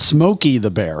 not Smokey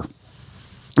the Bear.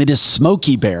 It is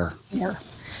Smokey Bear. Yeah.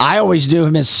 I always knew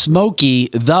him as Smokey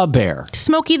the Bear.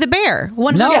 Smokey the Bear,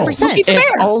 100%. No,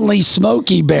 it's only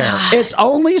Smokey Bear. It's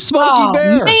only Smokey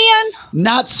Bear. Man.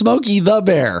 Not Smokey the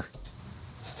Bear.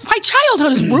 My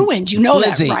childhood is ruined. You know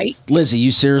Lizzie, that, right? Lizzie,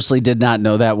 you seriously did not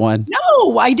know that one?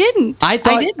 No, I didn't. I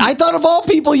thought of all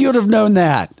people you'd have known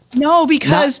that. No,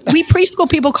 because we preschool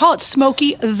people call it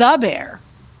Smokey the Bear.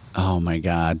 Oh my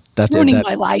God. That's ruining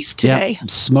my life today. Yep,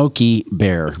 Smokey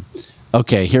Bear.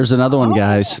 Okay, here's another one,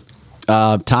 guys.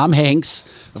 Tom Hanks,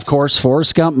 of course,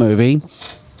 Forrest Gump movie.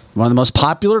 One of the most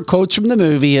popular quotes from the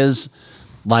movie is,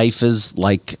 "Life is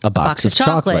like a box of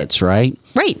chocolates," right?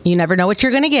 Right. You never know what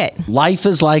you're going to get. Life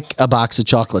is like a box of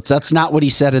chocolates. That's not what he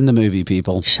said in the movie,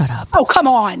 people. Shut up. Oh, come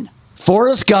on.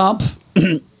 Forrest Gump,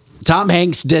 Tom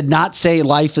Hanks did not say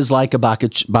life is like a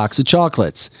box of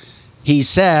chocolates. He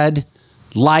said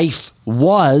life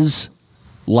was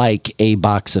like a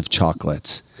box of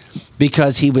chocolates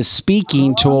because he was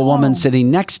speaking to a woman sitting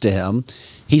next to him.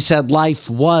 He said life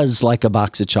was like a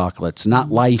box of chocolates, not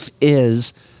life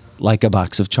is like a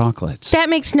box of chocolates. That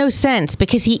makes no sense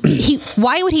because he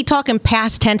why would he talk in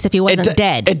past tense if he wasn't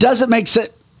dead? It doesn't make sense.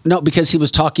 No, because he was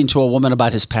talking to a woman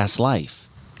about his past life.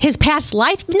 His past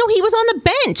life? No, he was on the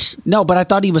bench. No, but I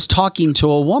thought he was talking to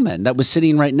a woman that was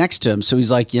sitting right next to him. So he's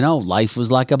like, life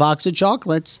was like a box of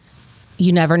chocolates.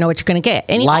 you never know what you're going to get.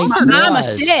 And Life Mama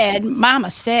was. said, Mama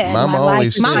my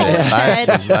always life said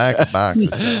is Mama black, black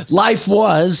boxes. Life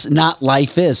was, not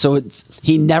life is. So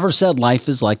he never said life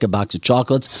is like a box of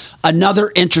chocolates.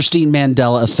 Another interesting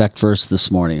Mandela effect for us this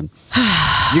morning.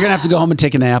 You're going to have to go home and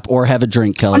take a nap or have a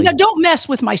drink, Kelly. Now, don't mess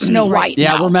with my Snow White.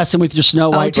 Yeah, now. we're messing with your Snow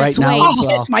White right just now. wait. as Oh,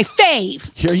 well. it's my fave.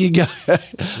 Here you go.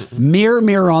 Mirror,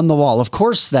 mirror on the wall. Of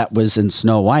course, that was in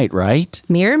Snow White, right?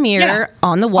 Mirror, mirror Yeah.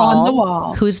 on the wall. On the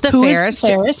wall. Who's the Who is the fairest,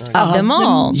 fairest of them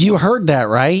all? You heard that,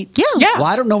 right? Yeah. Yeah. Well,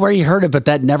 I don't know where you heard it, but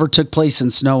that never took place in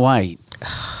Snow White.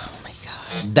 Oh, my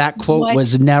God. That quote What?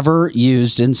 was never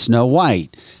used in Snow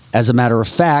White. As a matter of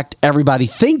fact, everybody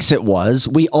thinks it was.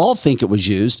 We all think it was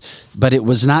used, but it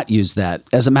was not used that.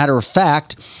 As a matter of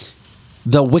fact,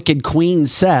 the Wicked Queen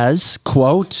says,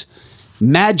 quote,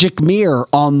 magic mirror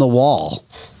on the wall.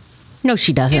 No,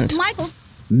 she doesn't.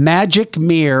 Magic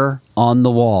mirror on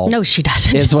the wall. No, she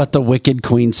doesn't. Is what the Wicked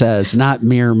Queen says, not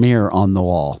mirror, mirror on the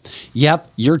wall.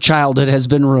 Yep, your childhood has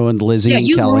been ruined, Lizzie Yeah, and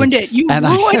you Kelly. ruined it. You And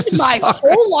I am ruined my sorry.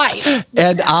 whole life.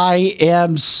 And I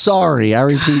am sorry. I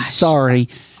repeat, sorry.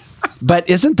 But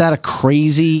isn't that a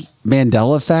crazy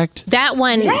Mandela effect? That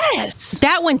one, Yes.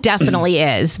 that one definitely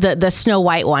is the Snow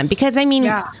White one, because I mean,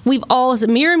 Yeah. we've all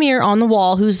mirror, mirror on the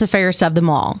wall. Who's the fairest of them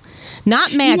all?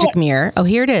 Not magic mirror. Oh,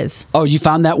 here it is. Oh, you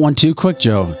found that one too quick,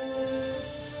 Joe.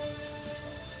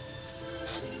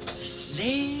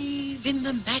 Slave in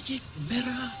the magic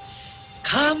mirror,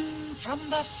 come from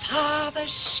the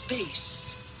farthest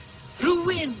space. Through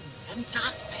wind and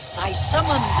darkness I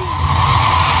summon thee.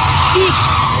 Speak.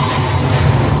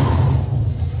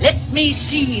 Let me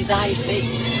see thy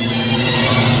face.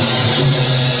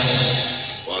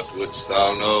 What wouldst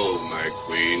thou know, my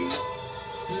queen?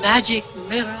 Magic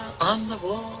mirror on the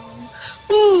wall,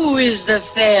 who is the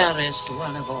fairest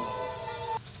one of all?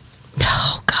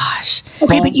 Oh gosh.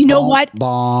 Okay, but you know what?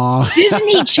 Bah.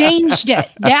 Disney changed it.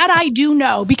 That I do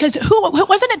know, because who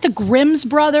wasn't it? The Grimm's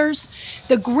brothers.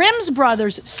 The Grimm's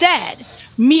brothers said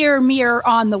 "mirror, mirror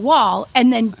on the wall,"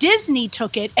 and then Disney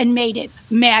took it and made it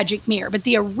magic mirror. But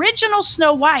the original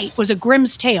Snow White was a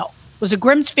Grimm's tale. Was a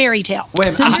Grimm's fairy tale. Wait,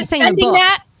 So you're saying the Defending book?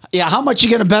 that, Yeah, how much you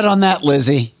going to bet on that,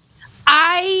 Lizzie?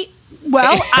 I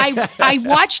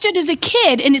watched it as a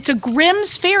kid, and it's a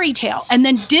Grimm's fairy tale, and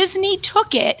then Disney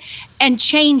took it and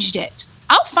changed it.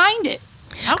 I'll find it.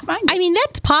 I mean,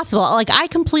 that's possible. Like, I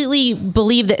completely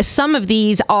believe that some of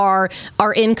these are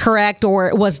incorrect, or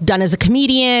it was done as a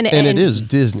comedian, And it is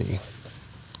Disney.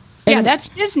 Yeah, that's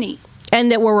Disney.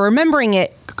 and that we're remembering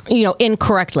it,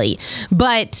 incorrectly.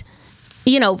 But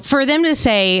for them to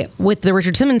say with the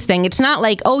Richard Simmons thing, it's not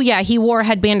like, oh yeah, he wore a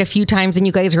headband a few times and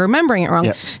you guys are remembering it wrong.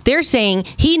 Yep. They're saying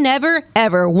he never,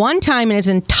 ever, one time in his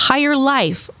entire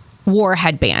life wore a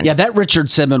headband. Yeah, that Richard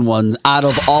Simmons one, out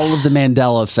of all of the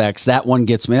Mandela effects, that one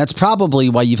gets me. That's probably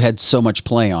why you've had so much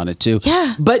play on it too.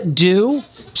 Yeah. But you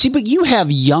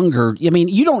have younger,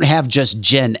 you don't have just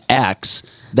Gen X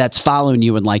that's following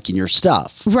you and liking your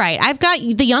stuff. Right. I've got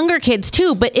the younger kids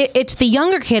too, but it's the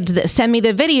younger kids that send me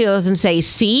the videos and say,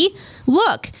 see,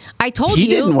 look, I told you. He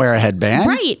didn't wear a headband.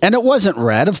 Right. And it wasn't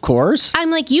red, of course.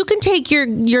 I'm like, you can take your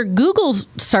Google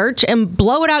search and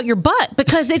blow it out your butt,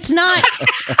 because it's not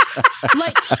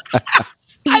like.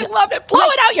 I love it. Blow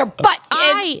it out your butt,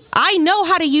 kids. I know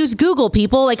how to use Google,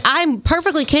 people. Like, I'm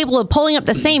perfectly capable of pulling up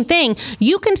the same thing.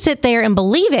 You can sit there and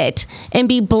believe it and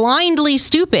be blindly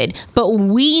stupid, but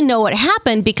we know it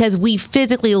happened because we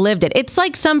physically lived it. It's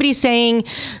like somebody saying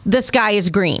the sky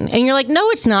is green, and you're like, no,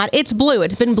 it's not. It's blue.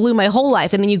 It's been blue my whole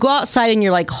life. And then you go outside and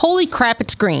you're like, holy crap,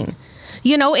 it's green.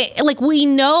 We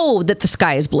know that the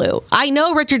sky is blue. I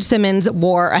know Richard Simmons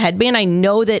wore a headband. I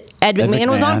know that Ed McMahon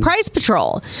was on Price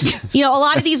Patrol. A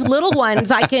lot of these little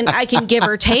ones I can give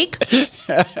or take.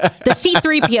 The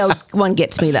C-3PO one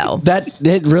gets me though.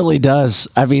 It really does.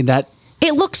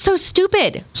 It looks so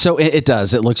stupid. So it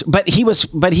does. It looks, but he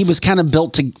was kind of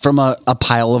built from a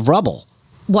pile of rubble.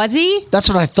 Was he? That's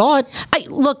what I thought.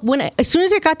 As soon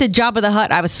as I got to Jabba the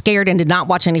Hutt, I was scared and did not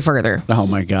watch any further. Oh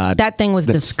my God. That thing was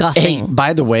disgusting. Hey,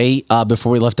 by the way,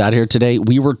 before we left out here today,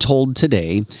 we were told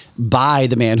today by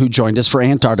the man who joined us for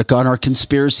Antarctica on our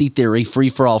Conspiracy Theory Free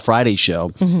for All Friday show.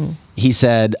 Mm-hmm. He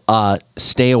said,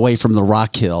 stay away from the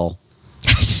Rock Hill.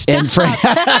 In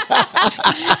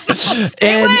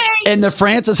the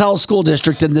Francis Howell School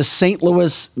District in the St.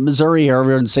 Louis, Missouri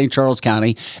area in St. Charles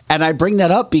County. And I bring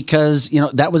that up because,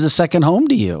 that was a second home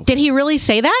to you. Did he really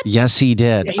say that? Yes, he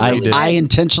did. Yeah, he did. I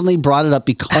intentionally brought it up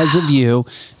because of you,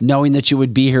 knowing that you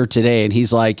would be here today. And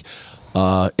he's like,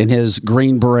 in his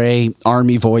Green Beret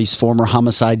Army voice, former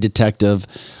homicide detective,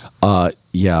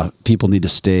 people need to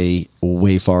stay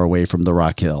way far away from the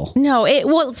Rock Hill. No,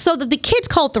 so the kids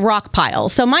call it the rock pile.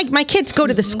 So my kids go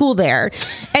to the school there,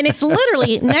 and it's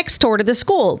literally next door to the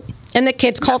school. And the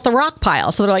kids call it the rock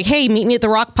pile. So they're like, hey, meet me at the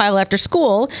rock pile after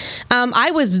school.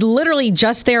 I was literally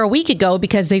just there a week ago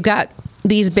because they've got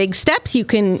these big steps you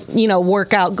can,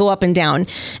 work out, go up and down.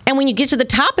 And when you get to the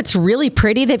top, it's really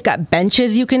pretty. They've got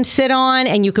benches you can sit on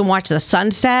and you can watch the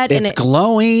sunset. It's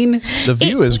glowing. The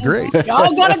view is great. You're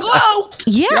all going to glow.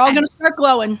 Yeah. You're all going to start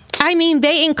glowing. I mean,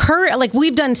 they encourage,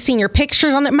 we've done senior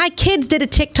pictures on there. My kids did a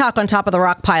TikTok on top of the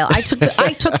rock pile. I took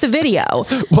the video.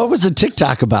 What was the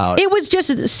TikTok about? It was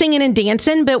just singing and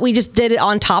dancing, but we just did it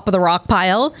on top of the rock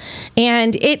pile.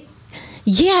 And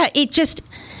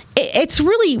it's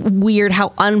really weird how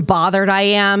unbothered I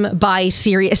am by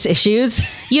serious issues.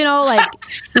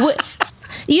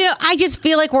 I just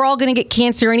feel like we're all going to get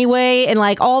cancer anyway. And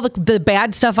all the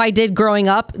bad stuff I did growing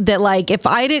up, that if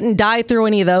I didn't die through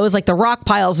any of those, the rock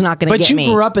pile's not going to get me. But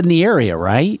you grew up in the area,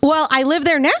 right? Well, I live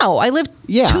there now. I live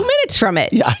 2 minutes from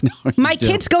it. Yeah, I know. My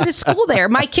kids go to school there.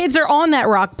 My kids are on that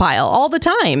rock pile all the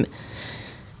time.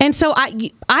 And so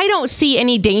I don't see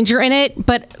any danger in it.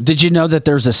 But did you know that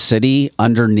there's a city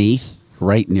underneath?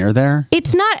 Right near there?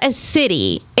 It's not a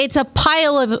city. It's a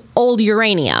pile of old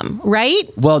uranium, right?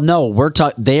 Well, no, we were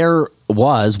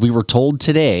told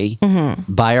today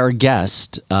by our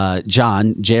guest,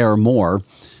 John J.R. Moore,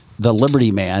 the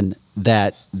Liberty Man,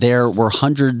 that there were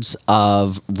hundreds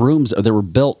of rooms that were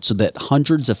built so that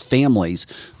hundreds of families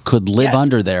could live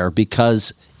under there,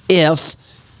 because if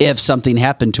something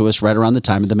happened to us right around the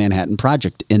time of the Manhattan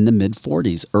Project in the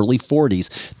mid-40s, early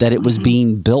 40s, that it was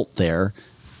being built there.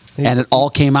 And it all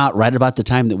came out right about the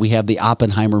time that we have the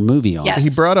Oppenheimer movie on. Yes.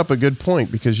 He brought up a good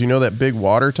point, because that big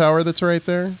water tower that's right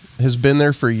there has been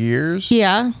there for years.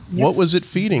 Yeah. What was it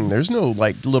feeding? There's no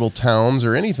little towns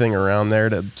or anything around there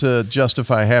to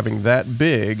justify having that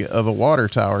big of a water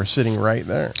tower sitting right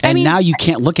there. And now you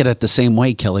can't look at it the same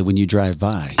way, Kelly, when you drive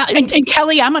by. And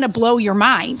Kelly, I'm going to blow your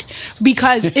mind,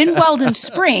 because in Weldon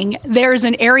Spring, there's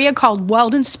an area called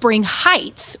Weldon Spring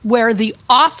Heights where the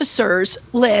officers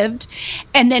lived.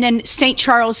 And then in St.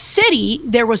 Charles City,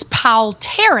 there was Powell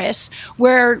Terrace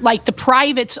where the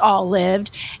privates all lived.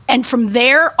 And from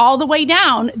there all the way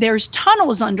down, there's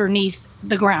tunnels underneath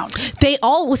the ground.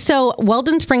 So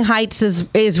Weldon Spring Heights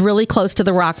is really close to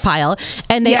the rock pile.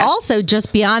 And they also,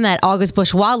 just beyond that, August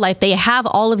Busch Wildlife, they have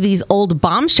all of these old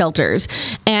bomb shelters.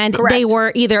 And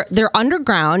they're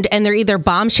underground, and they're either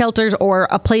bomb shelters or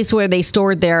a place where they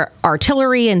stored their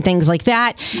artillery and things like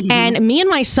that. Mm-hmm. And me and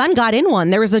my son got in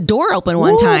one. There was a door open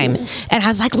one time. And I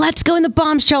was like, let's go in the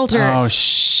bomb shelter. Oh,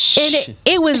 shit. And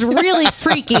it was really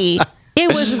freaky.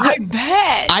 It was. I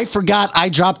bet. I forgot. I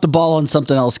dropped the ball on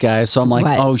something else, guys. So I'm like,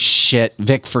 oh, shit.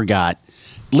 Vic forgot.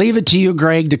 Leave it to you,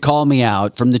 Greg, to call me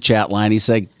out from the chat line. He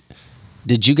said,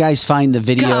 did you guys find the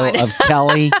video of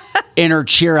Kelly in her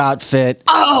cheer outfit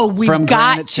from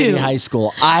Granite City High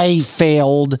School? I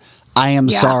failed. I am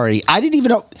sorry. I didn't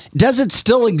even know. Does it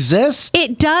still exist?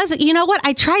 It does. You know what?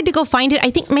 I tried to go find it.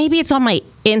 I think maybe it's on my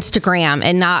Instagram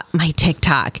and not my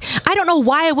TikTok. I don't know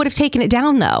why I would have taken it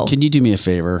down, though. Can you do me a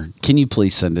favor? Can you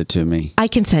please send it to me? I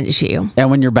can send it to you.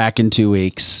 And when you're back in 2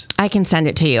 weeks? I can send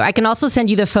it to you. I can also send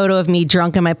you the photo of me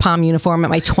drunk in my pom uniform at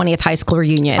my 20th high school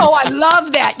reunion. Oh, I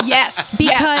love that. Yes.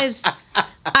 Because...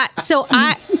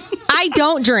 I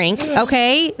don't drink,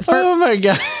 okay? Oh my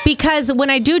God. Because when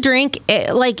I do drink,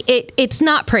 it's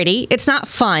not pretty. It's not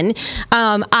fun.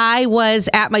 I was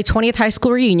at my 20th high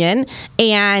school reunion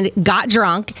and got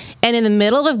drunk. And in the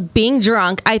middle of being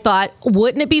drunk, I thought,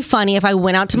 wouldn't it be funny if I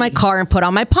went out to my car and put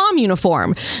on my pom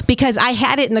uniform? Because I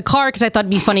had it in the car because I thought it'd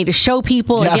be funny to show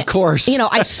people. Yeah, of course.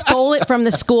 I stole it from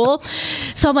the school.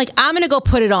 So I'm like, I'm going to go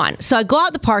put it on. So I go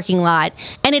out the parking lot,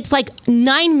 and it's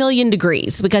 9 million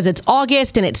degrees because it's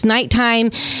August and it's nighttime,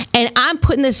 and I'm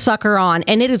putting this sucker on,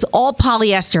 and it is all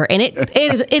polyester, and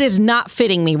it is not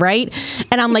fitting me, right?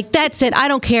 And I'm like, that's it. I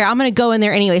don't care. I'm going to go in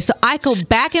there anyway. So I go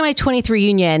back in my 23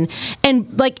 reunion, and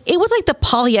it was like the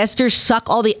polyester suck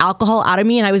all the alcohol out of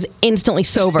me, and I was instantly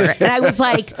sober. And I was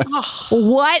like,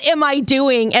 what am I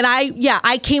doing? And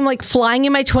I came flying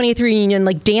in my 23 reunion,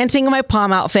 dancing in my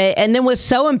pom outfit, and then was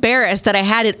so embarrassed that I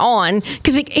had it on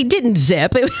because it didn't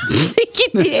zip.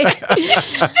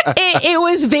 It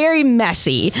was very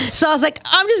messy. So I was like,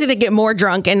 I'm just going to get more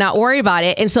drunk and not worry about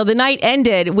it. And so the night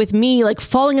ended with me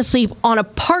falling asleep on a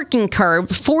parking curb,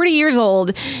 40 years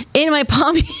old, in my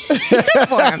pom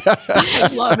uniform. I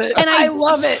love it. And I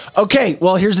love it. Okay,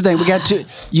 well, here's the thing.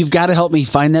 You've got to help me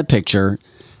find that picture.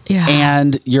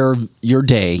 and your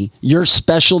day, your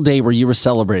special day where you were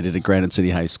celebrated at Granite City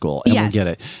High School. And we get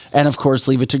it. And of course,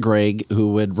 leave it to Greg,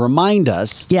 who would remind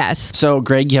us. Yes. So,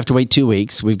 Greg, you have to wait 2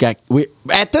 weeks.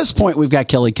 At this point, we've got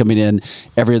Kelly coming in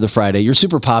every other Friday. You're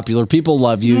super popular. People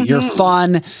love you. You're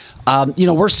fun.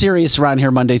 We're serious around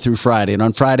here Monday through Friday. And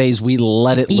on Fridays, we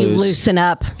let it loose. You loosen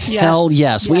up. Hell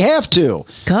yes. We have to.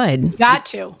 Good. Got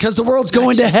to. Because the world's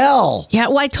going to hell. Yeah,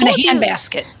 well, I told you.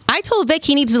 Handbasket. I told Vic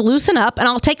he needs to loosen up, and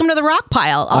I'll take him to the rock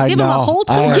pile. I'll give him a whole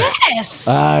tour. Yes.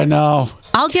 I know.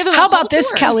 I'll give him How a whole about this,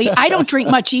 tour. Kelly? I don't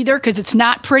drink much either because it's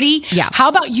not pretty. Yeah. How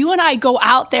about you and I go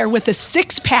out there with a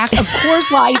 6-pack of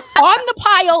Coors Light on the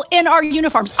pile in our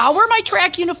uniforms? I'll wear my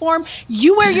track uniform.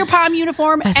 You wear your pom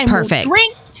uniform. That's and perfect. We'll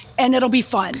drink, and it'll be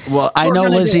fun. Well, I know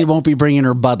Lizzie won't be bringing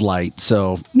her Bud Light,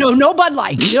 so. No Bud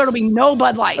Light. It'll be no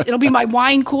Bud Light. It'll be my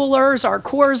wine coolers or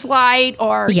Coors Light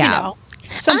or,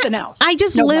 something else. I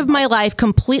just live my life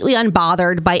completely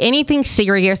unbothered by anything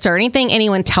serious or anything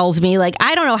anyone tells me. Like,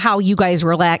 I don't know how you guys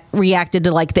reacted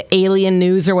to like the alien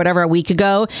news or whatever a week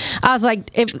ago. I was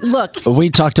like, look. We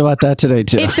talked about that today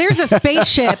too. If there's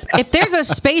a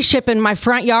spaceship in my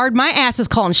front yard, my ass is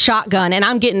calling shotgun and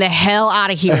I'm getting the hell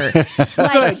out of here.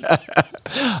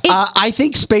 I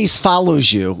think space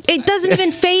follows you. It doesn't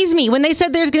even faze me. When they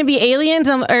said there's going to be aliens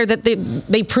or that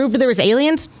they proved there was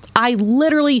aliens, I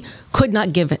literally could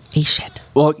not give it a shit.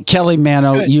 Well, Kelly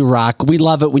Mano, you rock. We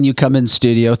love it when you come in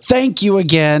studio. Thank you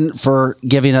again for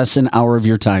giving us an hour of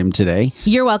your time today.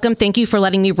 You're welcome. Thank you for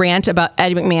letting me rant about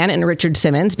Eddie McMahon and Richard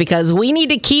Simmons, because we need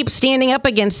to keep standing up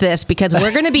against this, because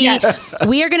we're going to be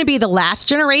we are going to be the last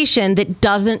generation that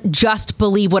doesn't just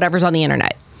believe whatever's on the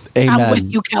internet. Amen. I'm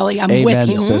with you, Kelly. I'm Amen, with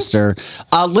you. Sister.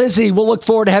 Lizzie, we'll look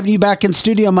forward to having you back in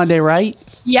studio Monday, right?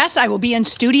 Yes, I will be in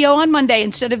studio on Monday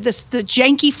instead of the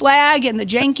janky flag and the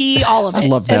janky, all of it. I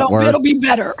love that word. It'll be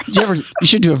better. You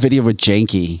should do a video with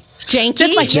janky. Janky?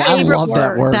 That's my favorite I love word.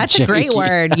 that word. That's janky. a great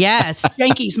word. Yes.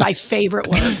 Janky's my favorite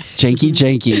word.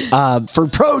 Janky. For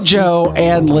Pro Joe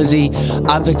and Lizzie,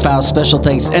 I'm Vic Faust. Special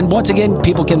thanks. And once again,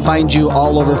 people can find you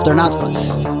all over. If they're not,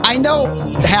 I know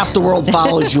half the world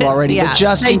follows you already, but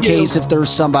just in case, if there's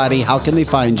somebody, how can they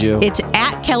find you? It's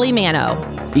at Kelly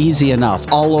Mano. Easy enough.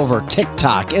 All over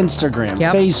TikTok, Instagram,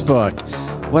 Facebook.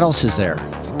 What else is there?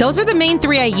 Those are the main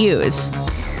 3 I use.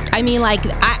 I mean, like,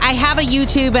 I have a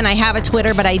YouTube and I have a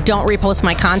Twitter, but I don't repost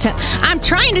my content. I'm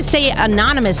trying to stay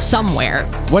anonymous somewhere.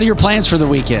 What are your plans for the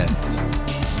weekend?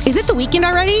 Is it the weekend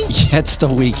already? Yeah, it's the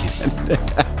weekend.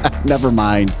 Never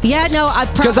mind. Yeah, no.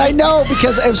 Because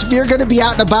if you're going to be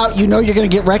out and about, you're going to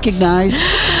get recognized.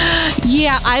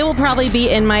 Yeah, I will probably be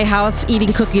in my house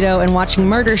eating cookie dough and watching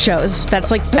murder shows.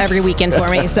 That's like every weekend for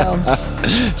me. So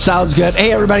sounds good.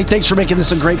 Hey, everybody, thanks for making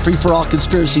this a great free-for-all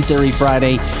Conspiracy Theory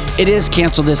Friday. It is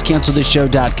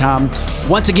cancelthisshow.com.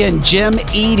 Once again, Jim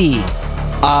Eady,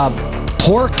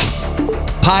 pork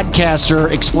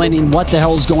podcaster, explaining what the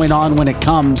hell is going on when it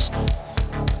comes.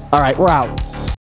 All right, we're out.